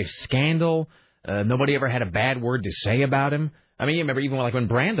 much in the way of scandal. Nobody ever had a bad word to say about him. I mean, you remember even when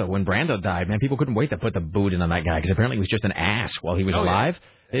Brando died, man, people couldn't wait to put the boot in on that guy because apparently he was just an ass while he was alive.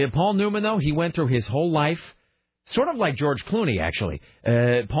 Yeah. Paul Newman, though, he went through his whole life, sort of like George Clooney, actually.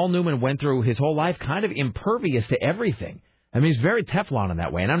 Paul Newman went through his whole life kind of impervious to everything. I mean, he's very Teflon in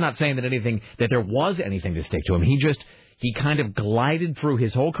that way. And I'm not saying that there was anything to stick to him. He kind of glided through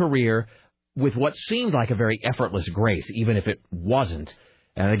his whole career with what seemed like a very effortless grace, even if it wasn't.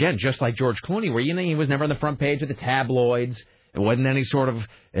 And again, just like George Clooney, where he was never on the front page of the tabloids. There wasn't any sort of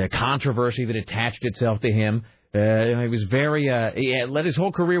controversy that attached itself to him. He was very, he led his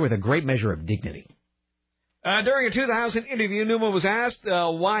whole career with a great measure of dignity. During a 2000 interview, Newman was asked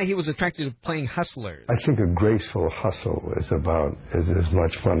why he was attracted to playing hustlers. I think a graceful hustle is as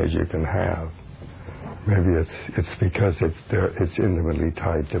much fun as you can have. Maybe it's because it's intimately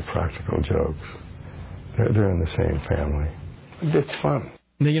tied to practical jokes. They're in the same family. It's fun.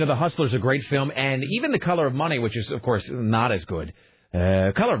 The Hustler's a great film, and even The Color of Money, which is, of course, not as good.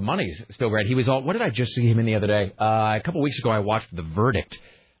 Color of Money is still great. He was all... What did I just see him in the other day? A couple weeks ago, I watched The Verdict,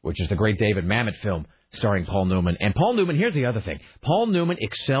 which is the great David Mamet film starring Paul Newman. And Paul Newman, here's the other thing. Paul Newman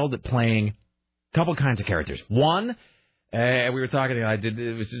excelled at playing a couple kinds of characters. One... we were talking. I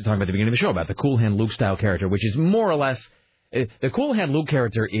was talking about at the beginning of the show about the Cool Hand Luke style character, which is more or less the Cool Hand Luke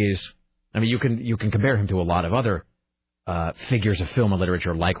character is. I mean, you can compare him to a lot of other figures of film and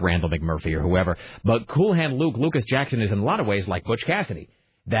literature like Randall McMurphy or whoever. But Cool Hand Luke, Lucas Jackson, is in a lot of ways like Butch Cassidy.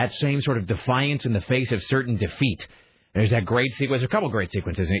 That same sort of defiance in the face of certain defeat. There's that great sequence, a couple great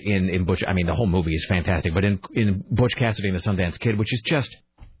sequences in Butch. I mean, the whole movie is fantastic. But in Butch Cassidy and the Sundance Kid, which is just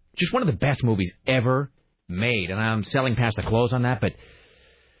one of the best movies ever made, and I'm selling past the close on that, but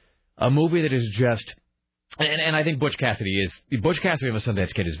a movie that is just, and I think Butch Cassidy and the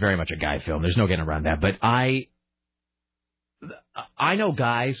Sundance Kid is very much a guy film. There's no getting around that. But I know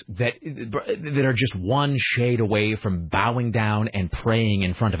guys that are just one shade away from bowing down and praying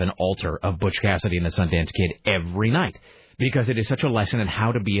in front of an altar of Butch Cassidy and the Sundance Kid every night, because it is such a lesson in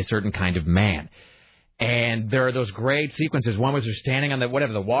how to be a certain kind of man. And there are those great sequences. One was they're standing on the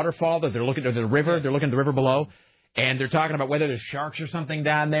waterfall, that they're looking at the river. They're looking at the river below, and they're talking about whether there's sharks or something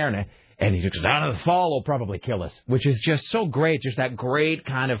down there. And he goes, down to the fall will probably kill us, which is just so great. Just that great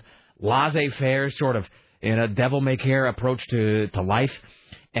kind of laissez-faire sort of devil-may-care approach to life.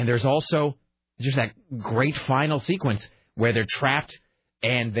 And there's also just that great final sequence where they're trapped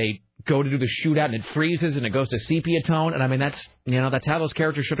and they go to do the shootout and it freezes and it goes to sepia tone. And I mean, that's how those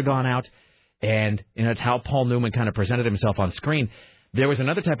characters should have gone out. And it's how Paul Newman kind of presented himself on screen. There was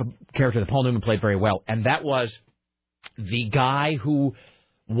another type of character that Paul Newman played very well, and that was the guy who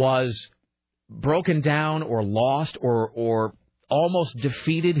was broken down or lost or almost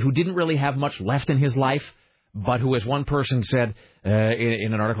defeated, who didn't really have much left in his life, but who, as one person said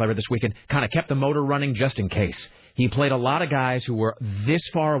in an article I read this weekend, kind of kept the motor running just in case. He played a lot of guys who were this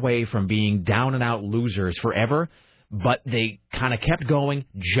far away from being down-and-out losers forever, but they kind of kept going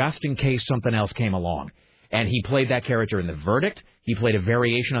just in case something else came along. And he played that character in The Verdict. He played a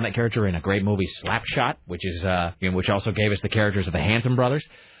variation on that character in a great movie, Slapshot, which is which also gave us the characters of the Hanson brothers.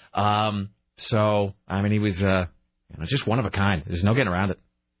 So, I mean, he was just one of a kind. There's no getting around it.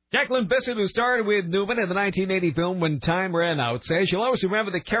 Jacqueline Bisset, who starred with Newman in the 1980 film When Time Ran Out, says she'll always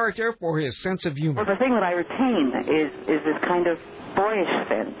remember the character for his sense of humor. Well, the thing that I retain is this kind of boyish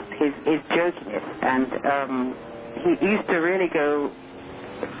sense, his jokiness, and he used to really go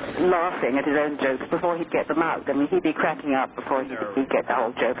laughing at his own jokes before he'd get them out. I mean, he'd be cracking up before he'd get the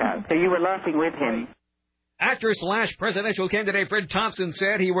whole joke out. So you were laughing with him. Actor/presidential candidate Fred Thompson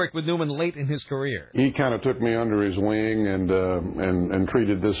said he worked with Newman late in his career. He kind of took me under his wing and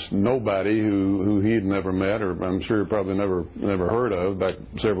treated this nobody who he'd never met, or I'm sure probably never heard of, back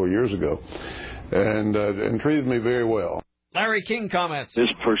several years ago, and treated me very well. Larry King comments. This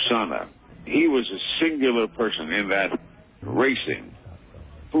persona, he was a singular person in that racing,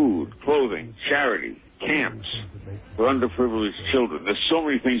 food, clothing, charity, camps for underprivileged children. There's so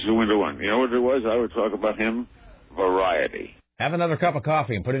many things that went into one. You know what it was? I would talk about him, variety. Have another cup of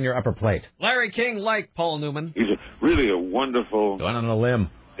coffee and put it in your upper plate. Larry King liked Paul Newman. He's really a wonderful, going on a limb,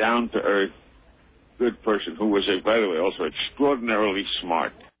 down-to-earth, good person who was, by the way, also extraordinarily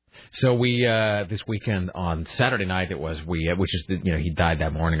smart. So we this weekend on Saturday night which is he died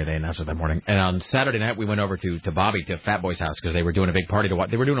that morning, or they announced it that morning. And on Saturday night we went over to Bobby, to Fat Boy's house, because they were doing a big party to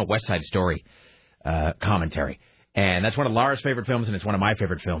watch. They were doing a West Side Story commentary, and that's one of Laura's favorite films, and it's one of my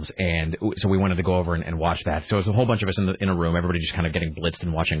favorite films. And so we wanted to go over and watch that. So it's a whole bunch of us in a room, everybody just kind of getting blitzed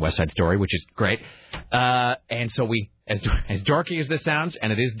and watching West Side Story, which is great. And so we, as dorky as this sounds,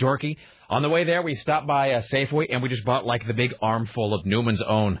 and it is dorky. On the way there, we stopped by Safeway, and we just bought, the big armful of Newman's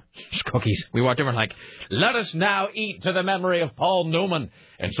Own cookies. We walked over and let us now eat to the memory of Paul Newman.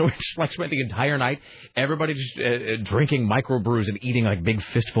 And so we just, spent the entire night, everybody just drinking microbrews and eating, big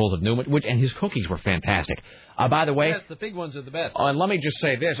fistfuls of Newman, and his cookies were fantastic. By the way... Yes, the big ones are the best. And let me just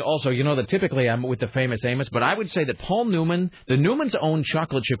say this. Also, that typically I'm with the Famous Amos, but I would say that Paul Newman, the Newman's Own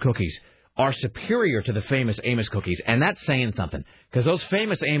chocolate chip cookies, are superior to the Famous Amos cookies, and that's saying something, because those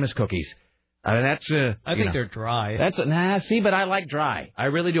Famous Amos cookies, I mean, that's I think they're dry. But I like dry. I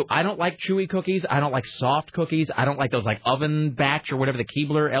really do. I don't like chewy cookies. I don't like soft cookies. I don't like those oven batch or whatever the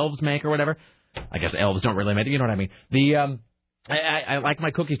Keebler elves make or whatever. I guess elves don't really make it. You know what I mean? I like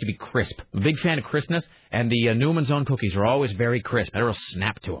my cookies to be crisp. I'm a big fan of crispness, and the Newman's Own cookies are always very crisp. They're a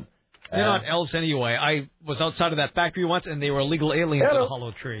snap to them. They're not elves anyway. I was outside of that factory once, and they were illegal aliens in a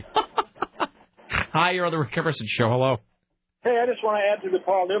hollow tree. Hi, you're on the Rick Emerson Show. Hello. Hey, I just want to add to the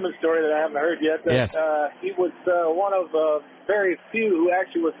Paul Newman story that I haven't heard yet. That, yes. He was one of very few who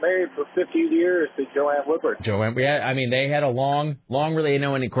actually was married for 50 years to Joanne Woodward. Joanne, I mean, they had a long really,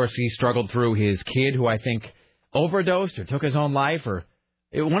 and of course he struggled through his kid, who I think overdosed or took his own life, or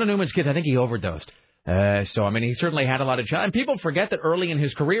one of Newman's kids, I think he overdosed. So, I mean, he certainly had a lot of and people forget that early in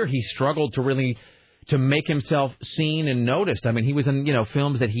his career he struggled to make himself seen and noticed. I mean, he was in,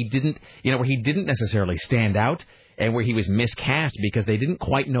 films that he didn't, where he didn't necessarily stand out and where he was miscast because they didn't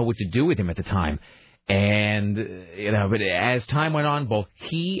quite know what to do with him at the time. And, but as time went on, both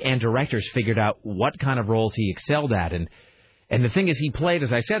he and directors figured out what kind of roles he excelled at. And the thing is, he played,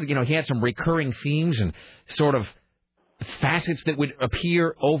 as I said, he had some recurring themes and sort of facets that would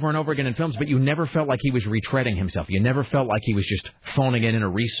appear over and over again in films, but you never felt like he was retreading himself. You never felt like he was just phoning it in or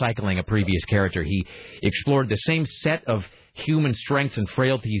recycling a previous character. He explored the same set of human strengths and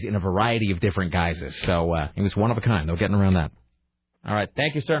frailties in a variety of different guises. So he was one of a kind. No getting around that. All right.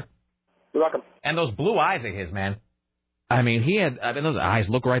 Thank you, sir. You're welcome. And those blue eyes of his, man. I mean, those eyes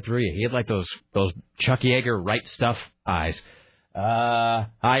look right through you. He had like those Chuck Yeager right stuff eyes. Hi,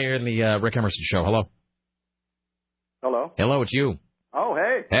 you're in the Rick Emerson Show. Hello. Hello. Hello, it's you. Oh,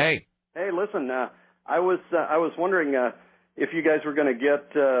 hey. Hey. Hey, listen. I was wondering if you guys were going to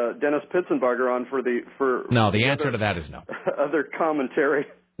get Dennis Pitzenbarger on for. No, the answer to that is no. Other commentary.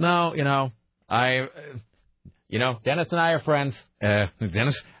 No, Dennis and I are friends. I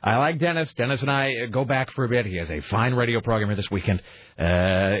like Dennis. Dennis and I go back for a bit. He has a fine radio program here this weekend.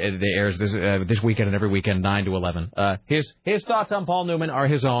 It airs this weekend and every weekend, 9 to 11. His thoughts on Paul Newman are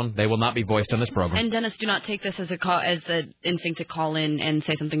his own. They will not be voiced on this program. And Dennis, do not take this as an instinct to call in and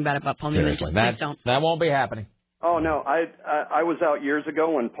say something bad about Paul Newman. Just please don't. That won't be happening. Oh no, I was out years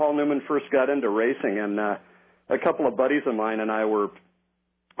ago when Paul Newman first got into racing, and a couple of buddies of mine and I were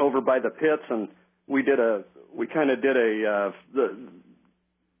over by the pits, and we kind of did the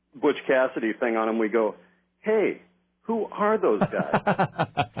Butch Cassidy thing on him. We go, hey, who are those guys?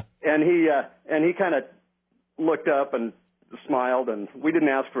 and he kind of looked up and smiled, and we didn't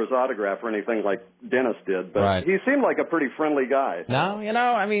ask for his autograph or anything like Dennis did, but right. He seemed like a pretty friendly guy. No,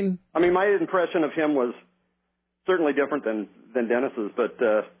 I mean, my impression of him was certainly different than Dennis's, but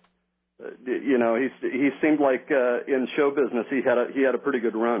he seemed like in show business he had a pretty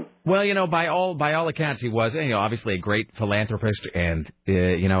good run. Well, by all accounts he was, obviously a great philanthropist and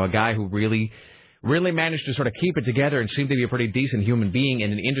a guy who really managed to sort of keep it together and seemed to be a pretty decent human being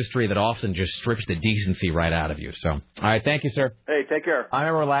in an industry that often just strips the decency right out of you. So, all right, thank you, sir. Hey, take care. I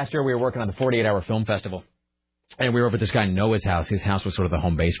remember last year we were working on the 48-hour film festival. And we were over at this guy Noah's house. His house was sort of the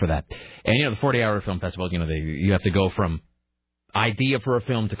home base for that. And, the 40-hour film festival, you have to go from idea for a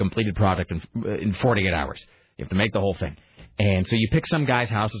film to completed product in 48 hours. You have to make the whole thing. And so you pick some guy's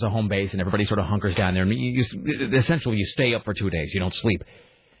house as a home base, and everybody sort of hunkers down there. And essentially, you stay up for 2 days. You don't sleep.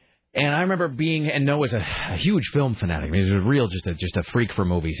 And I remember and Noah's a huge film fanatic. I mean, he was real, just a freak for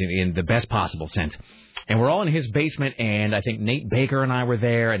movies in the best possible sense. And we're all in his basement, and I think Nate Baker and I were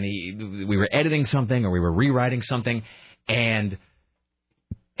there, and we were editing something, or we were rewriting something, and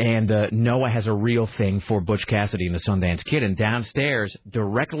Noah has a real thing for Butch Cassidy and the Sundance Kid, and downstairs,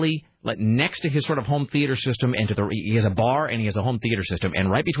 directly next to his sort of home theater system, and he has a bar and he has a home theater system,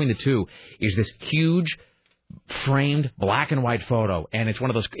 and right between the two is this huge framed black and white photo, and it's one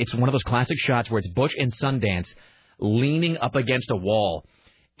of those classic shots where it's Butch and Sundance leaning up against a wall,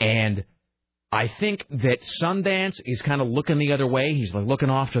 and I think that Sundance is kind of looking the other way. He's looking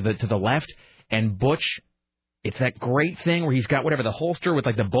off to the left, and Butch, it's that great thing where he's got the holster with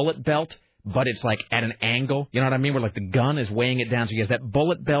the bullet belt, but it's at an angle. You know what I mean? Where the gun is weighing it down. So he has that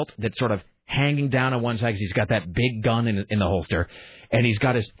bullet belt that's sort of hanging down on one side because he's got that big gun in the holster, and he's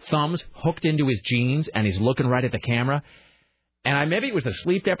got his thumbs hooked into his jeans, and he's looking right at the camera. And maybe it was the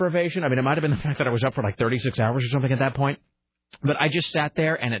sleep deprivation. I mean, it might have been the fact that I was up for 36 hours or something at that point. But I just sat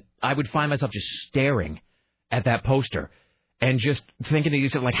there, and I would find myself just staring at that poster and just thinking to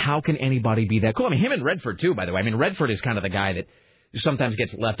yourself, how can anybody be that cool? I mean, him and Redford, too, by the way. I mean, Redford is kind of the guy that sometimes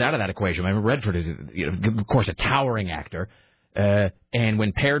gets left out of that equation. I mean, Redford is, of course, a towering actor. And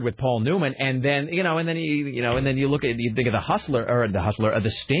when paired with Paul Newman, and then you think of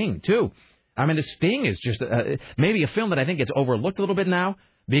the Sting, too. I mean, the Sting is just maybe a film that I think gets overlooked a little bit now,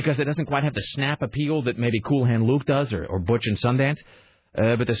 because it doesn't quite have the snap appeal that maybe Cool Hand Luke does or Butch and Sundance.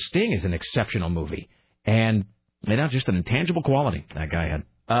 But The Sting is an exceptional movie. And just an intangible quality that guy had.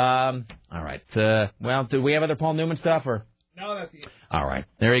 All right. Well, do we have other Paul Newman stuff? Or No, All right.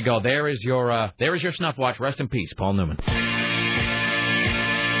 There you go. There is your snuff watch. Rest in peace, Paul Newman.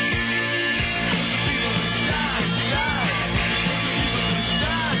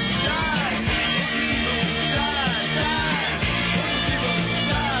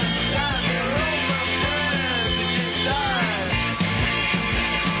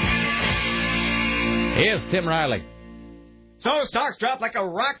 Here's Tim Riley. So stocks dropped like a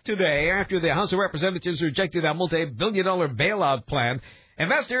rock today after the House of Representatives rejected a multi-billion-dollar bailout plan.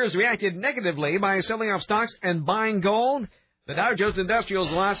 Investors reacted negatively by selling off stocks and buying gold. The Dow Jones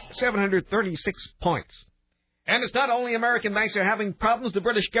Industrials lost 736 points. And it's not only American banks are having problems. The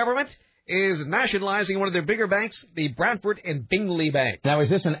British government is nationalizing one of their bigger banks, the Bradford and Bingley Bank. Now, is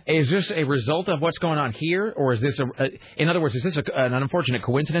this a result of what's going on here, or is this in other words, is this an unfortunate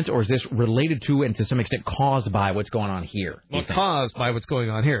coincidence, or is this related to and to some extent caused by what's going on here? Well, caused by what's going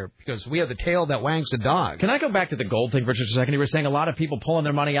on here, because we have the tail that wags the dog. Can I go back to the gold thing for just a second? You were saying a lot of people pulling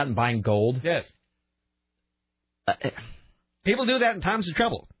their money out and buying gold. Yes. People do that in times of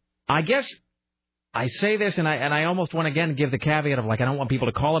trouble. I guess I say this, and I almost want to, again, give the caveat of, like, I don't want people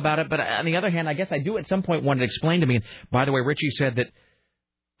to call about it. But on the other hand, I guess I do at some point want it explained to me. And by the way, Richie said that,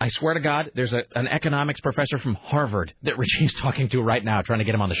 I swear to God, there's an economics professor from Harvard that Richie's talking to right now, trying to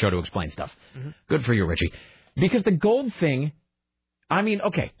get him on the show to explain stuff. Mm-hmm. Good for you, Richie. Because the gold thing, I mean,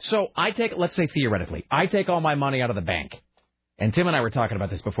 okay, so I take, let's say theoretically, I take all my money out of the bank. And Tim and I were talking about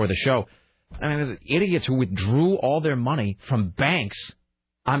this before the show. I mean, there's idiots who withdrew all their money from banks,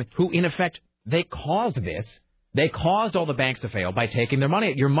 who, in effect, they caused this. They caused all the banks to fail by taking their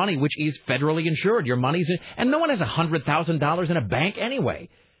money. Your money, which is federally insured. Your money's in, and no one has $100,000 in a bank anyway.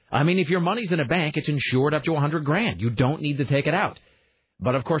 I mean, if your money's in a bank, it's insured up to $100,000. You don't need to take it out.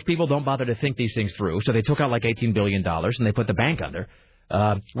 But, of course, people don't bother to think these things through, so they took out like $18 billion and they put the bank under.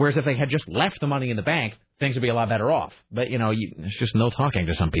 Whereas if they had just left the money in the bank, things would be a lot better off. But, it's just no talking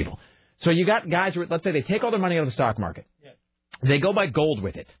to some people. So you got guys who, let's say they take all their money out of the stock market. Yes. They go buy gold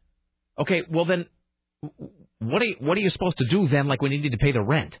with it. Okay, well then, what are you supposed to do then, like when you need to pay the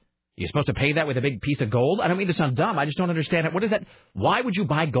rent? You're supposed to pay that with a big piece of gold? I don't mean to sound dumb. I just don't understand it. What is that? Why would you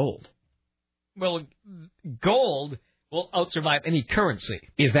buy gold? Well, gold will outsurvive any currency.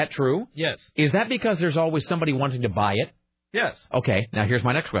 Is that true? Yes. Is that because there's always somebody wanting to buy it? Yes. Okay, now here's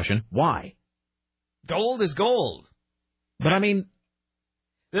my next question. Why? Gold is gold. But I mean...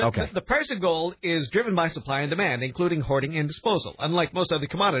 The price of gold is driven by supply and demand, including hoarding and disposal. Unlike most other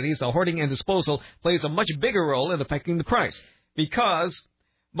commodities, the hoarding and disposal plays a much bigger role in affecting the price, because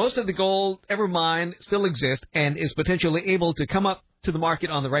most of the gold ever mined still exists and is potentially able to come up to the market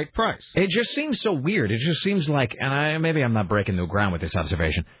on the right price. It just seems so weird. It just seems like, and maybe I'm not breaking new ground with this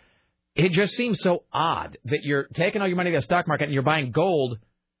observation, it just seems so odd that you're taking all your money to the stock market and you're buying gold,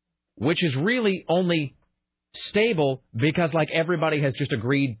 which is really only stable because, like, everybody has just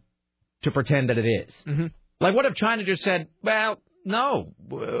agreed to pretend that it is. Mm-hmm. Like, what if China just said, well, no,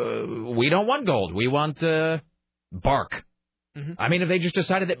 we don't want gold. We want bark. Mm-hmm. I mean, if they just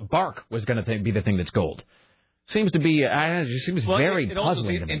decided that bark was going to be the thing that's gold. Seems to be, it just seems very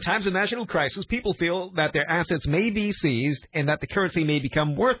puzzling to me. In times of national crisis, people feel that their assets may be seized and that the currency may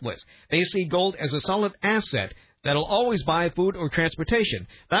become worthless. They see gold as a solid asset that'll always buy food or transportation.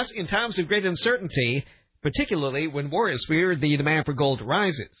 Thus, in times of great uncertainty, particularly when war is feared, the demand for gold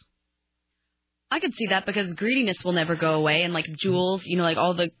rises. I could see that because greediness will never go away, and like jewels, like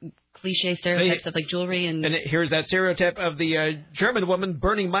all the cliche stereotypes of like jewelry and here's that stereotype of the German woman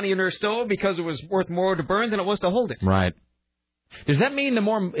burning money in her stove because it was worth more to burn than it was to hold it. Right. Does that mean the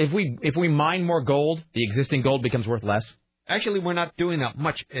more if we mine more gold, the existing gold becomes worth less? Actually, we're not doing that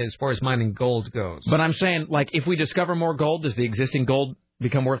much as far as mining gold goes. But I'm saying, like, if we discover more gold, does the existing gold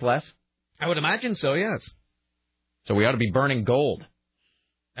become worth less? I would imagine so, yes. So we ought to be burning gold.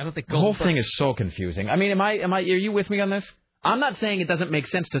 I don't think gold... The whole thing is so confusing. I mean, are you with me on this? I'm not saying it doesn't make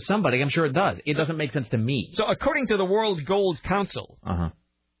sense to somebody. I'm sure it does. It doesn't make sense to me. So according to the World Gold Council,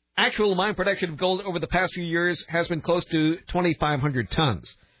 actual mine production of gold over the past few years has been close to 2,500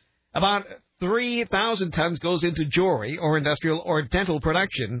 tons. About 3,000 tons goes into jewelry or industrial or dental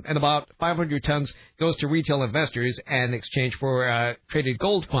production, and about 500 tons goes to retail investors in exchange for traded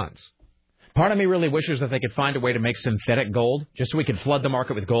gold funds. Part of me really wishes that they could find a way to make synthetic gold, just so we could flood the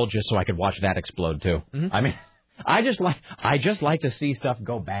market with gold, just so I could watch that explode too. Mm-hmm. I mean, I just like to see stuff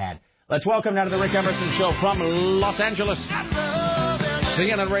go bad. Let's welcome now to the Rick Emerson Show from Los Angeles,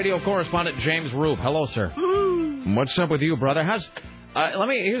 CNN radio correspondent James Roop. Hello, sir. What's up with you, brother?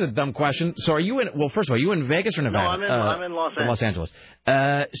 Here's a dumb question. So are you first of all, are you in Vegas or Nevada? No, I'm in Los Angeles.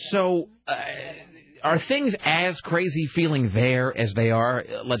 Are things as crazy feeling there as they are,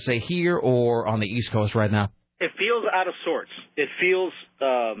 let's say, here or on the East Coast right now? It feels out of sorts. It feels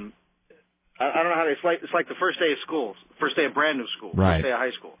I don't know how to. It's like the first day of school, first day of brand new school, Right. first day of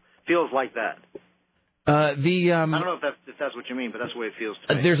high school. Feels like that. I don't know if that's what you mean, but that's the way it feels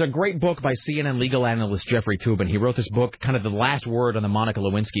to me. There's a great book by CNN legal analyst Jeffrey Toobin. He wrote this book, kind of the last word on the Monica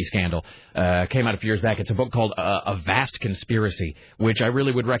Lewinsky scandal. Came out a few years back. It's a book called A Vast Conspiracy, which I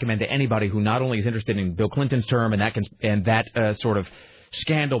really would recommend to anybody who not only is interested in Bill Clinton's term and that sort of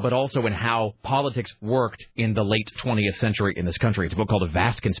scandal, but also in how politics worked in the late 20th century in this country. It's a book called A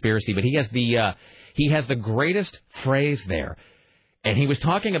Vast Conspiracy. But he has the greatest phrase there, and he was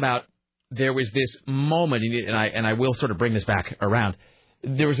talking about. There was this moment, and I will sort of bring this back around.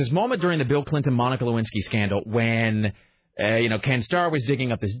 There was this moment during the Bill Clinton-Monica Lewinsky scandal when, Ken Starr was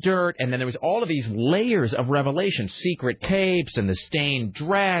digging up this dirt, and then there was all of these layers of revelation, secret tapes and the stained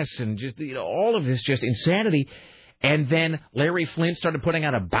dress and just, all of this just insanity. And then Larry Flint started putting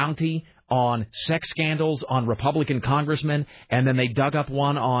out a bounty on sex scandals on Republican congressmen, and then they dug up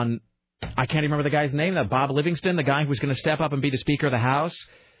one on, I can't even remember the guy's name, Bob Livingston, the guy who was going to step up and be the Speaker of the House.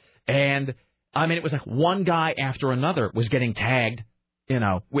 And, I mean, it was like one guy after another was getting tagged,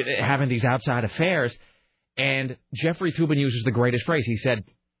 with having these outside affairs. And Jeffrey Toobin uses the greatest phrase. He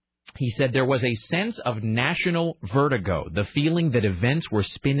said there was a sense of national vertigo, the feeling that events were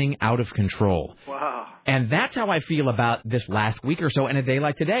spinning out of control. Wow. And that's how I feel about this last week or so in a day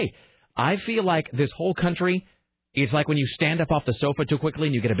like today. I feel like this whole country is like when you stand up off the sofa too quickly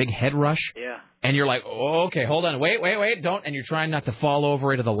and you get a big head rush. Yeah. And you're like, oh, okay, hold on, wait, don't, and you're trying not to fall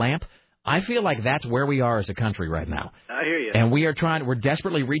over into the lamp. I feel like that's where we are as a country right now. I hear you. And we're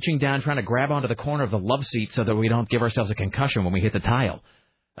desperately reaching down, trying to grab onto the corner of the love seat so that we don't give ourselves a concussion when we hit the tile.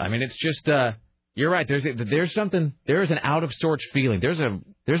 I mean, it's just, you're right. There is an out of sorts feeling. There's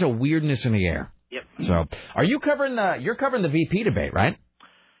a weirdness in the air. Yep. So, you're covering the VP debate, right?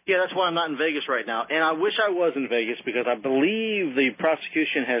 Yeah, that's why I'm not in Vegas right now. And I wish I was in Vegas because I believe the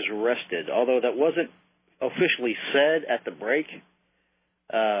prosecution has rested, although that wasn't officially said at the break.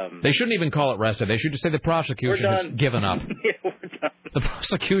 They shouldn't even call it rested. They should just say the prosecution has given up. Yeah, we're done. The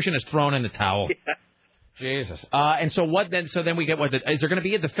prosecution has thrown in the towel. Yeah. Jesus. And so what then? So then we get what? Is there going to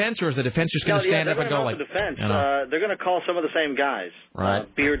be a defense, or is the defense just going to stand up and go like? The defense. They're going to call some of the same guys. Right.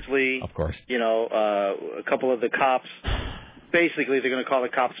 Beardsley. Of course. A couple of the cops. Basically, they're going to call the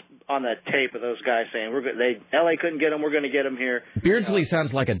cops on that tape of those guys saying, L.A. couldn't get them, we're going to get them here. Beardsley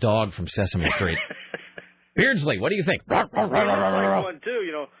sounds like a dog from Sesame Street. Beardsley, what do you think? Like one,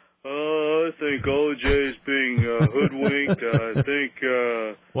 too, I think OJ's being hoodwinked. I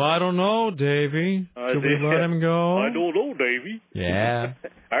think... Well, I don't know, Davey. Should we let him go? I don't know, Davey. Yeah.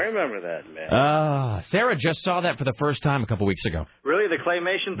 I remember that, man. Sarah just saw that for the first time a couple weeks ago. Really? The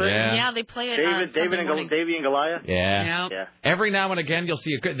claymation thing? Yeah, they play it Davey and Goliath? Yeah. Every now and again, you'll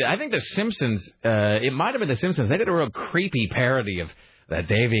see I think The Simpsons, it might have been The Simpsons, they did a real creepy parody of that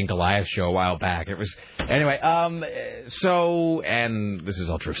Davey and Goliath show a while back. It was anyway. And this is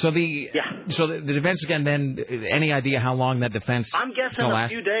all true. So the defense again. Then any idea how long that defense? I'm guessing a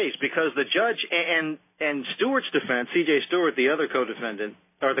few days because the judge and Stewart's defense, C.J. Stewart, the other co-defendant,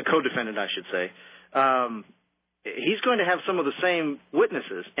 or the co-defendant, I should say, he's going to have some of the same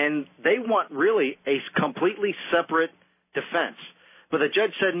witnesses, and they want really a completely separate defense. But the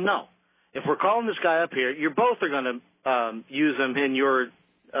judge said no. If we're calling this guy up here, you both are going to use him in your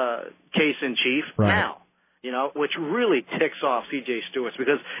case in chief now, which really ticks off C.J. Stewart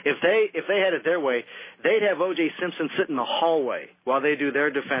because if they had it their way, they'd have O.J. Simpson sit in the hallway while they do their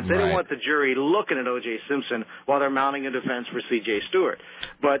defense. They don't want the jury looking at O.J. Simpson while they're mounting a defense for C.J. Stewart.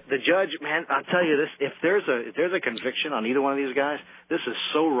 But the judge, man, I'll tell you this: if there's a conviction on either one of these guys, this is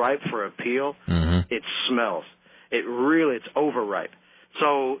so ripe for appeal. Mm-hmm. It smells. It's overripe.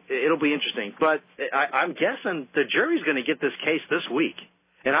 So it'll be interesting. But I'm guessing the jury's going to get this case this week.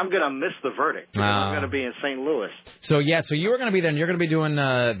 And I'm going to miss the verdict because I'm going to be in St. Louis. So you were going to be there, and you're going to be doing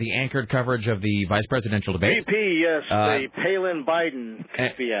the anchored coverage of the vice presidential debate. VP, yes, the Palin-Biden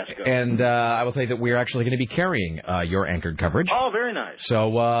fiasco. And I will tell you that we're actually going to be carrying your anchored coverage. Oh, very nice.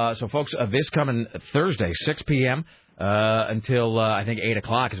 So folks, this coming Thursday, 6 p.m., until I think 8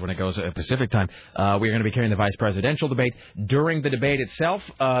 o'clock is when it goes Pacific time. We're going to be carrying the vice presidential debate. During the debate itself,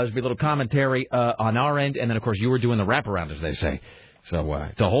 there'll be a little commentary on our end, and then, of course, you were doing the wraparound, as they say. So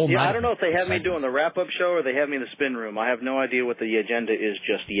it's a whole night. I don't know if they have me doing the wrap-up show or they have me in the spin room. I have no idea what the agenda is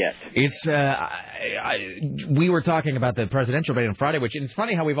just yet. It's we were talking about the presidential debate on Friday, which it's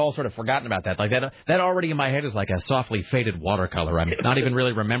funny how we've all sort of forgotten about that. Like that already in my head is like a softly faded watercolor. I'm not even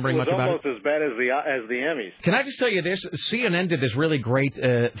really remembering much about it. It's almost as bad as the Emmys. Can I just tell you this? CNN did this really great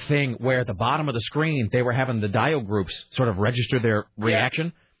thing where at the bottom of the screen they were having the dial groups sort of register their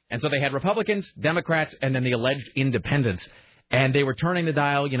reaction. And so they had Republicans, Democrats, and then the alleged independents. And they were turning the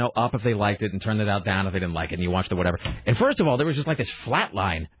dial, up if they liked it and turning the dial down if they didn't like it, and you watched it, whatever. And first of all, there was just like this flat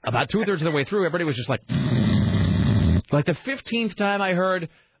line. About 2/3 of the way through, everybody was just like the 15th time I heard,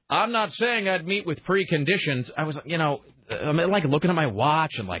 I'm not saying I'd meet with preconditions. I was, I'm like looking at my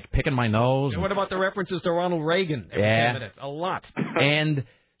watch and like picking my nose. And what about the references to Ronald Reagan every 10 minutes? A lot. And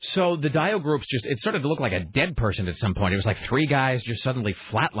so the dial groups it started to look like a dead person at some point. It was like 3 guys just suddenly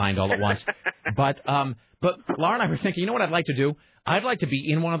flatlined all at once. But Laura and I were thinking, you know what I'd like to do? I'd like to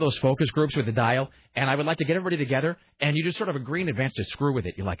be in one of those focus groups with the dial, and I would like to get everybody together, and you just sort of agree in advance to screw with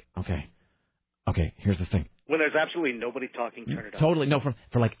it. You're like, okay, here's the thing. When there's absolutely nobody talking, turn it on. Totally. No, for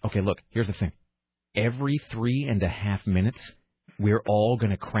like, okay, look, here's the thing. Every 3.5 minutes, we're all going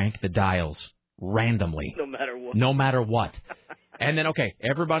to crank the dials randomly. No matter what. And then, okay,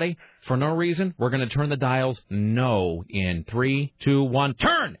 everybody, for no reason, we're going to turn the dials no in 3, 2, 1,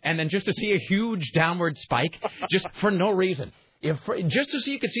 turn! And then just to see a huge downward spike, just for no reason. Just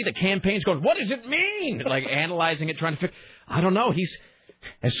so you could see the campaigns going, what does it mean? Like analyzing it, trying to figure. I don't know.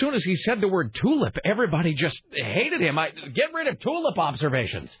 As soon as he said the word tulip, everybody just hated him. Get rid of tulip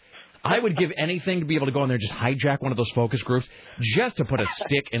observations. I would give anything to be able to go in there and just hijack one of those focus groups just to put a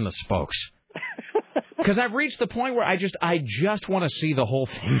stick in the spokes. Because I've reached the point where I just want to see the whole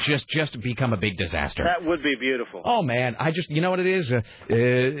thing just become a big disaster. That would be beautiful. Oh, man. You know what it is?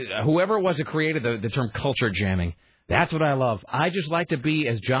 Whoever it was that created the term culture jamming, that's what I love. I just like to be,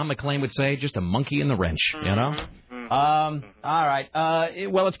 as John McClane would say, just a monkey in the wrench, All right.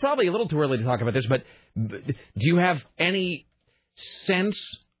 Well, it's probably a little too early to talk about this, but do you have any sense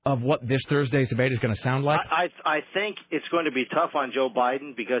of what this Thursday's debate is going to sound like? I think it's going to be tough on Joe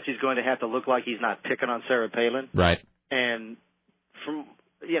Biden because he's going to have to look like he's not picking on Sarah Palin. Right. And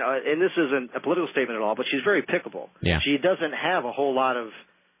and this isn't a political statement at all, but she's very pickable. Yeah. She doesn't have a whole lot of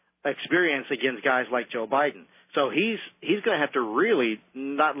experience against guys like Joe Biden. So he's going to have to really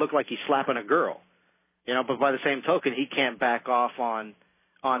not look like he's slapping a girl. But by the same token, he can't back off on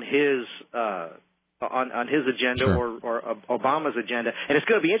his on his agenda or Obama's agenda. And it's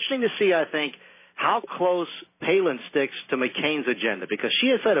going to be interesting to see, I think, how close Palin sticks to McCain's agenda, because she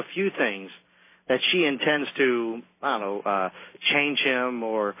has said a few things that she intends to, change him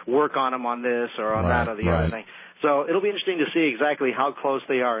or work on him on this or on that or the other thing. So it'll be interesting to see exactly how close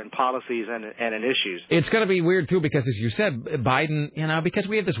they are in policies and in issues. It's going to be weird, too, because, as you said, Biden, because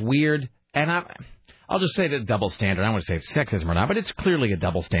we have this weird, and I'll just say the double standard. I don't want to say it's sexism or not, but it's clearly a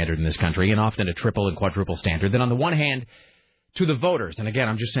double standard in this country, and often a triple and quadruple standard. That on the one hand, to the voters, and again,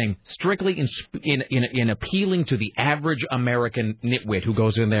 I'm just saying strictly in appealing to the average American nitwit who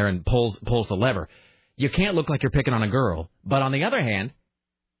goes in there and pulls the lever, you can't look like you're picking on a girl. But on the other hand,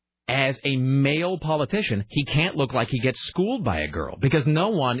 as a male politician, he can't look like he gets schooled by a girl, because no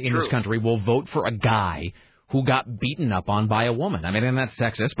one in this country will vote for a guy who got beaten up on by a woman. I mean, and that's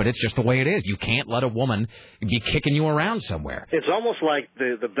sexist, but it's just the way it is. You can't let a woman be kicking you around somewhere. It's almost like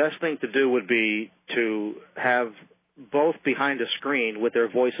the best thing to do would be to have both behind a screen with their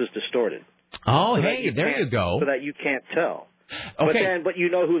voices distorted. Oh, hey, there you go. So that you can't tell. Okay. But you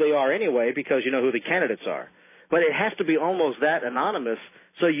know who they are anyway, because you know who the candidates are. But it has to be almost that anonymous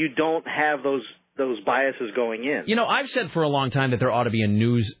so you don't have those biases going in. I've said for a long time that there ought to be a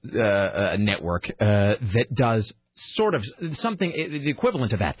news network that does sort of something the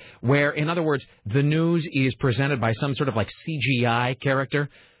equivalent to that, where, in other words, the news is presented by some sort of like CGI character,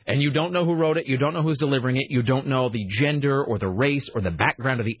 and you don't know who wrote it, you don't know who's delivering it, you don't know the gender or the race or the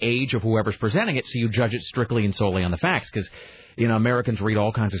background or the age of whoever's presenting it, so you judge it strictly and solely on the facts, because, Americans read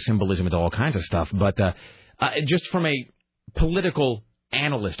all kinds of symbolism into all kinds of stuff, but just from a political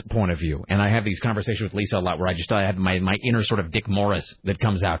analyst point of view, and I have these conversations with Lisa a lot where I have my inner sort of Dick Morris that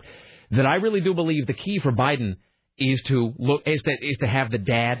comes out, that I really do believe the key for Biden is to have the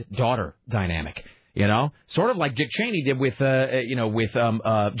dad-daughter dynamic, sort of like Dick Cheney did with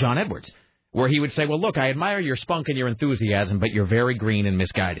John Edwards, where he would say, well, look, I admire your spunk and your enthusiasm, but you're very green and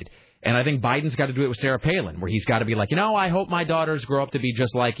misguided. And I think Biden's got to do it with Sarah Palin, where he's got to be like, I hope my daughters grow up to be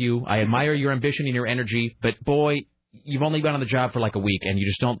just like you. I admire your ambition and your energy, but boy, you've only been on the job for like a week, and you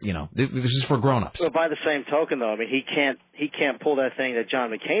just don't, this is for grown-ups. Well, by the same token, though, I mean, he can't pull that thing that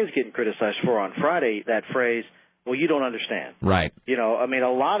John McCain's getting criticized for on Friday, that phrase, well, you don't understand. Right. I mean,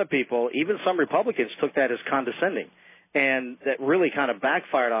 a lot of people, even some Republicans, took that as condescending, and that really kind of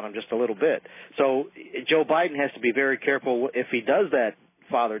backfired on him just a little bit. So Joe Biden has to be very careful if he does that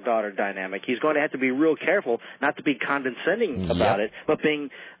father-daughter dynamic. He's going to have to be real careful not to be condescending about it, but being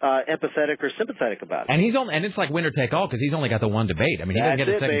empathetic or sympathetic about it. And it's like winner take all because he's only got the one debate. I mean, he doesn't get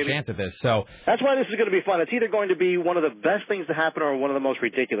a second chance at this. So that's why this is going to be fun. It's either going to be one of the best things to happen or one of the most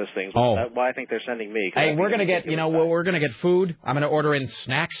ridiculous things. That's why I think they're sending me. Hey, we're gonna get we're gonna get food. I'm gonna order in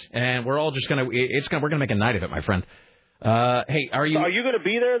snacks, and we're all just we're gonna make a night of it, my friend. Hey, are you going to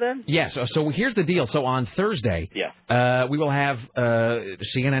be there then? Yes. So here's the deal. So on Thursday, we will have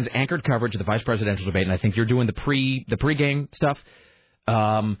CNN's anchored coverage of the vice presidential debate, and I think you're doing the pregame stuff.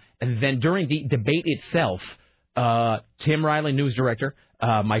 And then during the debate itself, Tim Riley, news director,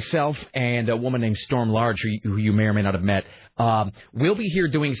 myself, and a woman named Storm Large, who you may or may not have met, we'll be here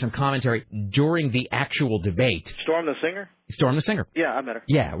doing some commentary during the actual debate. Storm the singer? Storm the singer. Yeah, I met her.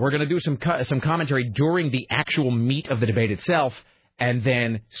 Yeah, we're going to do some commentary during the actual meat of the debate itself, and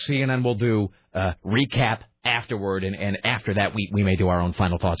then CNN will do recap afterward, and after that we may do our own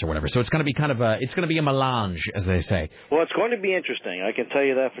final thoughts or whatever. So it's going to be it's going to be a melange, as they say. Well, it's going to be interesting. I can tell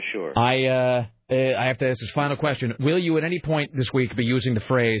you that for sure. I have to ask this final question. Will you at any point this week be using the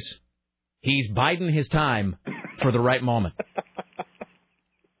phrase, he's biding his time for the right moment?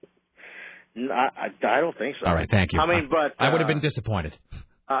 I don't think so. All right, thank you. I mean, but... I would have been disappointed.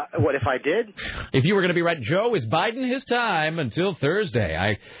 What, if I did? If you were going to be right, Joe is biding his time until Thursday.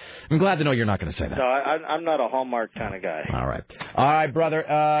 I'm glad to know you're not going to say that. No, I'm not a Hallmark kind of guy. All right, brother.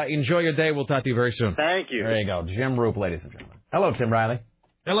 Enjoy your day. We'll talk to you very soon. Thank you. There you go. Jim Roop, ladies and gentlemen. Hello, Tim Riley.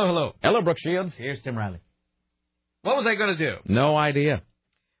 Hello. Hello, Brooke Shields. Here's Tim Riley. What was I going to do? No idea.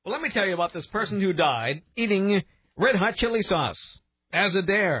 Well, let me tell you about this person who died eating red hot chili sauce as a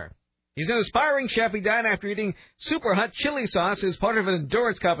dare. He's an aspiring chef. He died after eating super hot chili sauce as part of an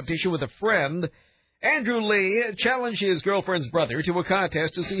endurance competition with a friend. Andrew Lee challenged his girlfriend's brother to a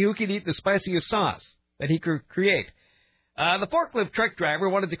contest to see who could eat the spiciest sauce that he could create. The forklift truck driver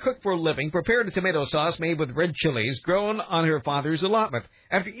wanted to cook for a living, prepared a tomato sauce made with red chilies grown on her father's allotment.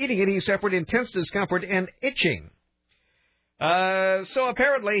 After eating it, he suffered intense discomfort and itching. So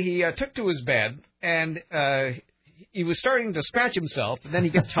apparently he took to his bed, and he was starting to scratch himself, and then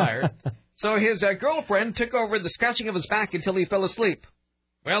he got tired. So his girlfriend took over the scratching of his back until he fell asleep.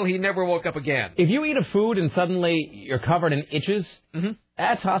 Well, he never woke up again. If you eat a food and suddenly you're covered in itches,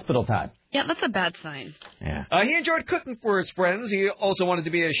 that's hospital time. Yeah, that's a bad sign. Yeah. He enjoyed cooking for his friends. He also wanted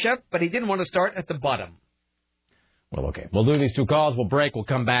to be a chef, but he didn't want to start at the bottom. Well, okay. We'll do these two calls. We'll break. We'll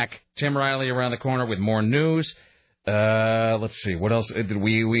come back. Tim Riley around the corner with more news. Let's see. What else?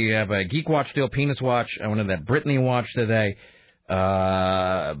 We have a Geek Watch still, Penis Watch. I wanted that Britney Watch today.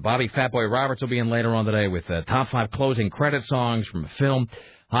 Bobby Fatboy Roberts will be in later on today with top 5 closing credit songs from a film.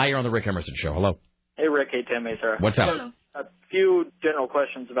 Hi, you're on the Rick Emerson Show. Hello. Hey, Rick. Hey, Tim. Hey, Sarah. What's up? Hello. A few general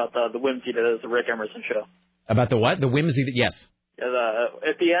questions about the whimsy that is the Rick Emerson Show. About the what? The whimsy? Yes.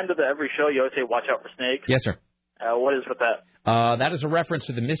 At the end of every show, you always say, watch out for snakes. Yes, sir. What is with that? That is a reference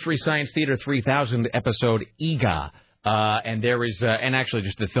to the Mystery Science Theater 3000 episode EGA. And there is, and actually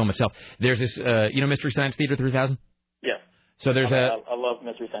just the film itself. There's this, Mystery Science Theater 3000? Yes. So there's I love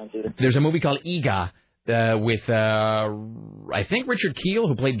Mystery Science Theater. There's a movie called EGA with, I think, Richard Kiel,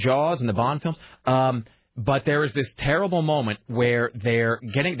 who played Jaws in the Bond films. But there is this terrible moment where they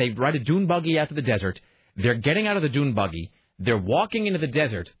ride a dune buggy out to the desert. They're getting out of the dune buggy. They're walking into the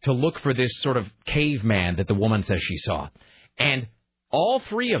desert to look for this sort of caveman that the woman says she saw. And all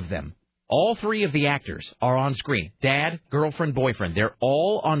three of the actors are on screen. Dad, girlfriend, boyfriend. They're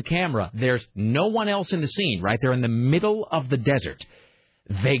all on camera. There's no one else in the scene, right? They're in the middle of the desert.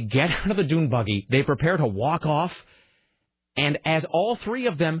 They get out of the dune buggy. They prepare to walk off. And as all three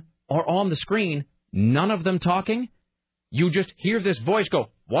of them are on the screen, none of them talking, you just hear this voice go,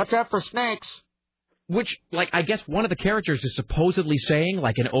 "Watch out for snakes," which, I guess one of the characters is supposedly saying,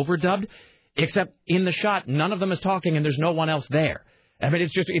 like an overdubbed, except in the shot, none of them is talking and there's no one else there. I mean,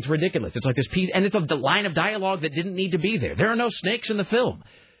 it's ridiculous. It's like this piece, and it's a line of dialogue that didn't need to be there. There are no snakes in the film.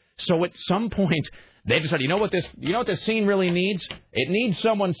 So at some point, they decided, you know what this scene really needs? It needs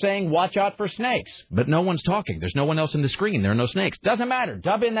someone saying, "Watch out for snakes." But no one's talking. There's no one else in the screen. There are no snakes. Doesn't matter.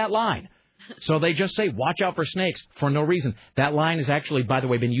 Dub in that line. So they just say, "Watch out for snakes," for no reason. That line has actually, by the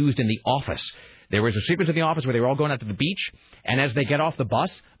way, been used in The Office. There was a sequence in The Office where they were all going out to the beach, and as they get off the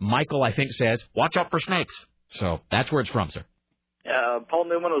bus, Michael, I think, says, "Watch out for snakes." So that's where it's from, sir. Paul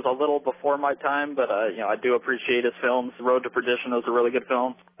Newman was a little before my time, but I do appreciate his films. Road to Perdition was a really good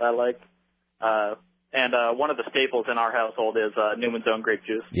film that I liked. And one of the staples in our household is Newman's Own Grape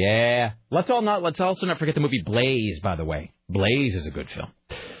Juice. Yeah. Let's also not forget the movie Blaze, by the way. Blaze is a good film.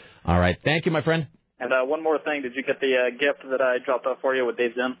 All right. Thank you, my friend. And one more thing. Did you get the gift that I dropped off for you with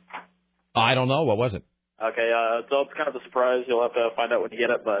Dave Zinn? I don't know. What was it? Okay, so it's kind of a surprise. You'll have to find out when you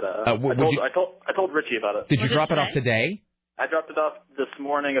get it. But I told Richie about it. Did you drop it off today? I dropped it off this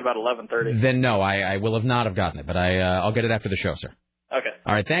morning about 11:30. Then no, I will have not have gotten it, but I'll get it after the show, sir. Okay.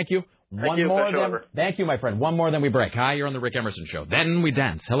 All right, thank you. Thank you, my friend. One more, then we break. Hi, you're on the Rick Emerson Show. Then we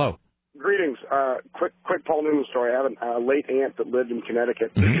dance. Hello. Greetings. Quick Paul Newman story. I have a late aunt that lived in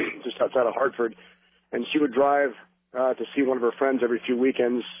Connecticut, just outside of Hartford, and she would drive to see one of her friends every few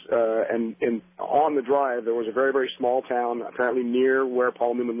weekends. And on the drive, there was a very, very small town, apparently near where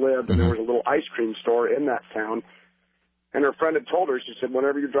Paul Newman lived, and there was a little ice cream store in that town. And her friend had told her, she said,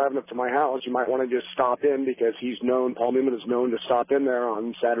 whenever you're driving up to my house, you might want to just stop in because Paul Newman is known to stop in there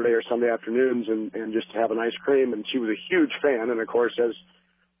on Saturday or Sunday afternoons and just have an ice cream. And she was a huge fan. And, of course, as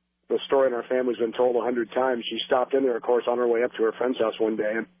the story in our family's been told 100 times, she stopped in there, of course, on her way up to her friend's house one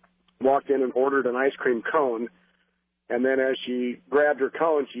day and walked in and ordered an ice cream cone. And then as she grabbed her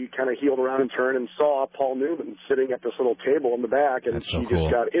cone, she kind of heeled around and turned and saw Paul Newman sitting at this little table in the back. And she just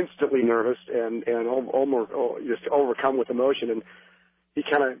got instantly nervous and almost just overcome with emotion. And she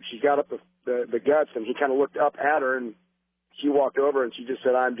got up the guts, and he kind of looked up at her, and she walked over, and she just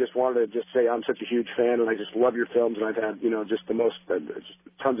said, I just wanted to just say I'm such a huge fan, and I just love your films, and I've had, just the most, just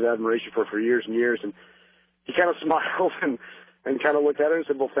tons of admiration for years and years. And he kind of smiled and kind of looked at her and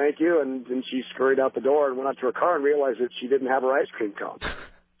said, well, thank you. And then she scurried out the door and went out to her car and realized that she didn't have her ice cream cone.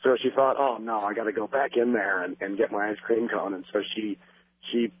 So she thought, oh, no, I got to go back in there and get my ice cream cone. And so she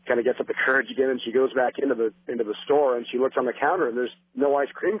kind of gets up the courage again, and she goes back into the store, and she looks on the counter, and there's no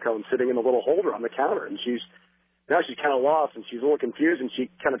ice cream cone sitting in the little holder on the counter. And she's kind of lost, and she's a little confused, and she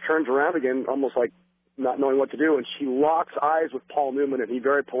kind of turns around again, almost like not knowing what to do. And she locks eyes with Paul Newman, and he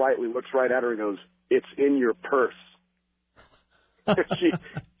very politely looks right at her and goes, it's in your purse. she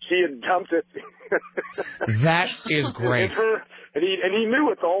had dumped it. That is great. And he knew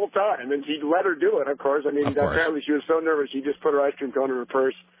it the whole time, and he let her do it, of course. I mean, apparently she was so nervous, she just put her ice cream cone in her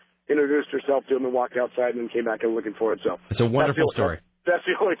purse, introduced herself to him, and walked outside, and then came back and looking for it. So it's a wonderful story. That's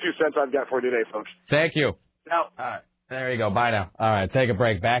the only 2 cents I've got for today, folks. Thank you. Now, all right. There you go. Bye now. All right, take a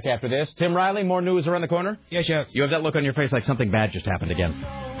break. Back after this. Tim Riley, more news around the corner? Yes. You have that look on your face like something bad just happened again.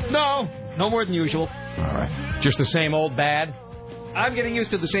 No more than usual. All right. Just the same old bad? I'm getting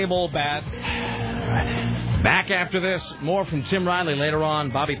used to the same old bad. Right. Back after this, more from Tim Riley later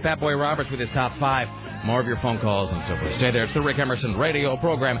on. Bobby Fatboy Roberts with his top 5. More of your phone calls and so forth. Stay there. It's the Rick Emerson radio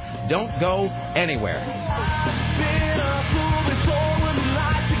program. Don't go anywhere.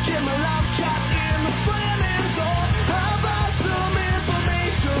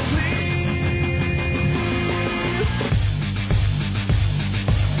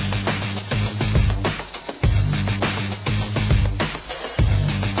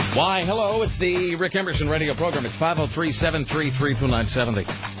 Why, hello, it's the Rick Emerson radio program. It's 503-733-2970.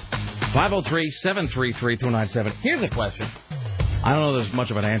 503-733-2970. Here's a question. I don't know if there's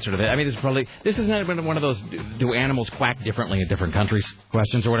much of an answer to this. I mean, this isn't one of those do animals quack differently in different countries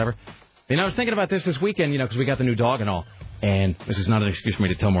questions or whatever. I was thinking about this weekend, because we got the new dog and all. And this is not an excuse for me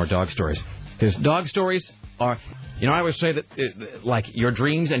to tell more dog stories. Because dog stories are, I always say that, like, your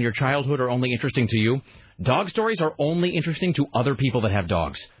dreams and your childhood are only interesting to you. Dog stories are only interesting to other people that have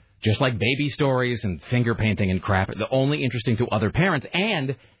dogs. Just like baby stories and finger painting and crap, they're only interesting to other parents.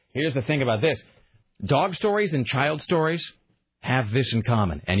 And here's the thing about this. Dog stories and child stories have this in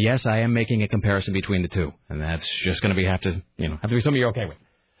common. And yes, I am making a comparison between the two. And that's just going to have to be something you're okay with.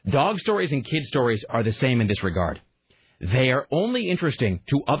 Dog stories and kid stories are the same in this regard. They are only interesting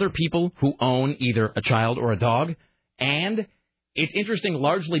to other people who own either a child or a dog. And it's interesting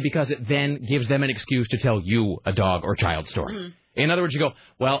largely because it then gives them an excuse to tell you a dog or child story. Mm. In other words, you go,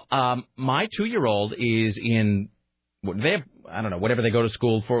 well, my 2-year-old is in, whatever they go to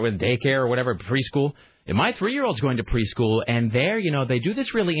school for, with daycare or whatever, preschool. And my 3-year-old's going to preschool, and there, they do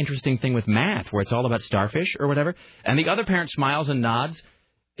this really interesting thing with math where it's all about starfish or whatever. And the other parent smiles and nods.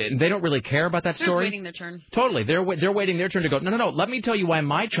 They don't really care about that story. They're waiting their turn. Totally. They're waiting their turn to go, no, let me tell you why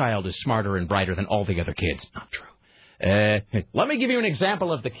my child is smarter and brighter than all the other kids. Not true. Let me give you an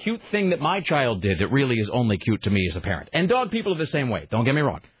example of the cute thing that my child did that really is only cute to me as a parent. And dog people are the same way. Don't get me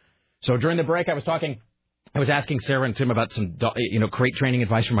wrong. So during the break, I was asking Sarah and Tim about some, crate training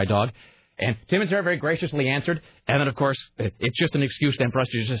advice for my dog. And Tim and Sarah very graciously answered. And then, of course, it's just an excuse then for us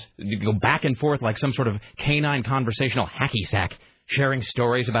to just go back and forth like some sort of canine conversational hacky sack, sharing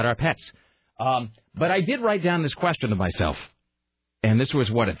stories about our pets. But I did write down this question to myself. And this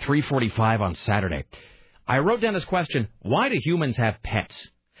was, at 3:45 on Saturday. I wrote down this question, why do humans have pets?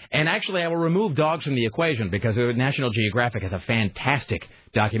 And actually, I will remove dogs from the equation because National Geographic has a fantastic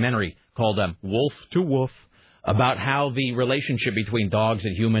documentary called Wolf to Woof about how the relationship between dogs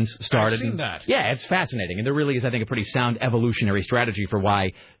and humans started. I've seen that. Yeah, it's fascinating. And there really is, I think, a pretty sound evolutionary strategy for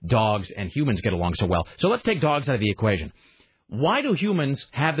why dogs and humans get along so well. So let's take dogs out of the equation. Why do humans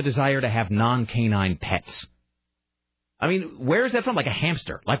have the desire to have non-canine pets? I mean, where is that from? Like a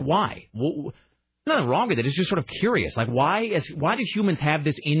hamster. Like, why? Well, nothing wrong with it. It's just sort of curious. Like, why do humans have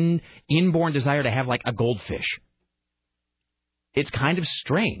this inborn desire to have, like, a goldfish? It's kind of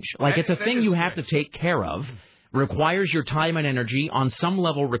strange. Like, it's a thing you have to take care of, requires your time and energy, on some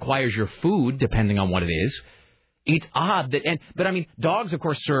level requires your food, depending on what it is. It's odd that, but I mean, dogs, of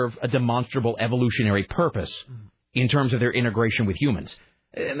course, serve a demonstrable evolutionary purpose in terms of their integration with humans.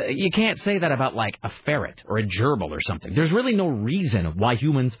 You can't say that about, like, a ferret or a gerbil or something. There's really no reason why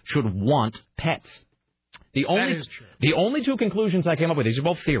humans should want pets. The only two conclusions I came up with, these are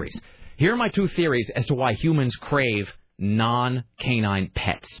both theories. Here are my two theories as to why humans crave non-canine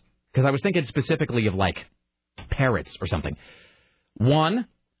pets. Because I was thinking specifically of, like, parrots or something. One,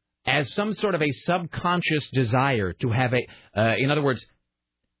 as some sort of a subconscious desire to have in other words,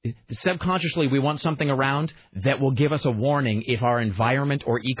 subconsciously, we want something around that will give us a warning if our environment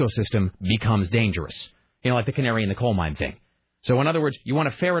or ecosystem becomes dangerous. You know, like the canary in the coal mine thing. So, in other words, you want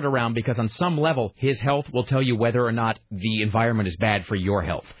a ferret around because on some level, his health will tell you whether or not the environment is bad for your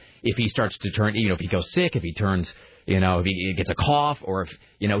health. If he starts to turn, if he goes sick, if he turns, if he gets a cough, or if,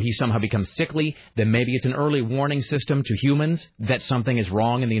 he somehow becomes sickly, then maybe it's an early warning system to humans that something is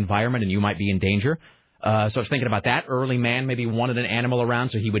wrong in the environment and you might be in danger. So I was thinking about that. Early man maybe wanted an animal around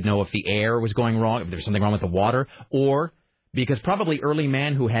so he would know if the air was going wrong, if there was something wrong with the water, or because probably early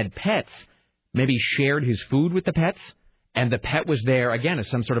man who had pets maybe shared his food with the pets, and the pet was there, again, as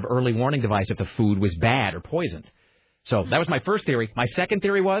some sort of early warning device if the food was bad or poisoned. So that was my first theory. My second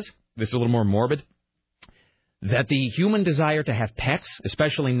theory was, this is a little more morbid, that the human desire to have pets,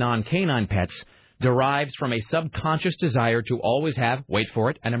 especially non-canine pets, derives from a subconscious desire to always have, wait for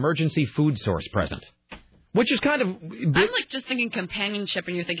it, an emergency food source present. Which is kind of... I'm like just thinking companionship,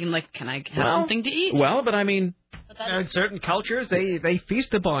 and you're thinking, like, can I have something to eat? Well, but I mean... In certain cultures, they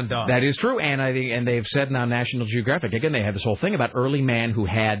feast upon dogs. That is true, and they've said now National Geographic, again, they have this whole thing about early man who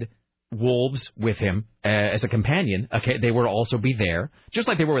had wolves with him as a companion. Okay, they would also be there, just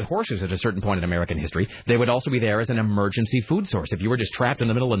like they were with horses at a certain point in American history. They would also be there as an emergency food source. If you were just trapped in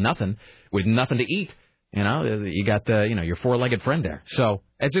the middle of nothing, with nothing to eat, you got your four-legged friend there. So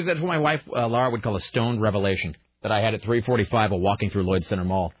that's what my wife, Laura, would call a stoned revelation that I had at 3:45 while walking through Lloyd Center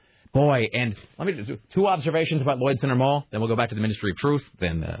Mall. Boy, and let me do two observations about Lloyd Center Mall, then we'll go back to the Ministry of Truth,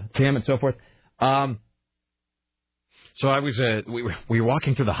 then Tim and so forth. So I was, we were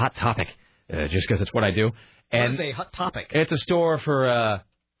walking through the Hot Topic, just because it's what I do. And what is a Hot Topic? It's a store for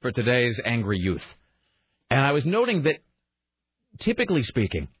today's angry youth. And I was noting that, typically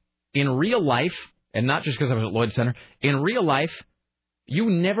speaking, in real life, and not just because I was at Lloyd Center, in real life, you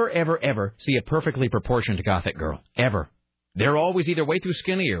never, ever, ever see a perfectly proportioned Gothic girl. Ever. They're always either way too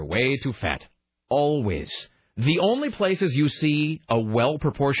skinny or way too fat. Always. The only places you see a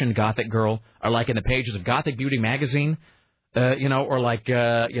well-proportioned Gothic girl are like in the pages of Gothic Beauty magazine, or like,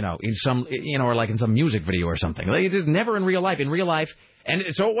 in some, or like in some music video or something. It is never in real life. In real life, and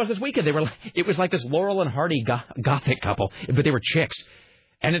so it was this weekend. It was like this Laurel and Hardy Gothic couple, but they were chicks.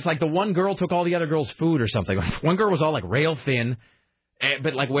 And it's like the one girl took all the other girls' food or something. One girl was all like rail thin,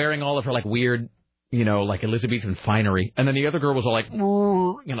 but like wearing all of her like weird, like Elizabethan finery. And then the other girl was all like,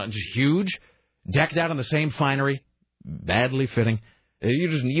 just huge, decked out in the same finery, badly fitting.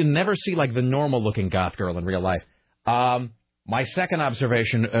 You never see like the normal looking goth girl in real life. My second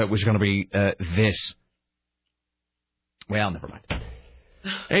observation was going to be this. Well, never mind.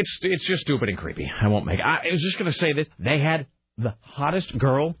 It's just stupid and creepy. I won't make it. I was just going to say this. They had the hottest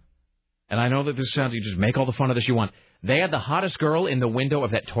girl, and I know that this sounds, you just make all the fun of this you want. They had the hottest girl in the window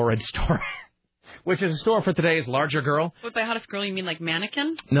of that torrid store, which is a store for today's larger girl. With by hottest girl, you mean like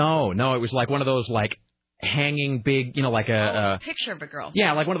mannequin? No, it was like one of those like hanging big, like a picture of a girl.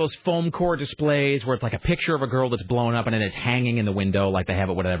 Yeah, like one of those foam core displays where it's like a picture of a girl that's blown up and then it's hanging in the window like they have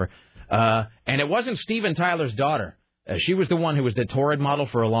it, whatever. And it wasn't Steven Tyler's daughter. She was the one who was the torrid model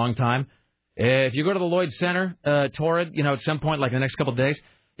for a long time. If you go to the Lloyd Center, torrid, at some point, like the next couple of days,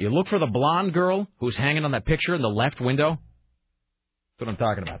 you look for the blonde girl who's hanging on that picture in the left window. That's what I'm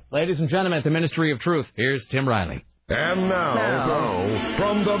talking about. Ladies and gentlemen, at the Ministry of Truth, here's Tim Riley. And now,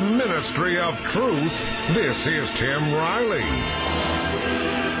 from the Ministry of Truth, this is Tim Riley.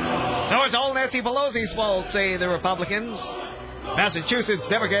 No, it's all Nancy Pelosi's fault, say the Republicans. Massachusetts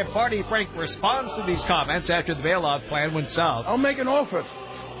Democrat Party Frank responds to these comments after the bailout plan went south. I'll make an offer.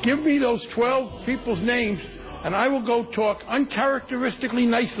 Give me those 12 people's names, and I will go talk uncharacteristically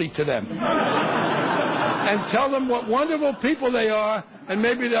nicely to them. and tell them what wonderful people they are, and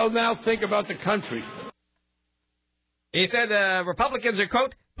maybe they'll now think about the country. He said Republicans are,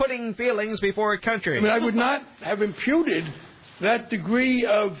 quote, putting feelings before country. I mean, I would not have imputed that degree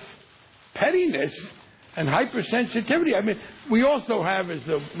of pettiness and hypersensitivity. I mean, we also have, as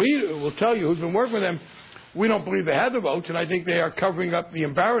the leader will tell you, who's been working with them, we don't believe they have the votes, and I think they are covering up the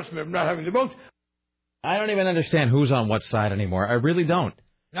embarrassment of not having the votes. I don't even understand who's on what side anymore. I really don't.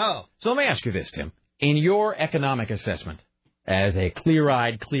 No. So let me ask you this, Tim. In your economic assessment, as a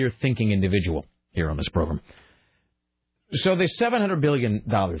clear-eyed, clear-thinking individual here on this program, so the $700 billion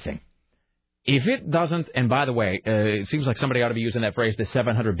thing, if it doesn't, and by the way, it seems like somebody ought to be using that phrase, the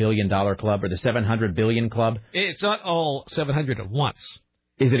 $700 billion club or the 700 billion club. It's not all 700 at once.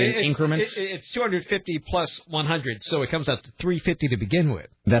 Is it in increments? It's 250 plus 100, so it comes out to 350 to begin with.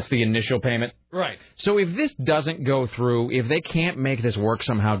 That's the initial payment? Right. So if this doesn't go through, if they can't make this work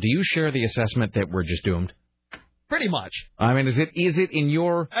somehow, do you share the assessment that we're just doomed? Pretty much. I mean, is it in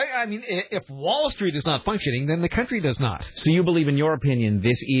your... I mean, if Wall Street is not functioning, then the country does not. So you believe, in your opinion,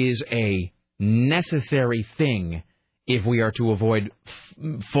 this is a necessary thing if we are to avoid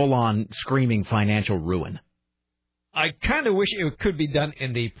full-on screaming financial ruin? I kind of wish it could be done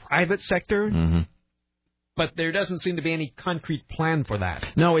in the private sector, but there doesn't seem to be any concrete plan for that.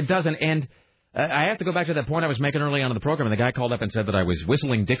 No, it doesn't. And I have to go back to that point I was making early on in the program, and the guy called up and said that I was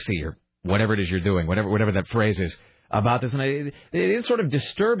whistling Dixie or whatever it is you're doing, whatever that phrase is about this. And it is sort of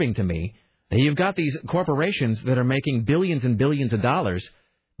disturbing to me that you've got these corporations that are making billions and billions of dollars,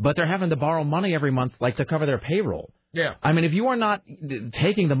 but they're having to borrow money every month, like to cover their payroll. Yeah. I mean, if you are not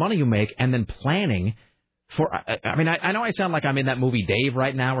taking the money you make and then planning for, I mean, I know I sound like I'm in that movie Dave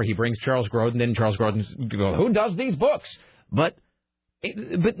right now, where he brings Charles Grodin in. Charles Grodin goes, "Who does these books?" But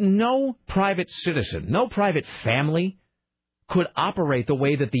no private citizen, no private family could operate the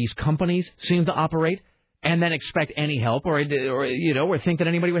way that these companies seem to operate, and then expect any help or think that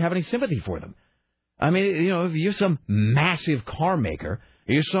anybody would have any sympathy for them. I mean, if you're some massive car maker,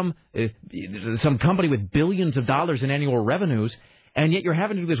 you're some company with billions of dollars in annual revenues, and yet you're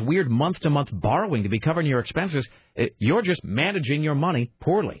having to do this weird month-to-month borrowing to be covering your expenses, you're just managing your money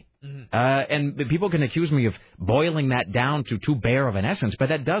poorly. And people can accuse me of boiling that down to too bare of an essence, but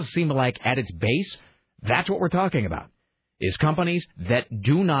that does seem like, at its base, that's what we're talking about, is companies that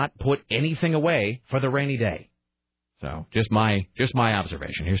do not put anything away for the rainy day. So, just my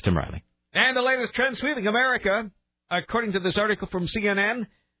observation. Here's Tim Riley. And the latest trend sweeping America, according to this article from CNN,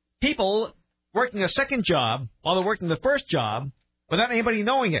 people working a second job while they're working the first job without anybody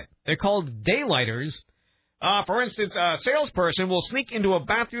knowing it. They're called daylighters. For instance, a salesperson will sneak into a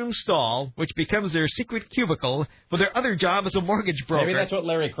bathroom stall, which becomes their secret cubicle for their other job as a mortgage broker. Maybe that's what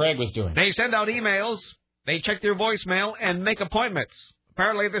Larry Craig was doing. They send out emails, they check their voicemail, and make appointments.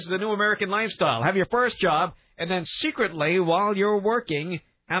 Apparently, this is the new American lifestyle. Have your first job, and then secretly, while you're working,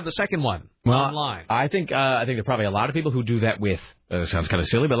 have the second one online. I think there are probably a lot of people who do that with, sounds kind of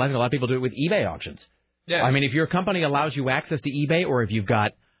silly, but I think a lot of people do it with eBay auctions. Yeah. I mean, if your company allows you access to eBay, or if you've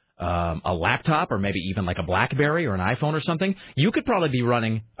got a laptop, or maybe even like a BlackBerry or an iPhone or something, you could probably be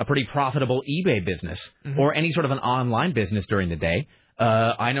running a pretty profitable eBay business or any sort of an online business during the day.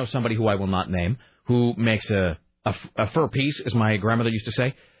 I know somebody who I will not name who makes a fur piece, as my grandmother used to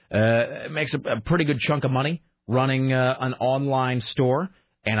say, makes a pretty good chunk of money running an online store,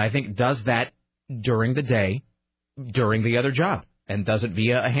 and I think does that during the day, during the other job, and does it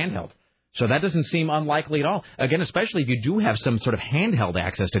via a handheld. So that doesn't seem unlikely at all. Again, especially if you do have some sort of handheld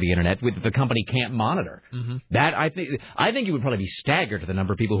access to the internet that the company can't monitor. That I think you would probably be staggered at the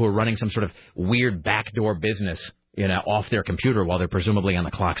number of people who are running some sort of weird backdoor business, off their computer while they're presumably on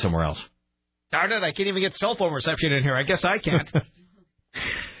the clock somewhere else. Darn it, I can't even get cell phone reception in here. I guess I can't.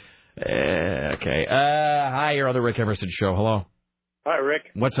 Okay. Hi, your other Rick Emerson show. Hello. Hi,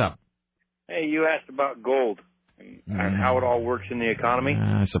 Rick. What's up? Hey, you asked about gold and how it all works in the economy.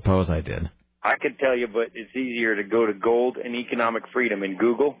 I suppose I did. I could tell you, but it's easier to go to Gold and Economic Freedom in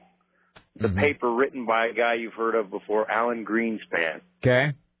Google. The paper written by a guy you've heard of before, Alan Greenspan.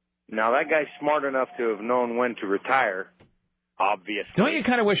 Okay. Now, that guy's smart enough to have known when to retire, obviously. Don't you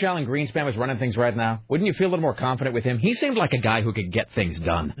kind of wish Alan Greenspan was running things right now? Wouldn't you feel a little more confident with him? He seemed like a guy who could get things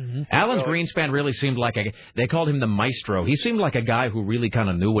done. Alan Greenspan really seemed like they called him the maestro. He seemed like a guy who really kind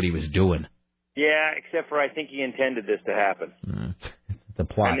of knew what he was doing. Yeah, except for I think he intended this to happen. The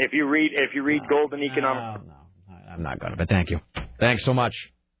plot. And if you read Gold and Economic... No, I'm not going to, but thank you. Thanks so much.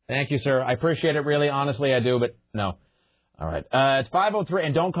 Thank you, sir. I appreciate it, really. Honestly, I do, but no. All right. It's 5:03,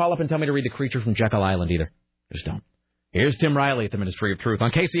 and don't call up and tell me to read The Creature from Jekyll Island either. Just don't. Here's Tim Riley at the Ministry of Truth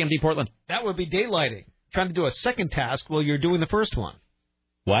on KCMD Portland. That would be daylighting. Trying to do a second task while you're doing the first one.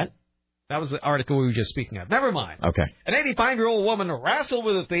 What? That was the article we were just speaking of. Never mind. Okay. An 85-year-old woman wrestled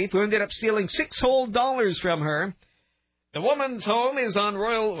with a thief who ended up stealing $6 whole from her. The woman's home is on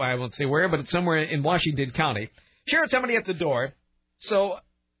Royal, I won't say where, but it's somewhere in Washington County. She heard somebody at the door, so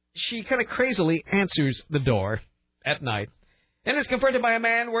she kind of crazily answers the door at night and is confronted by a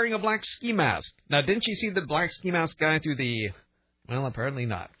man wearing a black ski mask. Now, didn't she see the black ski mask guy through the... Well, apparently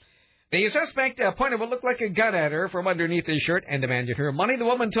not. The suspect pointed what looked like a gun at her from underneath his shirt and demanded her money. The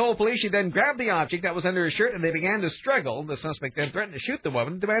woman told police she then grabbed the object that was under her shirt and they began to struggle. The suspect then threatened to shoot the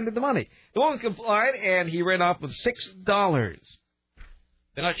woman and demanded the money. The woman complied and he ran off with $6.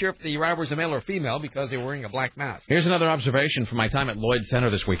 They're not sure if the robber was a male or female because they were wearing a black mask. Here's another observation from my time at Lloyd Center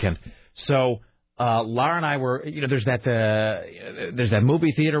this weekend. So Laura and I were, there's that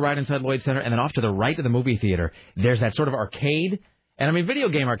movie theater right inside Lloyd Center, and then off to the right of the movie theater, there's that sort of arcade. And, I mean, video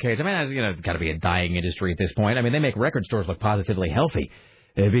game arcades, it's got to be a dying industry at this point. I mean, they make record stores look positively healthy.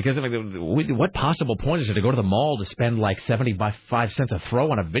 Because, what possible point is there to go to the mall to spend like 75 cents a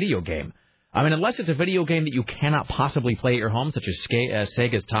throw on a video game? I mean, unless it's a video game that you cannot possibly play at your home, such as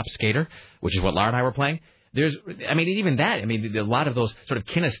Sega's Top Skater, which is what Laura and I were playing. Even that, a lot of those sort of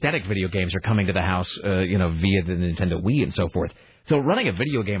kinesthetic video games are coming to the house, via the Nintendo Wii and so forth. So running a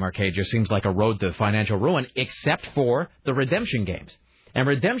video game arcade just seems like a road to financial ruin, except for the redemption games. And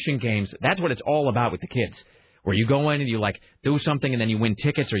redemption games, that's what it's all about with the kids, where you go in and you, do something and then you win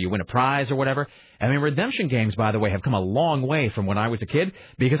tickets or you win a prize or whatever. I mean, redemption games, by the way, have come a long way from when I was a kid,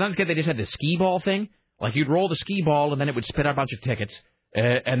 because I was a kid, they just had the skee ball thing. Like, you'd roll the skee ball and then it would spit out a bunch of tickets,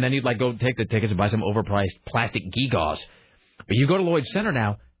 and then you'd, go take the tickets and buy some overpriced plastic gewgaws. But you go to Lloyd Center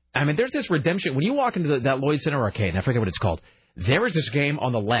now, there's this redemption. When you walk into that Lloyd Center arcade, and I forget what it's called, there is this game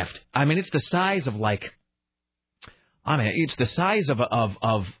on the left. It's the size of it's the size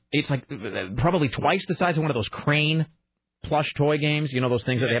of it's like probably twice the size of one of those Crane plush toy games. You know those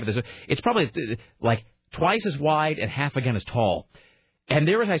things that they have. It's probably like twice as wide and half again as tall. And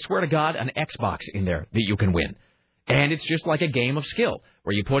there is, I swear to God, an Xbox in there that you can win. And it's just like a game of skill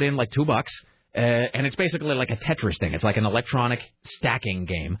where you put in like $2, and it's basically like a Tetris thing. It's like an electronic stacking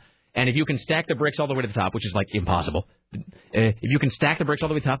game. And if you can stack the bricks all the way to the top, which is, impossible, if you can stack the bricks all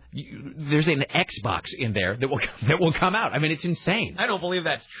the way to the top, there's an Xbox in there that will come out. It's insane. I don't believe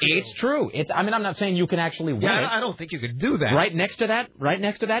that's true. It's true. I'm not saying you can actually win it. I don't think you could do that. Right next to that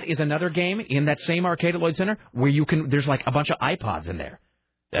is another game in that same arcade at Lloyd Center where there's a bunch of iPods in there.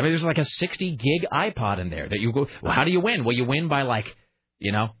 There's like a 60-gig iPod in there that you go, well, how do you win? Well, you win by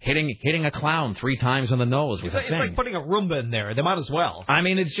hitting a clown 3 times on the nose with a thing. It's like putting a Roomba in there. They might as well.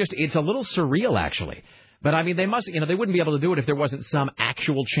 It's a little surreal, actually. But, they must, they wouldn't be able to do it if there wasn't some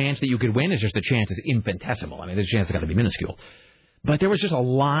actual chance that you could win. It's just the chance is infinitesimal. The chance has got to be minuscule. But there was just a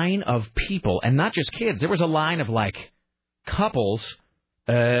line of people, and not just kids. There was a line of, couples,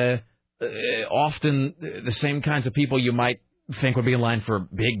 often the same kinds of people you might think would be in line for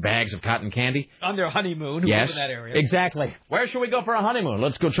big bags of cotton candy. On their honeymoon. Yes, in that area. Exactly. Where should we go for a honeymoon?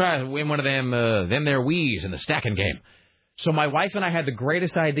 Let's go try to win one of them their Wiis in the stacking game. So my wife and I had the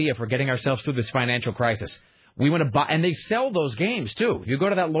greatest idea for getting ourselves through this financial crisis. We went to buy, and they sell those games too. If you go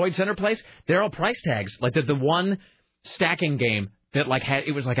to that Lloyd Center place, they're all price tags. Like the one stacking game that an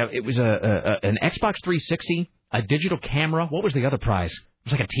Xbox 360, a digital camera. What was the other prize?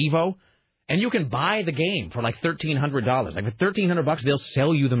 It was like a TiVo. And you can buy the game for $1,300. For $1,300, they'll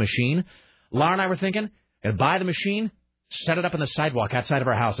sell you the machine. Laura and I were thinking, buy the machine, set it up on the sidewalk outside of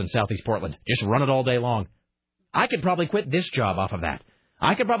our house in Southeast Portland. Just run it all day long. I could probably quit this job off of that.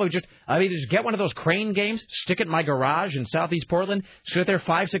 I could probably just get one of those Crane games, stick it in my garage in Southeast Portland, sit there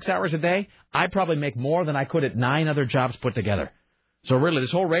 5-6 hours a day. I'd probably make more than I could at 9 other jobs put together. So really,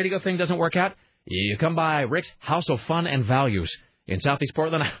 this whole radio thing doesn't work out. You come by Rick's House of Fun and Values in Southeast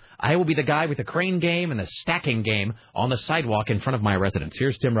Portland. I will be the guy with the Crane game and the stacking game on the sidewalk in front of my residence.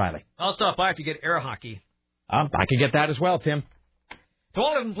 Here's Tim Riley. I'll stop by if you get air hockey. I can get that as well, Tim.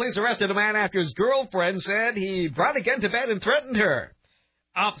 Tualatin police arrested a man after his girlfriend said he brought a gun to bed and threatened her.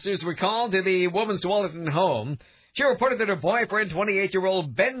 Officers were called to the woman's Tualatin home. She reported that her boyfriend,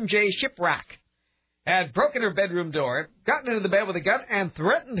 28-year-old Ben J. Shiprack, had broken her bedroom door, gotten into the bed with a gun, and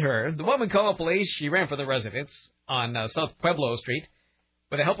threatened her. The woman called police. She ran for the residence on South Pueblo Street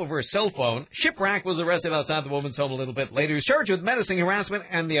with the help of her cell phone. Shiprack was arrested outside the woman's home a little bit later. He was charged with menacing harassment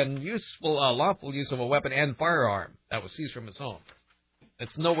and the lawful use of a weapon and firearm that was seized from his home.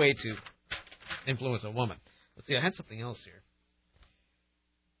 That's no way to influence a woman. Let's see, I had something else here.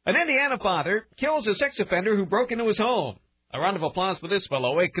 An Indiana father kills a sex offender who broke into his home. A round of applause for this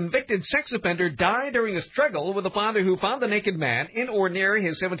fellow. A convicted sex offender died during a struggle with a father who found the naked man in or near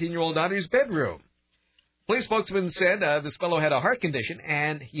his 17-year-old daughter's bedroom. Police spokesman said this fellow had a heart condition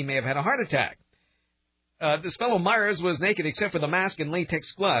and he may have had a heart attack. This fellow Myers was naked except for the mask and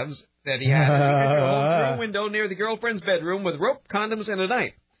latex gloves that he had as he entered a home through a window near the girlfriend's bedroom with rope, condoms, and a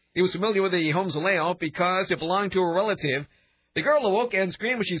knife. He was familiar with the home's layout because it belonged to a relative. The girl awoke and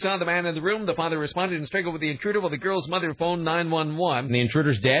screamed when she saw the man in the room. The father responded and struggled with the intruder while the girl's mother phoned 911. And the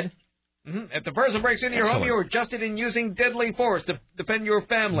intruder's dead? Mm-hmm. If the person breaks into your home, you are adjusted in using deadly force to defend your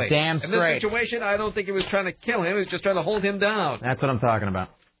family. Damn straight. In this situation, I don't think he was trying to kill him. He was just trying to hold him down. That's what I'm talking about.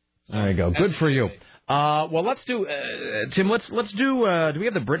 There you go. Good for you. Well, let's do, Tim, let's do, we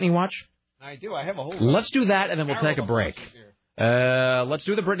have the Britney Watch? I do. I have a whole... Let's do that, and then we'll take a break. Let's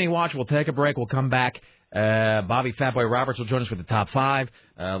do the Britney Watch. We'll take a break. We'll come back. Bobby Fatboy Roberts will join us with the top 5.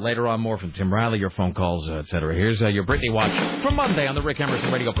 Later on, more from Tim Riley, your phone calls, etc. Here's your Britney Watch from Monday on the Rick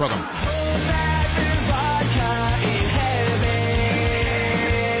Emerson Radio program.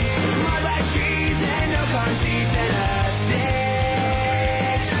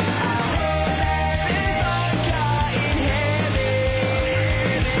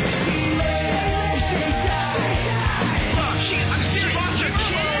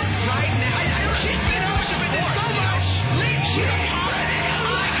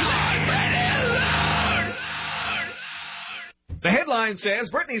 The headline says,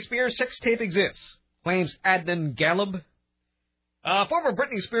 Britney Spears' sex tape exists, claims Adnan Galib. Former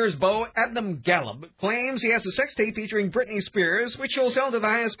Britney Spears beau Adnan Galib claims he has a sex tape featuring Britney Spears, which he'll sell to the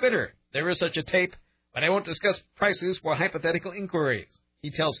highest bidder. There is such a tape, but I won't discuss prices for hypothetical inquiries,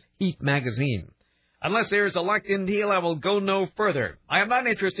 he tells Heat magazine. Unless there is a locked-in deal, I will go no further. I am not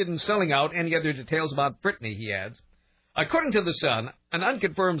interested in selling out any other details about Britney, he adds. According to The Sun, an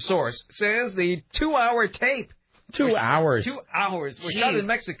unconfirmed source says the 2-hour tape 2 hours. 2 hours. Was shot in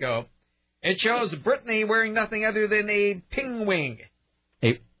Mexico. It shows Britney wearing nothing other than a pingwing.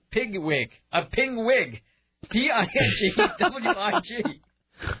 A pigwig. A pingwig. P-I-N-G-W-I-G.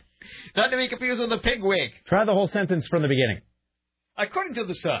 Not to be confused with a pigwig. Try the whole sentence from the beginning. According to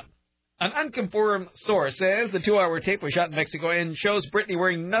The Sun, an unconfirmed source says the 2-hour tape was shot in Mexico and shows Britney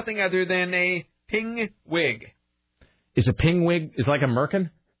wearing nothing other than a pingwig. Is a pingwig is like a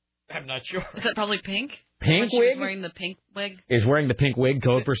merkin? I'm not sure. Is that probably pink? Pink wig? Wearing the pink wig? Is wearing the pink wig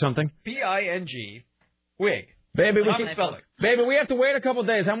code for something? P-I-N-G wig. Baby, we have to wait a couple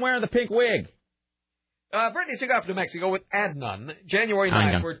days. I'm wearing the pink wig. Britney took off to Mexico with Adnan January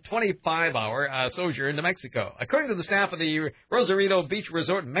 9th for a 25-hour sojourn to Mexico. According to the staff of the Rosarito Beach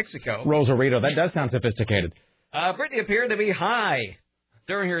Resort in Mexico. Rosarito, that does sound sophisticated. Britney appeared to be high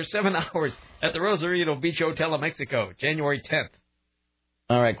during her 7 hours at the Rosarito Beach Hotel in Mexico, January 10th.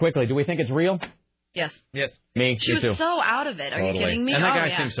 All right, quickly, do we think it's real? Yes. Yes. Me She was too. so out of it. Are you kidding me? And that guy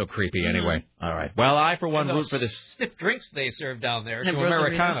seems so creepy anyway. All right. Well, I, for one, root for this. Stiff drinks they serve down there to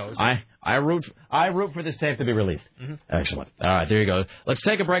Americanos. I root for this tape to be released. Mm-hmm. Excellent. All right, there you go. Let's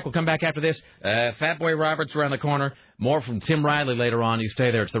take a break. We'll come back after this. Fatboy Roberts around the corner. More from Tim Riley later on. You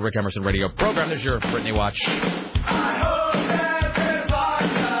stay there. It's the Rick Emerson Radio program. There's your Britney Watch.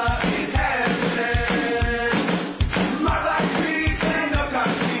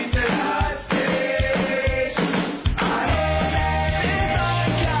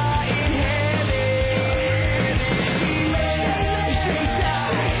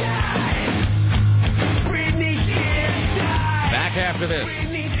 After this.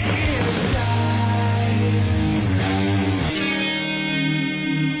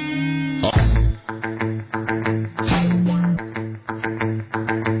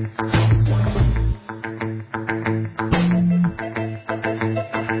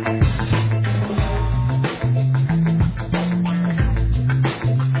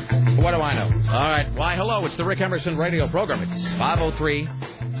 What do I know? All right. Why, hello. It's the Rick Emerson Radio program. It's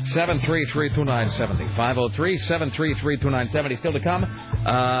 503-733-2970. 503-733-2970. Still to come.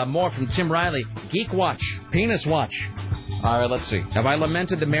 More from Tim Riley. Geek Watch. Penis Watch. All right, let's see. Have I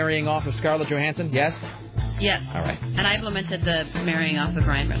lamented the marrying off of Scarlett Johansson? Yes? Yes. All right. And I implemented the marrying off of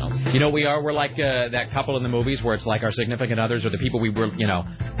Ryan Reynolds. You know, we're like that couple in the movies where it's like our significant others or the people we were,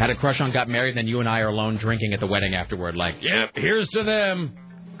 had a crush on got married, and then you and I are alone drinking at the wedding afterward. Like, yep, here's to them.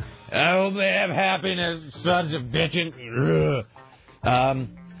 I hope they have happiness, sons of bitchin'.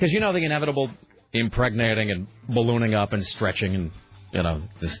 Because the inevitable impregnating and ballooning up and stretching and,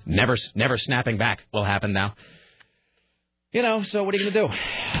 just never snapping back will happen now. So what are you going to do?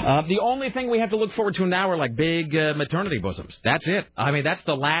 The only thing we have to look forward to now are like big maternity bosoms. That's it. I mean, that is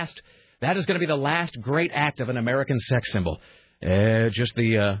going to be the last great act of an American sex symbol. Just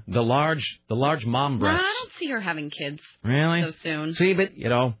the large mom Well, I breasts. don't see her having kids Really? so soon. See, but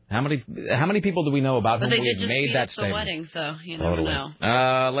how many people do we know about But whom they did we've just made beat that up the statement? wedding, so you never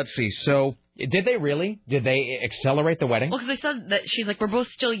know. Let's see. So, did they really? Did they accelerate the wedding? Well, because they said that she's like, we're both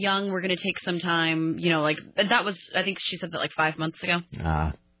still young. We're going to take some time. That was, I think she said that like 5 months ago.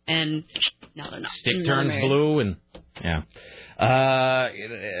 And no, they're not. Stick turns blue and yeah.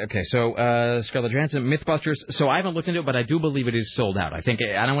 Okay, so Scarlett Johansson, Mythbusters. So I haven't looked into it, but I do believe it is sold out. I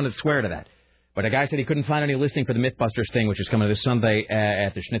don't want to swear to that, but a guy said he couldn't find any listing for the Mythbusters thing, which is coming this Sunday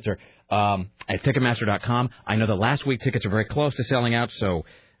at the Schnitzer at Ticketmaster.com. I know the last week tickets are very close to selling out, so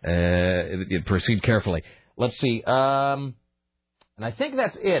proceed carefully. Let's see, and I think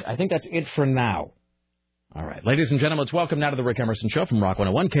that's it. I think that's it for now. All right, ladies and gentlemen, let's welcome now to the Rick Emerson Show from Rock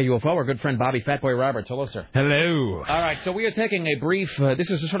 101 KUFO, our good friend Bobby Fatboy Roberts. Hello, sir. Hello. All right, so we are taking a brief, this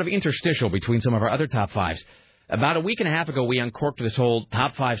is a sort of interstitial between some of our other top fives. About a week and a half ago, we uncorked this whole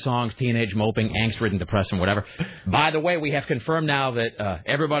top 5 songs, teenage, moping, angst-ridden, depressing, whatever. By the way, we have confirmed now that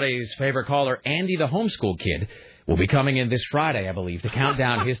everybody's favorite caller, Andy the homeschool kid, will be coming in this Friday, I believe, to count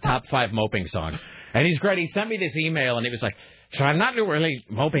down his top 5 moping songs. And he's great. He sent me this email, and it was like, so I'm not really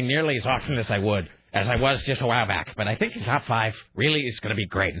moping nearly as often as I was just a while back, but I think the top 5 really is going to be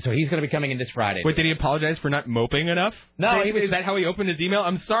great. And so he's going to be coming in this Friday. Wait, did he apologize for not moping enough? No, is that how he opened his email?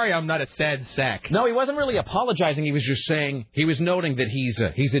 I'm sorry, I'm not a sad sack. No, he wasn't really apologizing. He was just saying, he was noting that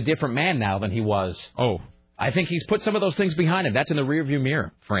he's a different man now than he was. Oh. I think he's put some of those things behind him. That's in the rearview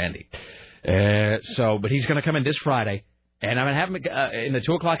mirror for Andy. But he's going to come in this Friday. And I'm going to have him in the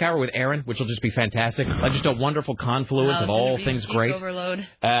 2 o'clock hour with Aaron, which will just be fantastic. Just a wonderful confluence of all things great. Overload.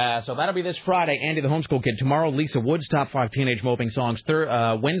 So that'll be this Friday, Andy the homeschool kid. Tomorrow, Lisa Wood's top 5 teenage moping songs.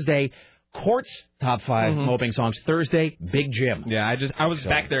 Wednesday, Court's top 5 moping songs. Thursday, Big Jim. Yeah, I was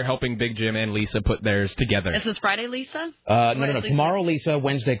back there helping Big Jim and Lisa put theirs together. Is this Friday, Lisa? No. Tomorrow, Lisa.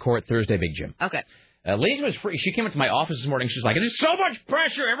 Wednesday, Court. Thursday, Big Jim. Okay. Lisa was free. She came up to my office this morning. She's like, "There's so much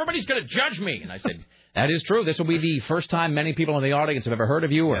pressure. Everybody's going to judge me." And I said, that is true. This will be the first time many people in the audience have ever heard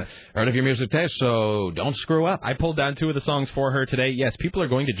of you or heard of your music taste, so don't screw up. I pulled down 2 of the songs for her today. Yes, people are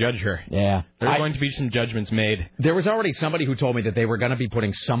going to judge her. Yeah. There's going to be some judgments made. There was already somebody who told me that they were going to be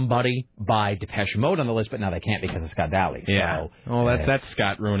putting Somebody by Depeche Mode on the list, but now they can't because of Scott Daly. Yeah. That's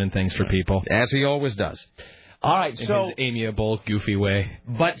Scott ruining things for people. As he always does. All right, in his amiable, goofy way.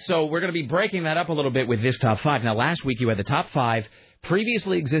 But so we're going to be breaking that up a little bit with this top 5. Now, last week you had the top 5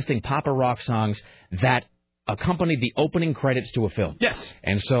 previously existing pop or rock songs that accompanied the opening credits to a film. Yes.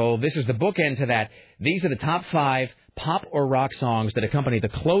 And so this is the bookend to that. These are the top 5 pop or rock songs that accompany the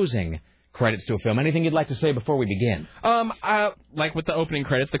closing credits to a film. Anything you'd like to say before we begin? Like with the opening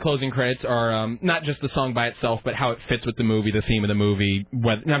credits, the closing credits are not just the song by itself, but how it fits with the movie, the theme of the movie.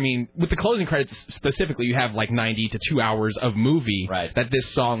 With the closing credits specifically, you have like 90 to 2 hours of movie that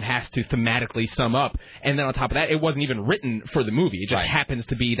this song has to thematically sum up. And then on top of that, it wasn't even written for the movie. It just happens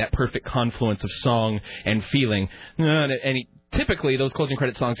to be that perfect confluence of song and feeling. And typically, those closing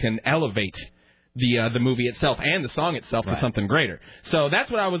credit songs can elevate the movie itself and the song itself to something greater. So that's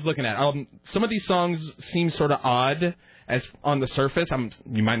what I was looking at. Some of these songs seem sort of odd as on the surface.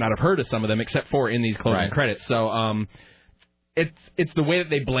 You might not have heard of some of them except for in these closing credits. So it's the way that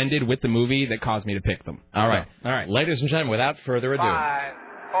they blended with the movie that caused me to pick them. All right. Ladies and gentlemen, without further ado. 5,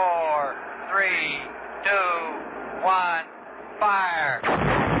 4, 3, 2, 1, fire.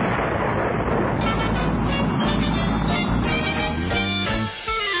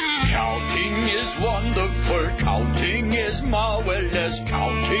 Counting is wonderful, counting is marvelous,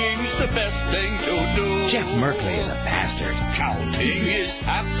 counting's the best thing to do. Jeff Merkley is a bastard. Counting is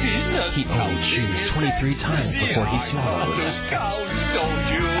happiness. He only chews 23 times before he swallows. Count, don't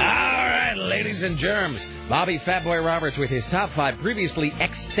you? All right, ladies and germs. Bobby Fatboy Roberts with his top 5 previously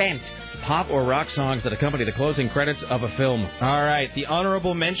extant pop or rock songs that accompany the closing credits of a film. All right, the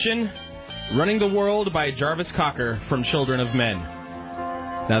honorable mention, Running the World by Jarvis Cocker from Children of Men.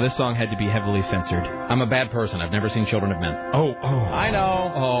 Now, this song had to be heavily censored. I'm a bad person. I've never seen Children of Men. Oh. I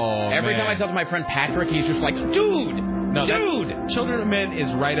know. Oh, Every time I tell my friend Patrick, he's just like, dude! Children of Men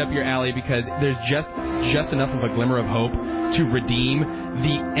is right up your alley because there's just enough of a glimmer of hope to redeem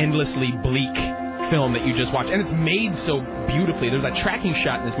the endlessly bleak film that you just watched. And it's made so beautifully. There's a tracking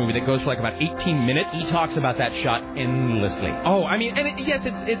shot in this movie that goes for like about 18 minutes. He talks about that shot endlessly. Oh, I mean, and yes,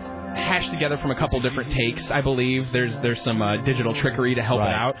 it's hashed together from a couple different takes, I believe. There's some digital trickery to help it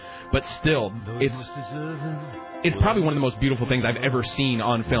out, but still, it's probably one of the most beautiful things I've ever seen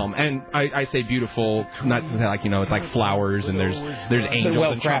on film. And I say beautiful, not to say like, it's like flowers and there's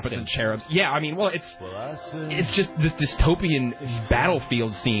angels and trumpets and cherubs. Yeah, I mean, well, it's just this dystopian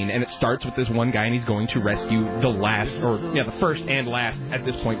battlefield scene, and it starts with this one guy, and he's going to rescue the first and last, at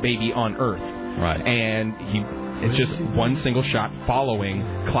this point, baby on Earth. Right. And it's just one single shot following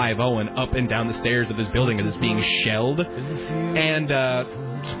Clive Owen up and down the stairs of this building as it's being shelled. And,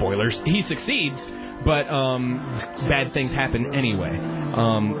 spoilers, he succeeds. But bad things happen anyway.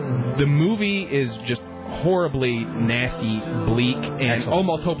 The movie is just horribly nasty, bleak, and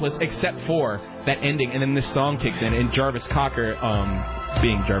almost hopeless, except for that ending. And then this song kicks in, and Jarvis Cocker,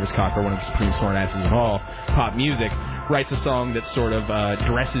 being Jarvis Cocker, one of the supreme smartasses of all pop music, writes a song that sort of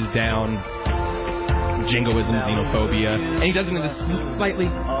dresses down jingoism, xenophobia, and he does it in this slightly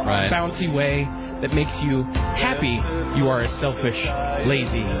bouncy way that makes you happy you are a selfish,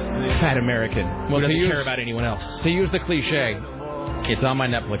 lazy, fat American who doesn't care about anyone else. To use the cliche, it's on my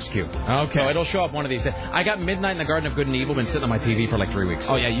Netflix queue. Okay. So it'll show up one of these days. I got Midnight in the Garden of Good and Evil, been sitting on my TV for like 3 weeks.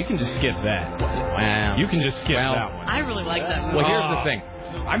 Oh, yeah, you can just skip that. Wow. You can just skip that one. I really like that movie. Well, here's the thing.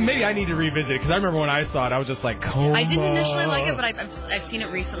 Maybe I need to revisit it, because I remember when I saw it, I was just like, come I didn't initially like it, but I've seen it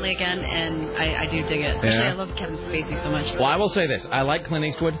recently again, and I do dig it. Especially I love Kevin Spacey so much. Well, I will say this. I like Clint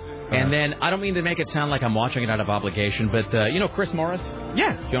Eastwood. And then, I don't mean to make it sound like I'm watching it out of obligation, but, Chris Morris?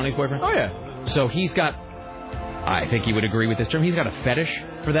 Yeah. Joni's boyfriend? Oh, yeah. So he's got, I think he would agree with this term, he's got a fetish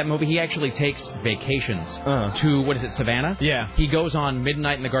for that movie. He actually takes vacations to, Savannah? Yeah. He goes on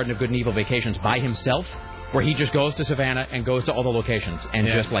Midnight in the Garden of Good and Evil vacations by himself, where he just goes to Savannah and goes to all the locations and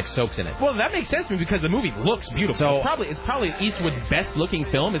just, soaks in it. Well, that makes sense to me because the movie looks beautiful. So, it's probably Eastwood's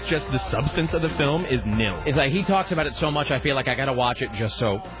best-looking film. It's just the substance of the film is nil. It's like he talks about it so much, I feel like I got to watch it just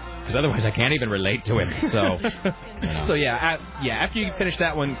so... Because otherwise I can't even relate to him. So, So after you finish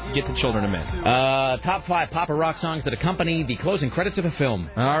that one, get the Children of Men. Top 5 pop or rock songs that accompany the closing credits of a film.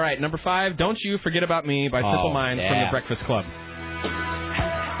 All right, number 5, Don't You Forget About Me by Simple Minds from The Breakfast Club.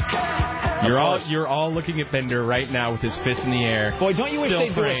 You're all looking at Bender right now with his fist in the air. Boy, don't you wish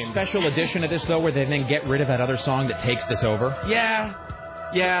they'd do a special edition of this, though, where they then get rid of that other song that takes this over?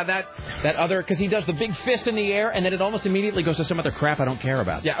 Yeah, that other, because he does the big fist in the air, and then it almost immediately goes to some other crap I don't care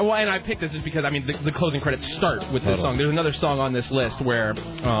about. Yeah, well, and I picked this just because, the closing credits start with this song. There's another song on this list where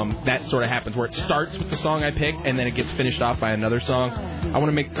that sort of happens, where it starts with the song I picked, and then it gets finished off by another song.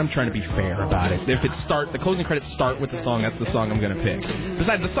 I'm trying to be fair about it. If the closing credits start with the song, that's the song I'm going to pick.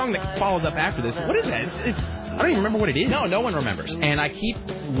 Besides, the song that follows up after this, what is that? I don't even remember what it is. No one remembers. And I keep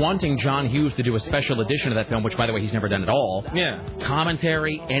wanting John Hughes to do a special edition of that film, which, by the way, he's never done at all. Yeah.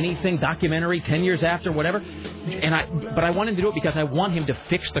 Commentary, anything, documentary, 10 years after, whatever. But I want him to do it because I want him to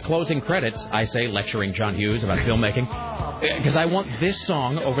fix the closing credits. I say lecturing John Hughes about filmmaking. Because I want this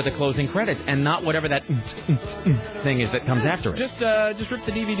song over the closing credits and not whatever that thing is that comes after it. Just rip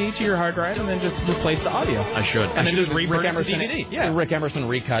the DVD to your hard drive and then just replace the audio. I should. And then just reburn the DVD. Yeah. Rick Emerson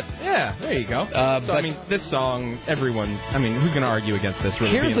recut. Yeah, there you go. This song, everyone, who's going to argue against this?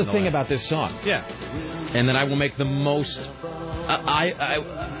 Really here's the thing about this song. Yeah. And then I will make the most...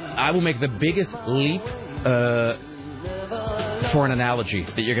 I will make the biggest leap for an analogy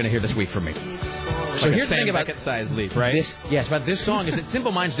that you're going to hear this week from me. So like here's the thing about size leap, right? But this song is that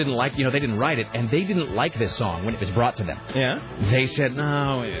Simple Minds didn't like, they didn't write it, and they didn't like this song when it was brought to them. Yeah. They said,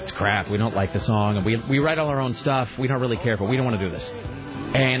 no, it's crap. We don't like the song, and we write all our own stuff. We don't really care for it. We don't want to do this.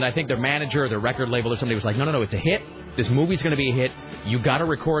 And I think their manager, or their record label, or somebody was like, no, it's a hit. This movie's going to be a hit. You got to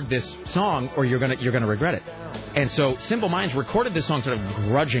record this song, or you're gonna regret it. And so Simple Minds recorded this song sort of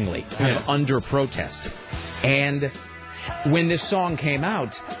grudgingly, kind of under protest. And when this song came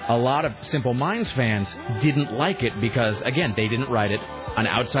out, a lot of Simple Minds fans didn't like it because, again, they didn't write it. An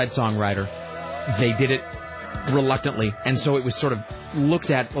outside songwriter. They did it reluctantly, and so it was sort of looked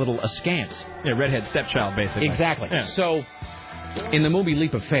at a little askance. Yeah, redhead stepchild, basically. Exactly. Yeah. So, in the movie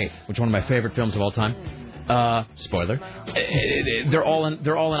Leap of Faith, which is one of my favorite films of all time, spoiler, they're all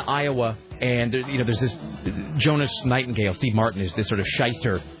in Iowa, and there's this Jonas Nightingale, Steve Martin, is this sort of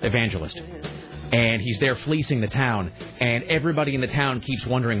shyster evangelist. And he's there fleecing the town, and everybody in the town keeps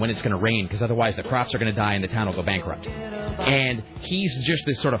wondering when it's going to rain, because otherwise the crops are going to die and the town will go bankrupt. And he's just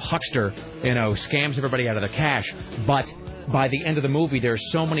this sort of huckster, scams everybody out of their cash. But by the end of the movie, there's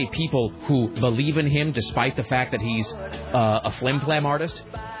so many people who believe in him, despite the fact that he's a flim-flam artist,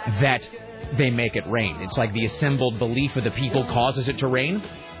 that they make it rain. It's like the assembled belief of the people causes it to rain.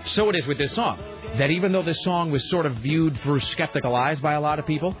 So it is with this song. That even though this song was sort of viewed through skeptical eyes by a lot of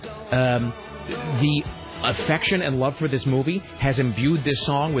people, the affection and love for this movie has imbued this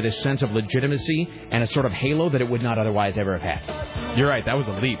song with a sense of legitimacy and a sort of halo that it would not otherwise ever have had. You're right. That was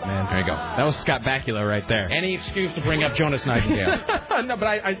a leap, man. There you go. That was Scott Bakula right there. Any excuse to bring up Jonas Nightingale. No, but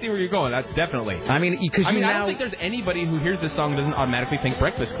I see where you're going. That's definitely. I mean, because I don't think there's anybody who hears this song and doesn't automatically think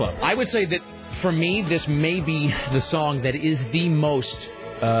Breakfast Club. I would say that for me, this may be the song that is the most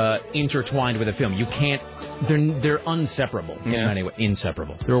intertwined with the film. You can't. They're inseparable. Yeah. Anyway,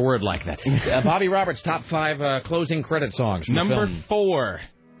 inseparable. They're a word like that. Bobby Roberts' top 5 closing credit songs. From Number the film. 4,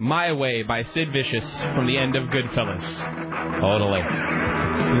 My Way by Sid Vicious from the end of Goodfellas. Totally.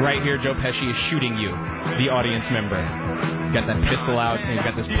 Right here, Joe Pesci is shooting you, the audience member. Got that pistol out, and you've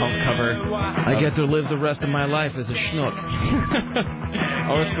got this punk cover. I get to live the rest of my life as a schnook.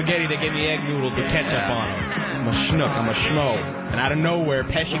 Or spaghetti that gave me egg noodles with ketchup on them. I'm a schnook, I'm a schmo. And out of nowhere,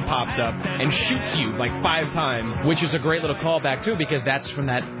 Pesci pops up and shoots you like 5 times. Which is a great little callback, too, because that's from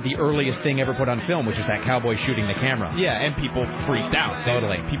the earliest thing ever put on film, which is that cowboy shooting the camera. Yeah, and people freaked out.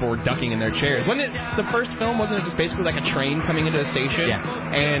 Totally. People were ducking in their chairs. Wasn't it the first film? Wasn't it just basically like a train coming into a station?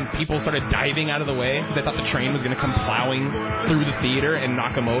 Yeah. And people started diving out of the way because they thought the train was going to come plowing through the theater and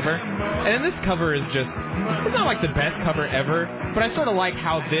knock them over. And this cover is just, it's not like the best cover ever, but I sort of like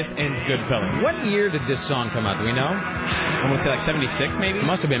how this ends Goodfellas. What year did this song come out? Do we know? I'm going to say like 76 maybe? It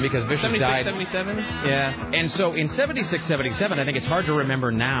must have been because Vicious 76, died. 77? Yeah. And so in 76, 77, I think it's hard to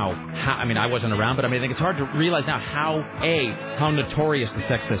remember now how, I mean, I wasn't around, but I think it's hard to realize now how notorious the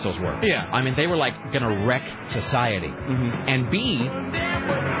Sex Pistols were. Yeah. I mean, they were like going to wreck society. Mm-hmm. And B,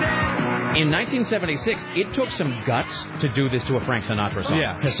 in 1976, it took some guts to do this to a Frank Sinatra song.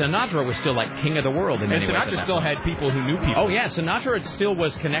 Yeah. Because Sinatra was still like king of the world in many ways. And Sinatra still had people who knew people. Oh, yeah. Sinatra still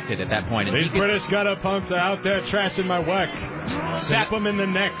was connected at that point. And These British gutter punks are out there trashing my work. Zap them in the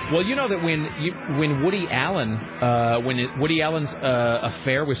neck. Well, you know that when Woody Allen's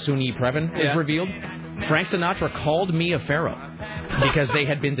affair with Soon-Yi Previn was revealed, Frank Sinatra called Mia Farrow because they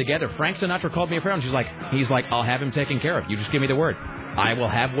had been together. Frank Sinatra called Mia Farrow, and he's like, I'll have him taken care of. You just give me the word. I will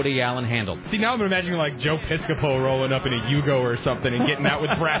have Woody Allen handled. See, now I'm imagining like Joe Piscopo rolling up in a Yugo or something and getting out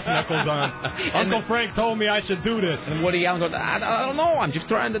with brass knuckles on. Uncle Frank told me I should do this. And Woody Allen goes, I don't know. I'm just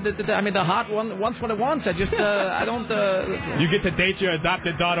trying to. I mean, the heart wants what it wants. I just, I don't. You get to date your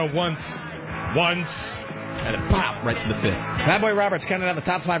adopted daughter once. And it pop right to the fist. Bad Boy Roberts counted out the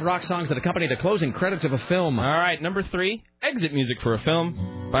top 5 rock songs that accompany the closing credits of a film. All right, number 3, exit music for a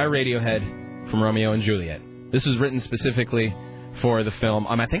film by Radiohead from Romeo and Juliet. This was written specifically for the film.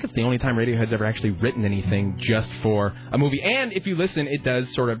 I think it's the only time Radiohead's ever actually written anything just for a movie. And if you listen, it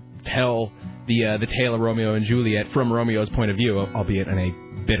does sort of tell the tale of Romeo and Juliet from Romeo's point of view, albeit in a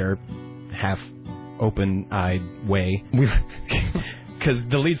bitter, half-open-eyed way. Because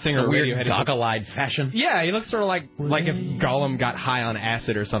the lead singer of Radiohead, goggle-eyed fashion. Yeah, he looks sort of like if Gollum got high on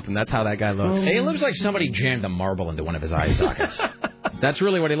acid or something. That's how that guy looks. Hey, it looks like somebody jammed a marble into one of his eye sockets. That's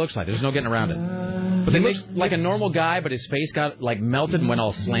really what he looks like. There's no getting around it. But he looks like a normal guy, but his face got like melted and went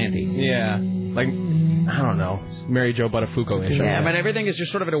all slanty. Yeah, like I don't know, Mary Jo Buttafuoco-ish. Yeah, I mean everything is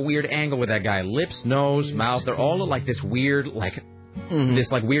just sort of at a weird angle with that guy. Lips, nose, mouth, they're all like this weird, this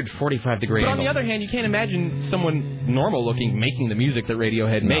like weird 45-degree angle. But on the other hand, you can't imagine someone normal-looking making the music that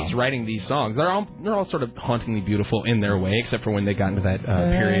Radiohead makes, writing these songs. They're all sort of hauntingly beautiful in their way, except for when they got into that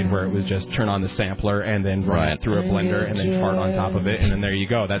period where it was just turn on the sampler and then run it through a blender and then fart on top of it, and then there you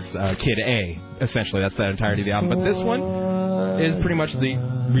go. That's Kid A, essentially. That's the entirety of the album. But this one is pretty much the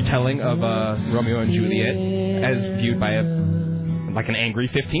retelling of Romeo and Juliet as viewed by an angry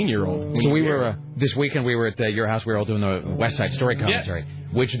 15-year-old. So we were, this weekend we were at your house, we were all doing the West Side Story commentary,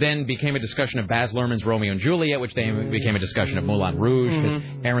 which then became a discussion of Baz Luhrmann's Romeo and Juliet, which then became a discussion of Moulin Rouge, because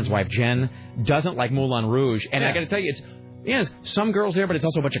Aaron's wife Jen doesn't like Moulin Rouge. And I got to tell you, it's some girls there, but it's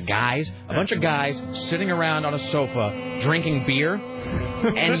also a bunch of guys. A bunch of guys sitting around on a sofa drinking beer.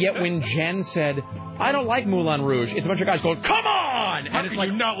 And yet when Jen said, I don't like Moulin Rouge, it's a bunch of guys going, come on! How can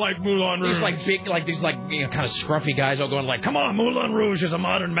you not like Moulin Rouge? These like big, kind of scruffy guys all going like, come on, Moulin Rouge is a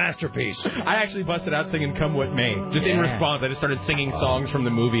modern masterpiece. I actually busted out singing Come What May. Just in response, I just started singing songs from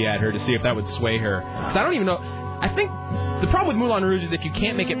the movie at her to see if that would sway her. So I don't even know. I think the problem with Moulin Rouge is if you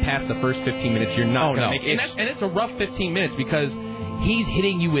can't make it past the first 15 minutes, you're not going to make it. And it's a rough 15 minutes because he's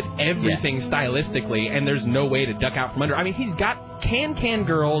hitting you with everything stylistically, and there's no way to duck out from under. I mean, he's got can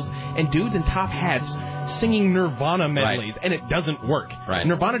girls and dudes in top hats singing Nirvana medleys, and it doesn't work. Right.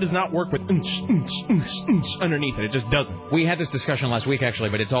 Nirvana does not work with underneath it. It just doesn't. We had this discussion last week, actually,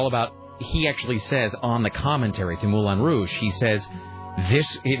 but it's all about, he actually says on the commentary to Moulin Rouge, he says,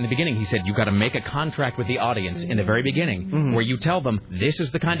 in the beginning, he said, you've got to make a contract with the audience in the very beginning where you tell them, this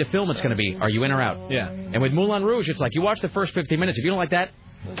is the kind of film it's going to be. Are you in or out? Yeah. And with Moulin Rouge, it's like, you watch the first 15 minutes. If you don't like that,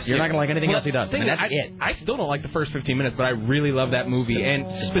 You're not going to like anything else he does. And that's it. I still don't like the first 15 minutes, but I really love that movie, and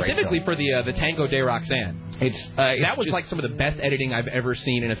specifically for the Tango de Roxanne. That was like some of the best editing I've ever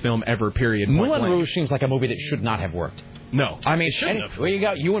seen in a film ever. Period. Moulin Rouge seems like a movie that should not have worked. No, I mean, shouldn't have. Well, you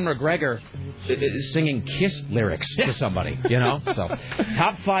got Ewan McGregor singing Kiss lyrics to somebody, you know. So,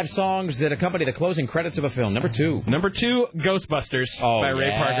 top 5 songs that accompany the closing credits of a film. Number 2, Ghostbusters by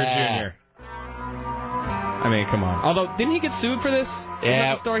Ray Parker Jr. I mean, come on. Although, didn't he get sued for this?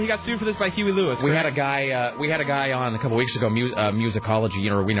 Yeah. The story? He got sued for this by Huey Lewis. We had a guy on a couple weeks ago,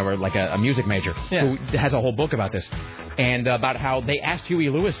 musicology, like a music major, who has a whole book about this, and about how they asked Huey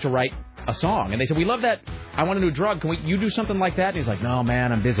Lewis to write a song, and they said, "We love that. I want a new drug. Can you do something like that?" And he's like, "No,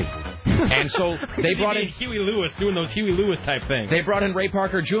 man, I'm busy." And so they brought in Huey Lewis doing those Huey Lewis type things. They brought in Ray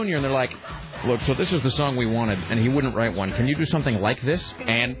Parker Jr. and they're like, "Look, so this is the song we wanted, and he wouldn't write one. Can you do something like this?"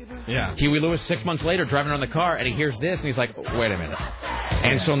 And Huey Lewis, 6 months later, driving around the car, and he hears this, and he's like, "Wait a minute."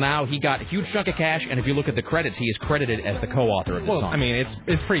 And so now he got a huge chunk of cash, and if you look at the credits, he is credited as the co-author of the song. I mean,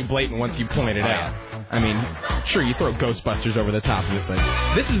 it's pretty blatant once you point it out. I mean, sure, you throw Ghostbusters over the top of it, but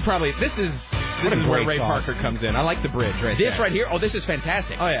this is where Ray Parker comes in. I like the bridge right This right here, this is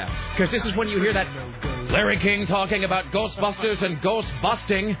fantastic. Oh, yeah. Because this is when you hear that Larry King talking about Ghostbusters and ghost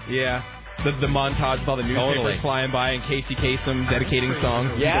busting. Yeah. The montage with all the newspapers flying by and Casey Kasem dedicating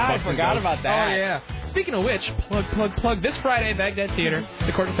songs. Yeah, I forgot about that. Oh, yeah. Speaking of which, plug. This Friday, Baghdad Theater,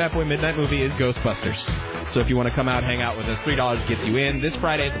 the Court of Fat Boy Midnight movie is Ghostbusters. So if you want to come out, hang out with us, $3 gets you in. This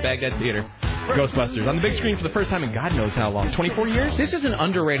Friday at the Baghdad Theater, Ghostbusters. On the big screen for the first time in God knows how long. 24 years? This is an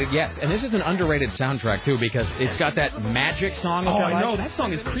underrated, and this is an underrated soundtrack, too, because it's got that magic song. I know. That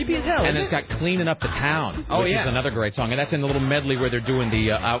song is creepy as hell. And it's got Cleaning Up the Town, which is another great song. And that's in the little medley where they're doing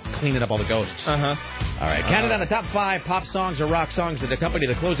the out cleaning up all the ghosts. Uh-huh. All right, count it down the top 5 pop songs or rock songs that accompany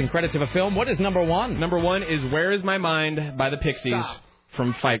the closing credits of a film. What is number 1? Number 1 is Where Is My Mind by the Pixies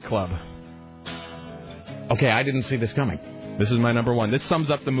from Fight Club. Okay, I didn't see this coming. This is my number 1. This sums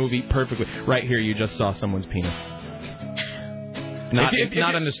up the movie perfectly. Right here, you just saw someone's penis. Not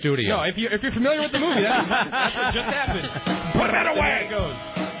in the studio. No, if you're familiar with the movie, that's what just happened. Put that away. It goes.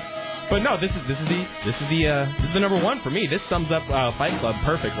 But no, this is the number 1 for me. This sums up Fight Club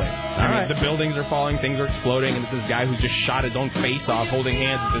perfectly. I mean, the buildings are falling, things are exploding, and it's this guy who just shot his own face off, holding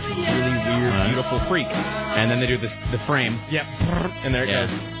hands with this really weird, beautiful freak. And then they do the frame. Yep. And there it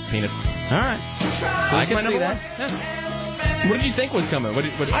goes. Penis. All right. I can see that. Yeah. What did you think was coming?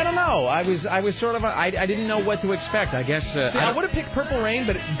 I don't know. I was sort of I didn't know what to expect. I guess I would have picked Purple Rain,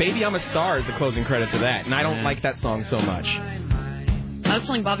 but Baby I'm a Star is the closing credit to that, and I don't like that song so much. I was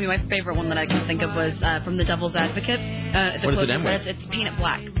telling Bobby my favorite one that I could think of was from The Devil's Advocate. What does it end with? It's Paint It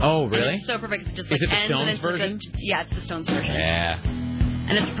Black. Oh, really? And it's so perfect. It just, is it the ends Stones version? Yeah, it's the Stones version. Yeah.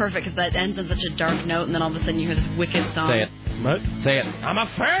 And it's perfect because that ends on such a dark note, and then all of a sudden you hear this wicked song. Say it. What? Say it. I'm a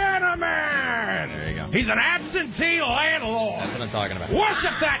fan of man. There you go. He's an absentee landlord. That's what I'm talking about.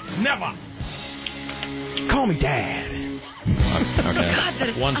 Worship that never. Call me Dad. Okay. God, that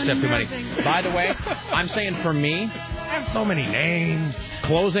is one step too many. By the way, I'm saying for me, I have so many names.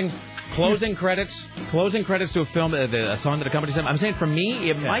 Closing credits to a film, a song that accompanies them. I'm saying for me,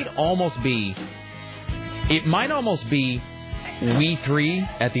 it might almost be We Three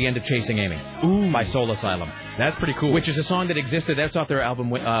at the end of Chasing Amy. Ooh. By Soul Asylum. That's pretty cool. Which is a song that existed. That's off their album,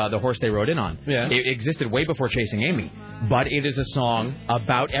 The Horse They Rode In On. Yeah. It existed way before Chasing Amy. But it is a song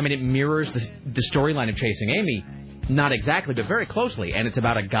about, it mirrors the storyline of Chasing Amy. Not exactly, but very closely. And it's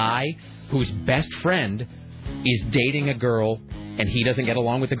about a guy whose best friend is dating a girl, and he doesn't get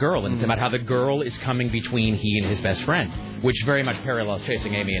along with the girl. And it's about how the girl is coming between he and his best friend, which very much parallels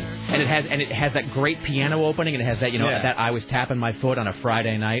Chasing Amy. And it has that great piano opening, and it has that, that I was tapping my foot on a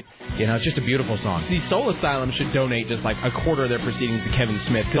Friday night. It's just a beautiful song. The Soul Asylum should donate just like a quarter of their proceedings to Kevin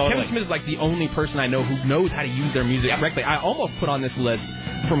Smith. Because Kevin Smith is like the only person I know who knows how to use their music correctly. I almost put on this list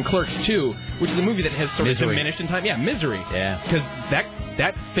from Clerks 2, which is a movie that has sort of diminished in time. Yeah, Misery. Yeah. Because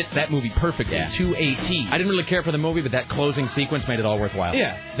that fits that movie perfectly to a T. I didn't really care for the movie, but that closing sequence made it all worthwhile.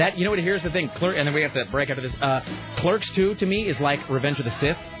 Yeah. That, here's the thing, and then we have to break after this. Clerks 2, to me, is like Revenge of the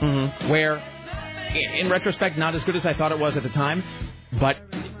Sith, where, in retrospect, not as good as I thought it was at the time, but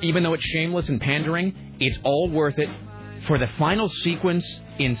even though it's shameless and pandering, it's all worth it for the final sequence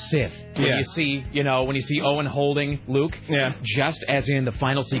in Sith. When you see, when you see Owen holding Luke, just as in the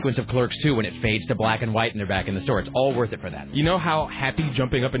final sequence of Clerks 2 when it fades to black and white and they're back in the store. It's all worth it for that. You know how happy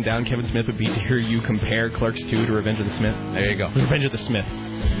jumping up and down Kevin Smith would be to hear you compare Clerks 2 to Revenge of the Smith? There you go. Revenge of the Smith.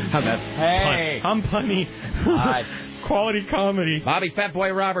 How that? Hey! I'm punny. Quality comedy. Bobby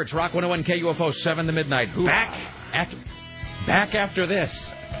Fatboy Roberts, Rock 101 KUFO, 7 to midnight. Back after this.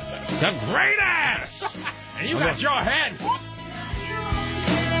 The great ass! And you got your head.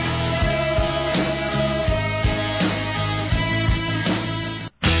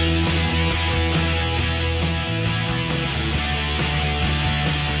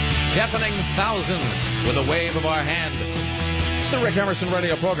 deafening thousands with a wave of our hand. It's the Rick Emerson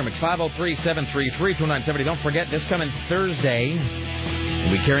radio program. It's 503-733-2970. Don't forget, this coming Thursday,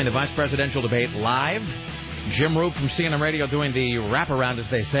 we'll be carrying the vice presidential debate live. Jim Roop from CNN Radio doing the wraparound,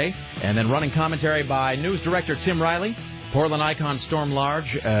 as they say, and then running commentary by news director Tim Riley, Portland icon Storm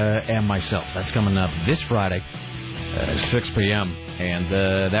Large, and myself. That's coming up this Friday, 6 p.m.,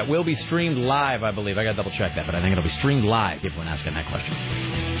 and that will be streamed live, I believe. I got to double-check that, but I think it'll be streamed live, people when asking that question.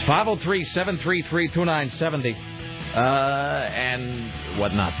 It's 503-733-2970, and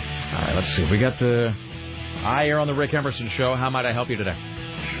whatnot. All right, let's see. We got I here on the Rick Emerson Show. How might I help you today?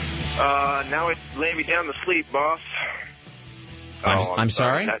 Now it lay me down to sleep, boss. I'm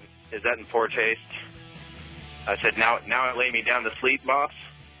sorry? Is that in poor taste? I said, now it lay me down to sleep, boss.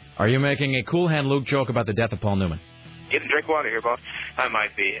 Are you making a Cool Hand Luke joke about the death of Paul Newman? Get a drink of water here, boss. I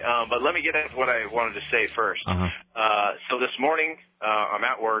might be. But let me get at what I wanted to say first. So this morning, I'm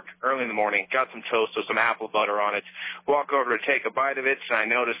at work early in the morning, got some toast with some apple butter on it, walk over to take a bite of it, and I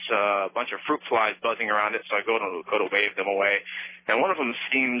notice a bunch of fruit flies buzzing around it, so I go to wave them away. And one of them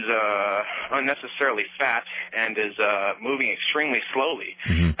seems unnecessarily fat and is moving extremely slowly.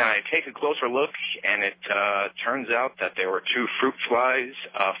 And I take a closer look, and it turns out that there were two fruit flies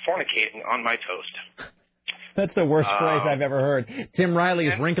fornicating on my toast. That's the worst phrase I've ever heard. Tim Riley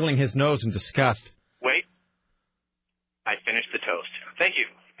is wrinkling his nose in disgust. Wait. I finished the toast. Thank you.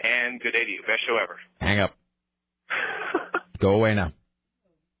 And good day to you. Best show ever. Hang up. Go away now.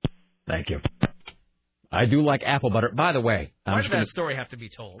 Thank you. I do like apple butter. By the way, why does that story have to be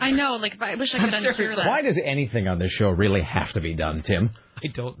told? I know. Like, I wish I could unhear that. Why does anything on this show really have to be done, Tim? I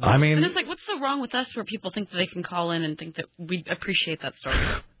don't know. I mean, and it's like, what's so wrong with us where people think that they can call in and think that we appreciate that story?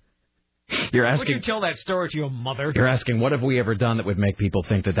 You're asking, would you tell that story to your mother? You're asking, what have we ever done that would make people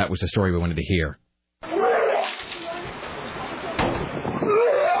think that was the story we wanted to hear?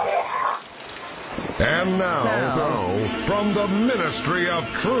 And now, from the Ministry of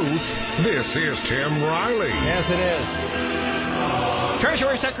Truth, this is Tim Riley. Yes, it is.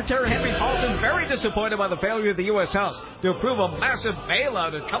 Treasury Secretary Henry Paulson very disappointed by the failure of the U.S. House to approve a massive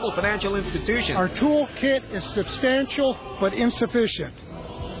bailout of troubled financial institutions. Our toolkit is substantial but insufficient.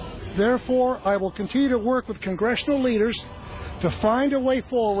 Therefore, I will continue to work with congressional leaders to find a way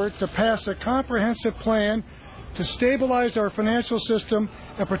forward to pass a comprehensive plan to stabilize our financial system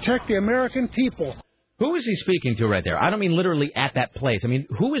and protect the American people. Who is he speaking to right there? I don't mean literally at that place. I mean,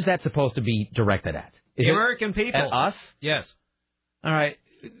 who is that supposed to be directed at? The American people. At us? Yes. All right.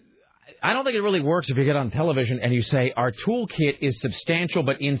 I don't think it really works if you get on television and you say, our toolkit is substantial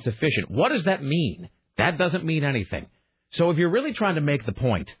but insufficient. What does that mean? That doesn't mean anything. So if you're really trying to make the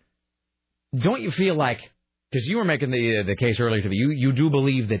point, don't you feel like, because you were making the case earlier to me, you do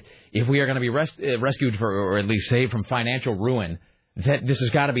believe that if we are going to be rescued or at least saved from financial ruin, that this has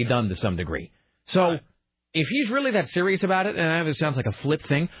got to be done to some degree. So if he's really that serious about it, and I know this sounds like a flip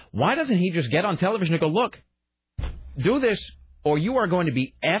thing, why doesn't he just get on television and go, look, do this, or you are going to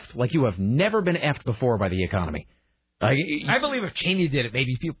be effed like you have never been effed before by the economy. I believe if Cheney did it,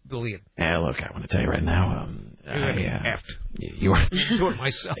 maybe people believe it. Yeah, look, I want to tell you right now, you're going to be effed. You're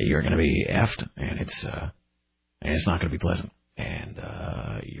myself. You're going to be effed, and it's not going to be pleasant. And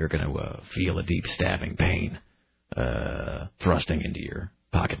you're going to feel a deep stabbing pain thrusting into your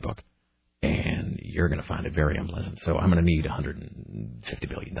pocketbook. And you're going to find it very unpleasant. So I'm going to need $150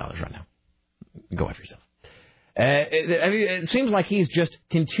 billion right now. Go after yourself. It seems like he's just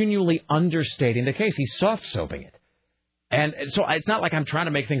continually understating the case. He's soft-soaping it. And so it's not like I'm trying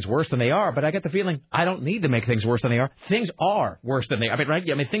to make things worse than they are, but I get the feeling I don't need to make things worse than they are. Things are worse than they are.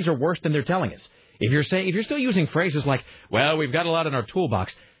 Right? I mean, things are worse than they're telling us. If you're still using phrases like, well, we've got a lot in our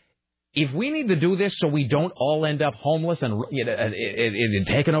toolbox. If we need to do this so we don't all end up homeless and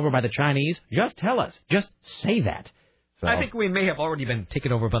taken over by the Chinese, just tell us. Just say that. So, I think we may have already been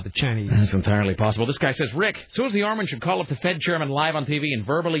taken over by the Chinese. That's entirely possible. This guy says, Rick, Susie Orman should call up the Fed chairman live on TV and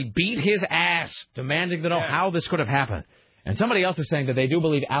verbally beat his ass, demanding to know how this could have happened. And somebody else is saying that they do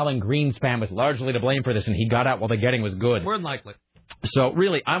believe Alan Greenspan was largely to blame for this, and he got out while the getting was good. More than likely. So,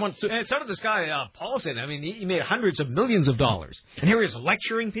 really, I want... And so did this guy, Paulson. I mean, he made hundreds of millions of dollars. And here he is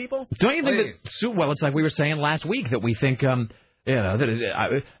lecturing people? Don't you think that... Well, it's like we were saying last week, that we think...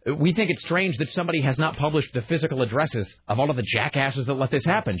 we think it's strange that somebody has not published the physical addresses of all of the jackasses that let this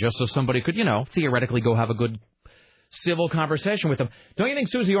happen, just so somebody could, theoretically go have a good civil conversation with them. Don't you think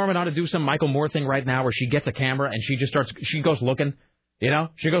Susie Orman ought to do some Michael Moore thing right now where she gets a camera and she goes looking,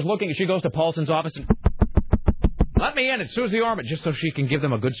 She goes to Paulson's office and... Let me in. It's Susie Orman, just so she can give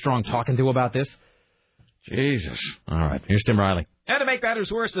them a good, strong talking to about this. Jesus. All right. Here's Tim Riley. And to make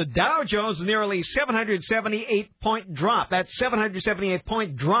matters worse, the Dow Jones nearly 778-point drop. That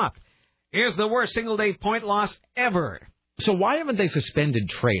 778-point drop is the worst single-day point loss ever. So why haven't they suspended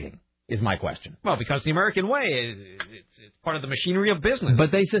trading, is my question. Well, because the American way, it's part of the machinery of business.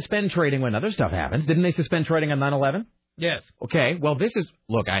 But they suspend trading when other stuff happens. Didn't they suspend trading on 9/11? Yes. Okay, well, this is...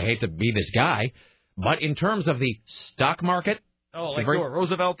 Look, I hate to be this guy, but in terms of the stock market... Oh, like your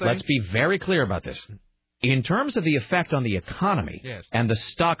Roosevelt thing? Let's be very clear about this. In terms of the effect on the economy and the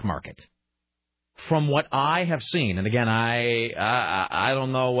stock market, from what I have seen, and again, I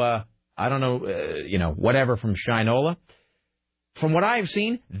don't know, whatever from Shinola. From what I have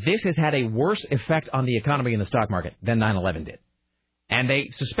seen, this has had a worse effect on the economy and the stock market than 9/11 did. And they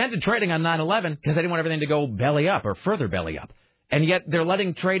suspended trading on 9/11 because they didn't want everything to go belly up or further belly up. And yet they're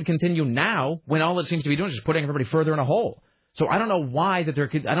letting trade continue now when all it seems to be doing is just putting everybody further in a hole. So I don't know why they're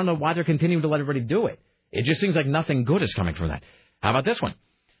continuing to let everybody do it. It just seems like nothing good is coming from that. How about this one?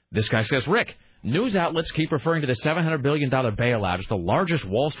 This guy says, Rick, news outlets keep referring to the $700 billion bailout as the largest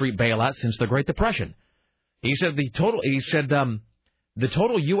Wall Street bailout since the Great Depression. He said the total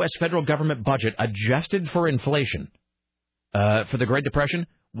U.S. federal government budget adjusted for inflation for the Great Depression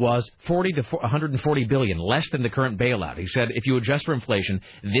was $40 to $140 billion, less than the current bailout. He said if you adjust for inflation,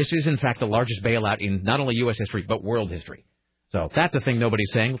 this is in fact the largest bailout in not only U.S. history but world history. So that's a thing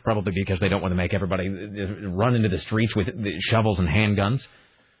nobody's saying, probably because they don't want to make everybody run into the streets with shovels and handguns.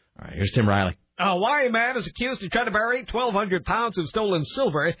 All right, here's Tim Riley. A Hawaii man is accused of trying to bury 1,200 pounds of stolen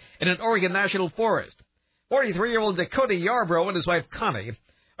silver in an Oregon national forest. 43-year-old Dakota Yarbrough and his wife Connie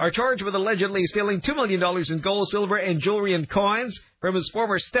are charged with allegedly stealing $2 million in gold, silver, and jewelry and coins from his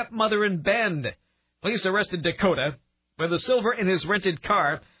former stepmother in Bend. Police arrested Dakota with the silver in his rented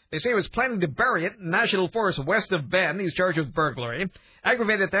car. They say he was planning to bury it in National Forest west of Bend. He's charged with burglary,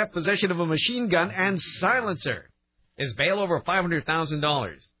 aggravated theft, possession of a machine gun, and silencer. His bail over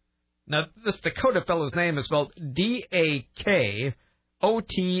 $500,000. Now, this Dakota fellow's name is spelled Dakotah.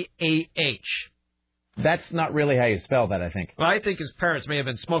 That's not really how you spell that, I think. Well, I think his parents may have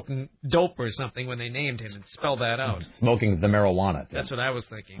been smoking dope or something when they named him and spelled that out. Smoking the marijuana. That's what I was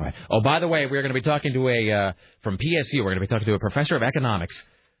thinking. Right. Oh, by the way, we're going to be talking to from PSU, we're going to be talking to a professor of economics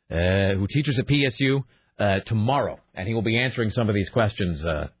who teaches at PSU tomorrow, and he will be answering some of these questions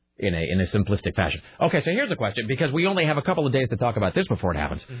in a simplistic fashion. Okay, so here's a question, because we only have a couple of days to talk about this before it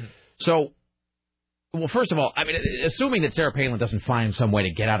happens. Mm-hmm. So, well, first of all, I mean, assuming that Sarah Palin doesn't find some way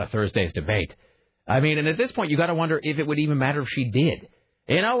to get out of Thursday's debate, I mean, and at this point, you got to wonder if it would even matter if she did.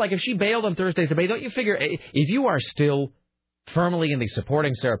 You know, like if she bailed on Thursday's debate, don't you figure if you are still firmly in the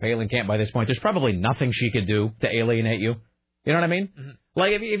supporting Sarah Palin camp by this point, there's probably nothing she could do to alienate you. You know what I mean? Mm-hmm.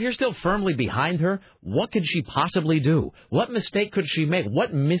 Like, if you're still firmly behind her, what could she possibly do? What mistake could she make?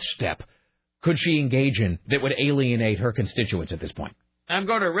 What misstep could she engage in that would alienate her constituents at this point? I'm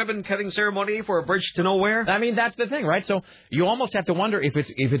going to a ribbon-cutting ceremony for a bridge to nowhere. I mean, that's the thing, right? So you almost have to wonder if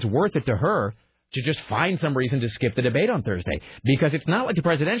it's worth it to her to just find some reason to skip the debate on Thursday. Because it's not like the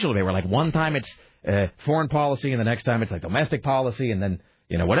presidential debate where, like, one time it's foreign policy and the next time it's, like, domestic policy and then,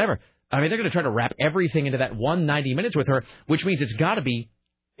 you know, whatever. I mean, they're going to try to wrap everything into that 90 minutes with her, which means it's got to be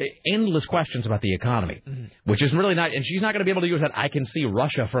endless questions about the economy, which is really not, and she's not going to be able to use that I can see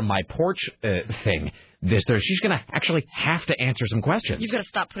Russia from my porch thing this Thursday. She's going to actually have to answer some questions. You've got to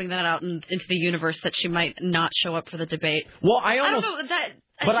stop putting that out into the universe that she might not show up for the debate. Well, I don't know that.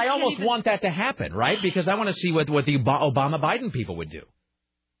 But I almost want that to happen, right? Because I want to see what the Obama-Biden people would do.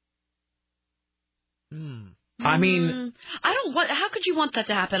 I mean, I don't want. How could you want that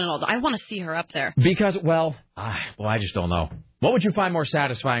to happen at all? I want to see her up there. Because, I just don't know. What would you find more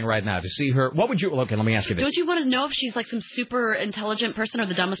satisfying right now to see her? What would you? Okay, let me ask you this. Don't you want to know if she's like some super intelligent person or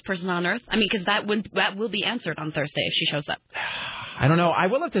the dumbest person on earth? I mean, because that will be answered on Thursday if she shows up. I don't know. I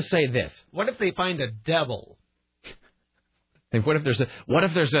will have to say this. What if they find a devil? What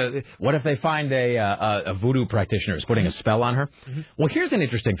if they find a voodoo practitioner is putting a spell on her? Mm-hmm. Well, here's an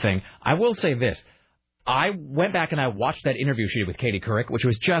interesting thing. I will say this. I went back and I watched that interview she did with Katie Couric, which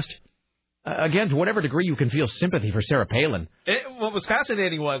was just, again, to whatever degree you can feel sympathy for Sarah Palin. What was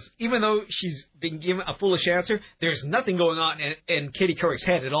fascinating was, even though she's being given a foolish answer, there's nothing going on in Katie Couric's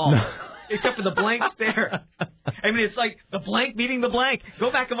head at all. Except for the blank stare. I mean, it's like the blank meeting the blank.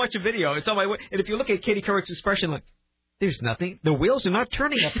 Go back and watch a video. It's on my way. And if you look at Katie Couric's expression, like, there's nothing. The wheels are not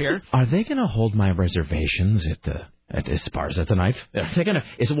turning up here. Are they going to hold my reservations at Esparza tonight? Are they going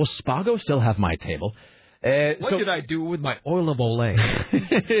to? Will Spago still have my table? What did I do with my oil of Olay?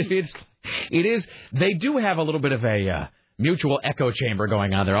 It is. They do have a little bit of a mutual echo chamber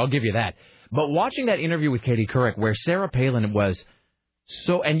going on there. I'll give you that. But watching that interview with Katie Couric, where Sarah Palin was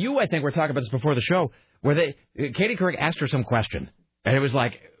so, and you, I think, were talking about this before the show, where Katie Couric asked her some question, and it was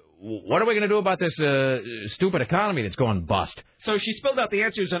like, what are we going to do about this stupid economy that's going bust? So she spelled out the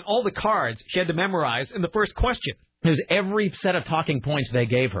answers on all the cards she had to memorize in the first question. It was every set of talking points they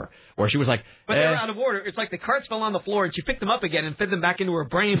gave her, where she was like... But they were out of order. It's like the cards fell on the floor, and she picked them up again and fed them back into her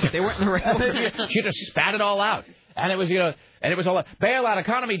brain, but they weren't in the right order. She just spat it all out. And it was, all bailout,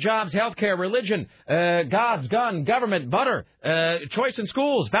 economy, jobs, healthcare, religion, gods, gun, government, butter, choice in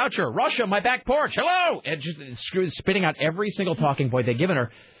schools, voucher, Russia, my back porch, hello! And just spitting out every single talking point they'd given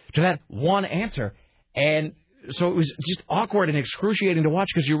her to that one answer. And so it was just awkward and excruciating to watch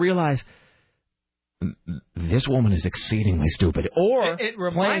because you realize... this woman is exceedingly stupid. Or it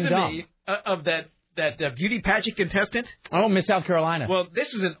reminded me of that beauty pageant contestant. Oh, Miss South Carolina. Well,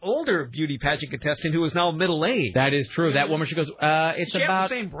 this is an older beauty pageant contestant who is now middle-aged. That is true. That woman, she goes, she has the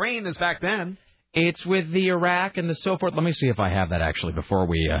same brain as back then. It's with the Iraq and the so forth. Let me see if I have that actually before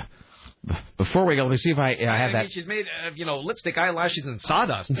we go. Let me see if I have that. She's made lipstick, eyelashes, and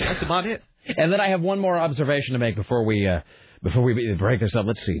sawdust. That's about it. And then I have one more observation to make before we break this up.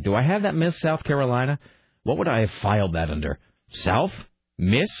 Let's see. Do I have that Miss South Carolina? What would I have filed that under? South?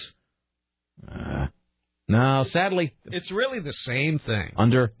 Miss? No, sadly. It's really the same thing.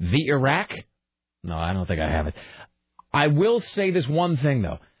 Under the Iraq? No, I don't think I have it. I will say this one thing,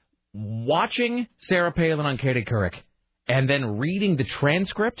 though. Watching Sarah Palin on Katie Couric and then reading the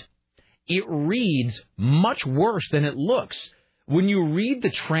transcript, it reads much worse than it looks. When you read the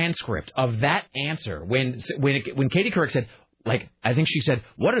transcript of that answer, when Katie Couric said, I think she said,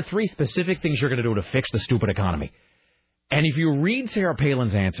 what are 3 specific things you're going to do to fix the stupid economy? And if you read Sarah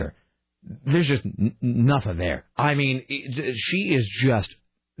Palin's answer, there's just nothing there. I mean, she is just...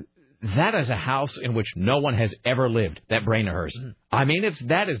 That is a house in which no one has ever lived, that brain of hers. I mean,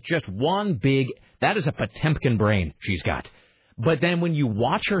 that is just one big... That is a Potemkin brain she's got. But then when you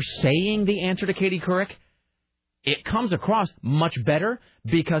watch her saying the answer to Katie Couric, it comes across much better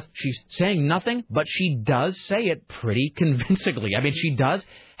because she's saying nothing, but she does say it pretty convincingly. I mean, she does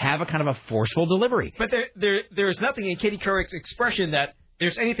have a kind of a forceful delivery. But there's nothing in Katie Couric's expression that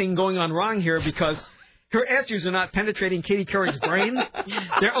there's anything going on wrong here because her answers are not penetrating Katie Couric's brain.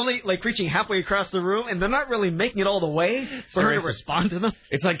 They're only, reaching halfway across the room, and they're not really making it all the way for her to respond to them.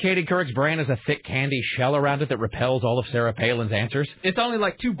 It's like Katie Couric's brain has a thick candy shell around it that repels all of Sarah Palin's answers. It's only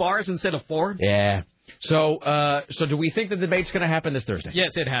 2 bars instead of 4. Yeah. So do we think the debate's going to happen this Thursday?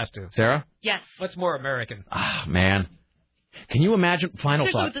 Yes, it has to. Sarah? Yes. What's more American? Ah, man. Can you imagine? Final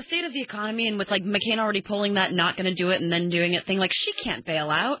Especially thought. with the state of the economy and with, McCain already pulling that not going to do it and then doing it thing, she can't bail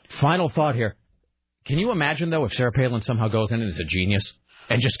out. Final thought here. Can you imagine, though, if Sarah Palin somehow goes in and is a genius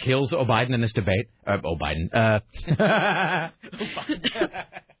and just kills O'Biden in this debate? O'Biden.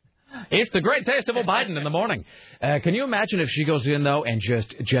 It's the great taste of O'Biden in the morning. Can you imagine if she goes in, though, and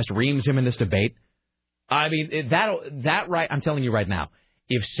just reams him in this debate? I mean, that right, I'm telling you right now,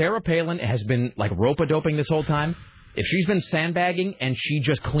 if Sarah Palin has been, rope-a-doping this whole time, if she's been sandbagging and she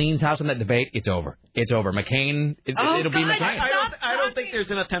just cleans house in that debate, it's over. It's over. McCain, it'll be McCain. I don't think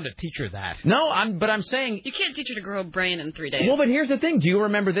there's enough time to teach her that. No, but I'm saying... You can't teach her to grow a brain in 3 days. Well, but here's the thing. Do you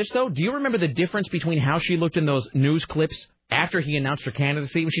remember this, though? Do you remember the difference between how she looked in those news clips after he announced her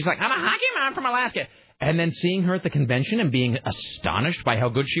candidacy, when she's like, I'm a hockey mom from Alaska, and then seeing her at the convention and being astonished by how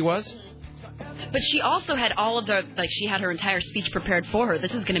good she was? But she also had all of she had her entire speech prepared for her.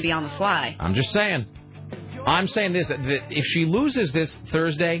 This is going to be on the fly. I'm just saying. I'm saying this, that if she loses this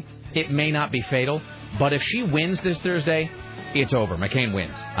Thursday, it may not be fatal, but if she wins this Thursday, it's over. McCain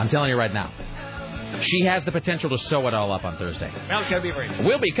wins. I'm telling you right now. She has the potential to sew it all up on Thursday. Well, it's going to be great.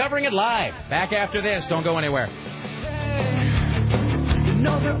 We'll be covering it live. Back after this. Don't go anywhere.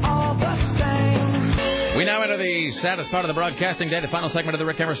 We now enter the saddest part of the broadcasting day, the final segment of the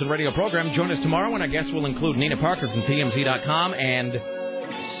Rick Emerson radio program. Join us tomorrow when our guests will include Nina Parker from TMZ.com and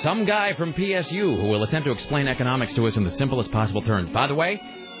some guy from PSU who will attempt to explain economics to us in the simplest possible terms. By the way,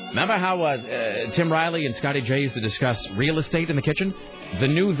 remember how Tim Riley and Scotty J used to discuss real estate in the kitchen? The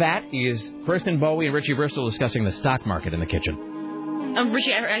new that is Kristen Bowie and Richie Bristol discussing the stock market in the kitchen.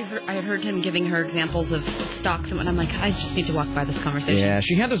 Richie, I heard him giving her examples of stocks, and I'm like, I just need to walk by this conversation. Yeah,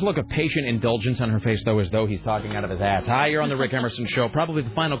 she had this look of patient indulgence on her face, though, as though he's talking out of his ass. Hi, you're on the Rick Emerson Show. Probably the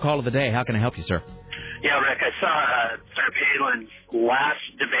final call of the day. How can I help you, sir? Yeah, Rick, I saw Sarah Palin's last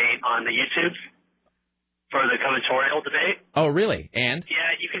debate on the YouTube for the gubernatorial debate. Oh, really? And?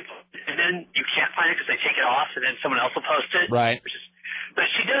 Yeah, you can, and then you can't find it because they take it off, and then someone else will post it. Right. But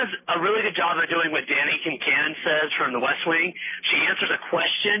she does a really good job of doing what Danny Kincannon says from The West Wing. She answers a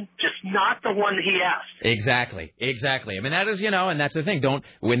question, just not the one he asked. Exactly. I mean, that is, and that's the thing.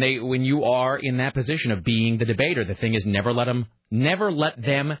 When you are in that position of being the debater, the thing is never let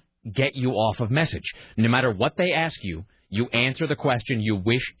them get you off of message. No matter what they ask you, you answer the question you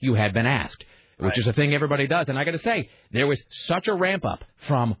wish you had been asked, which is a thing everybody does. And I got to say, there was such a ramp-up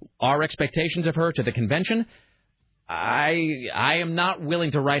from our expectations of her to the convention. I am not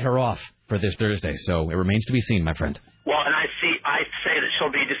willing to write her off for this Thursday, so it remains to be seen, my friend. Well, and I say that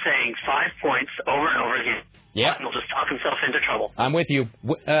she'll be just saying 5 points over and over again. Yeah. And he'll just talk himself into trouble. I'm with you.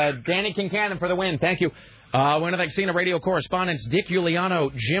 Danny Kincannon for the win. Thank you. One of the Xena radio correspondents, Dick Giuliano,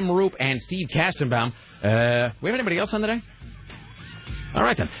 Jim Roop, and Steve Kastenbaum. We have anybody else on today? All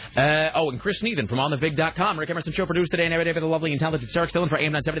right, then. And Chris Sneeden from OnTheVig.com. Rick Emerson Show produced today and every day by the lovely and talented Sarah Stillen for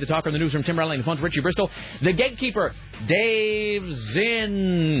AM 970 The Talker in the newsroom. Tim Riley and the phones, Richie Bristol. The Gatekeeper, Dave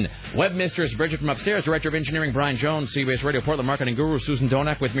Zinn. Web Mistress, Bridget from upstairs. Director of Engineering, Brian Jones. CBS Radio Portland Marketing Guru, Susan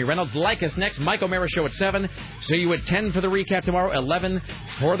Donak with me. Reynolds, like us next. Mike O'Mara Show at 7. See you at 10 for the recap tomorrow, 11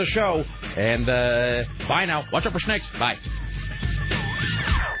 for the show. And bye now. Watch out for snakes. Bye.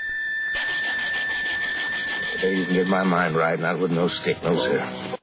 If you can get my mind right, not with no stick, no sir.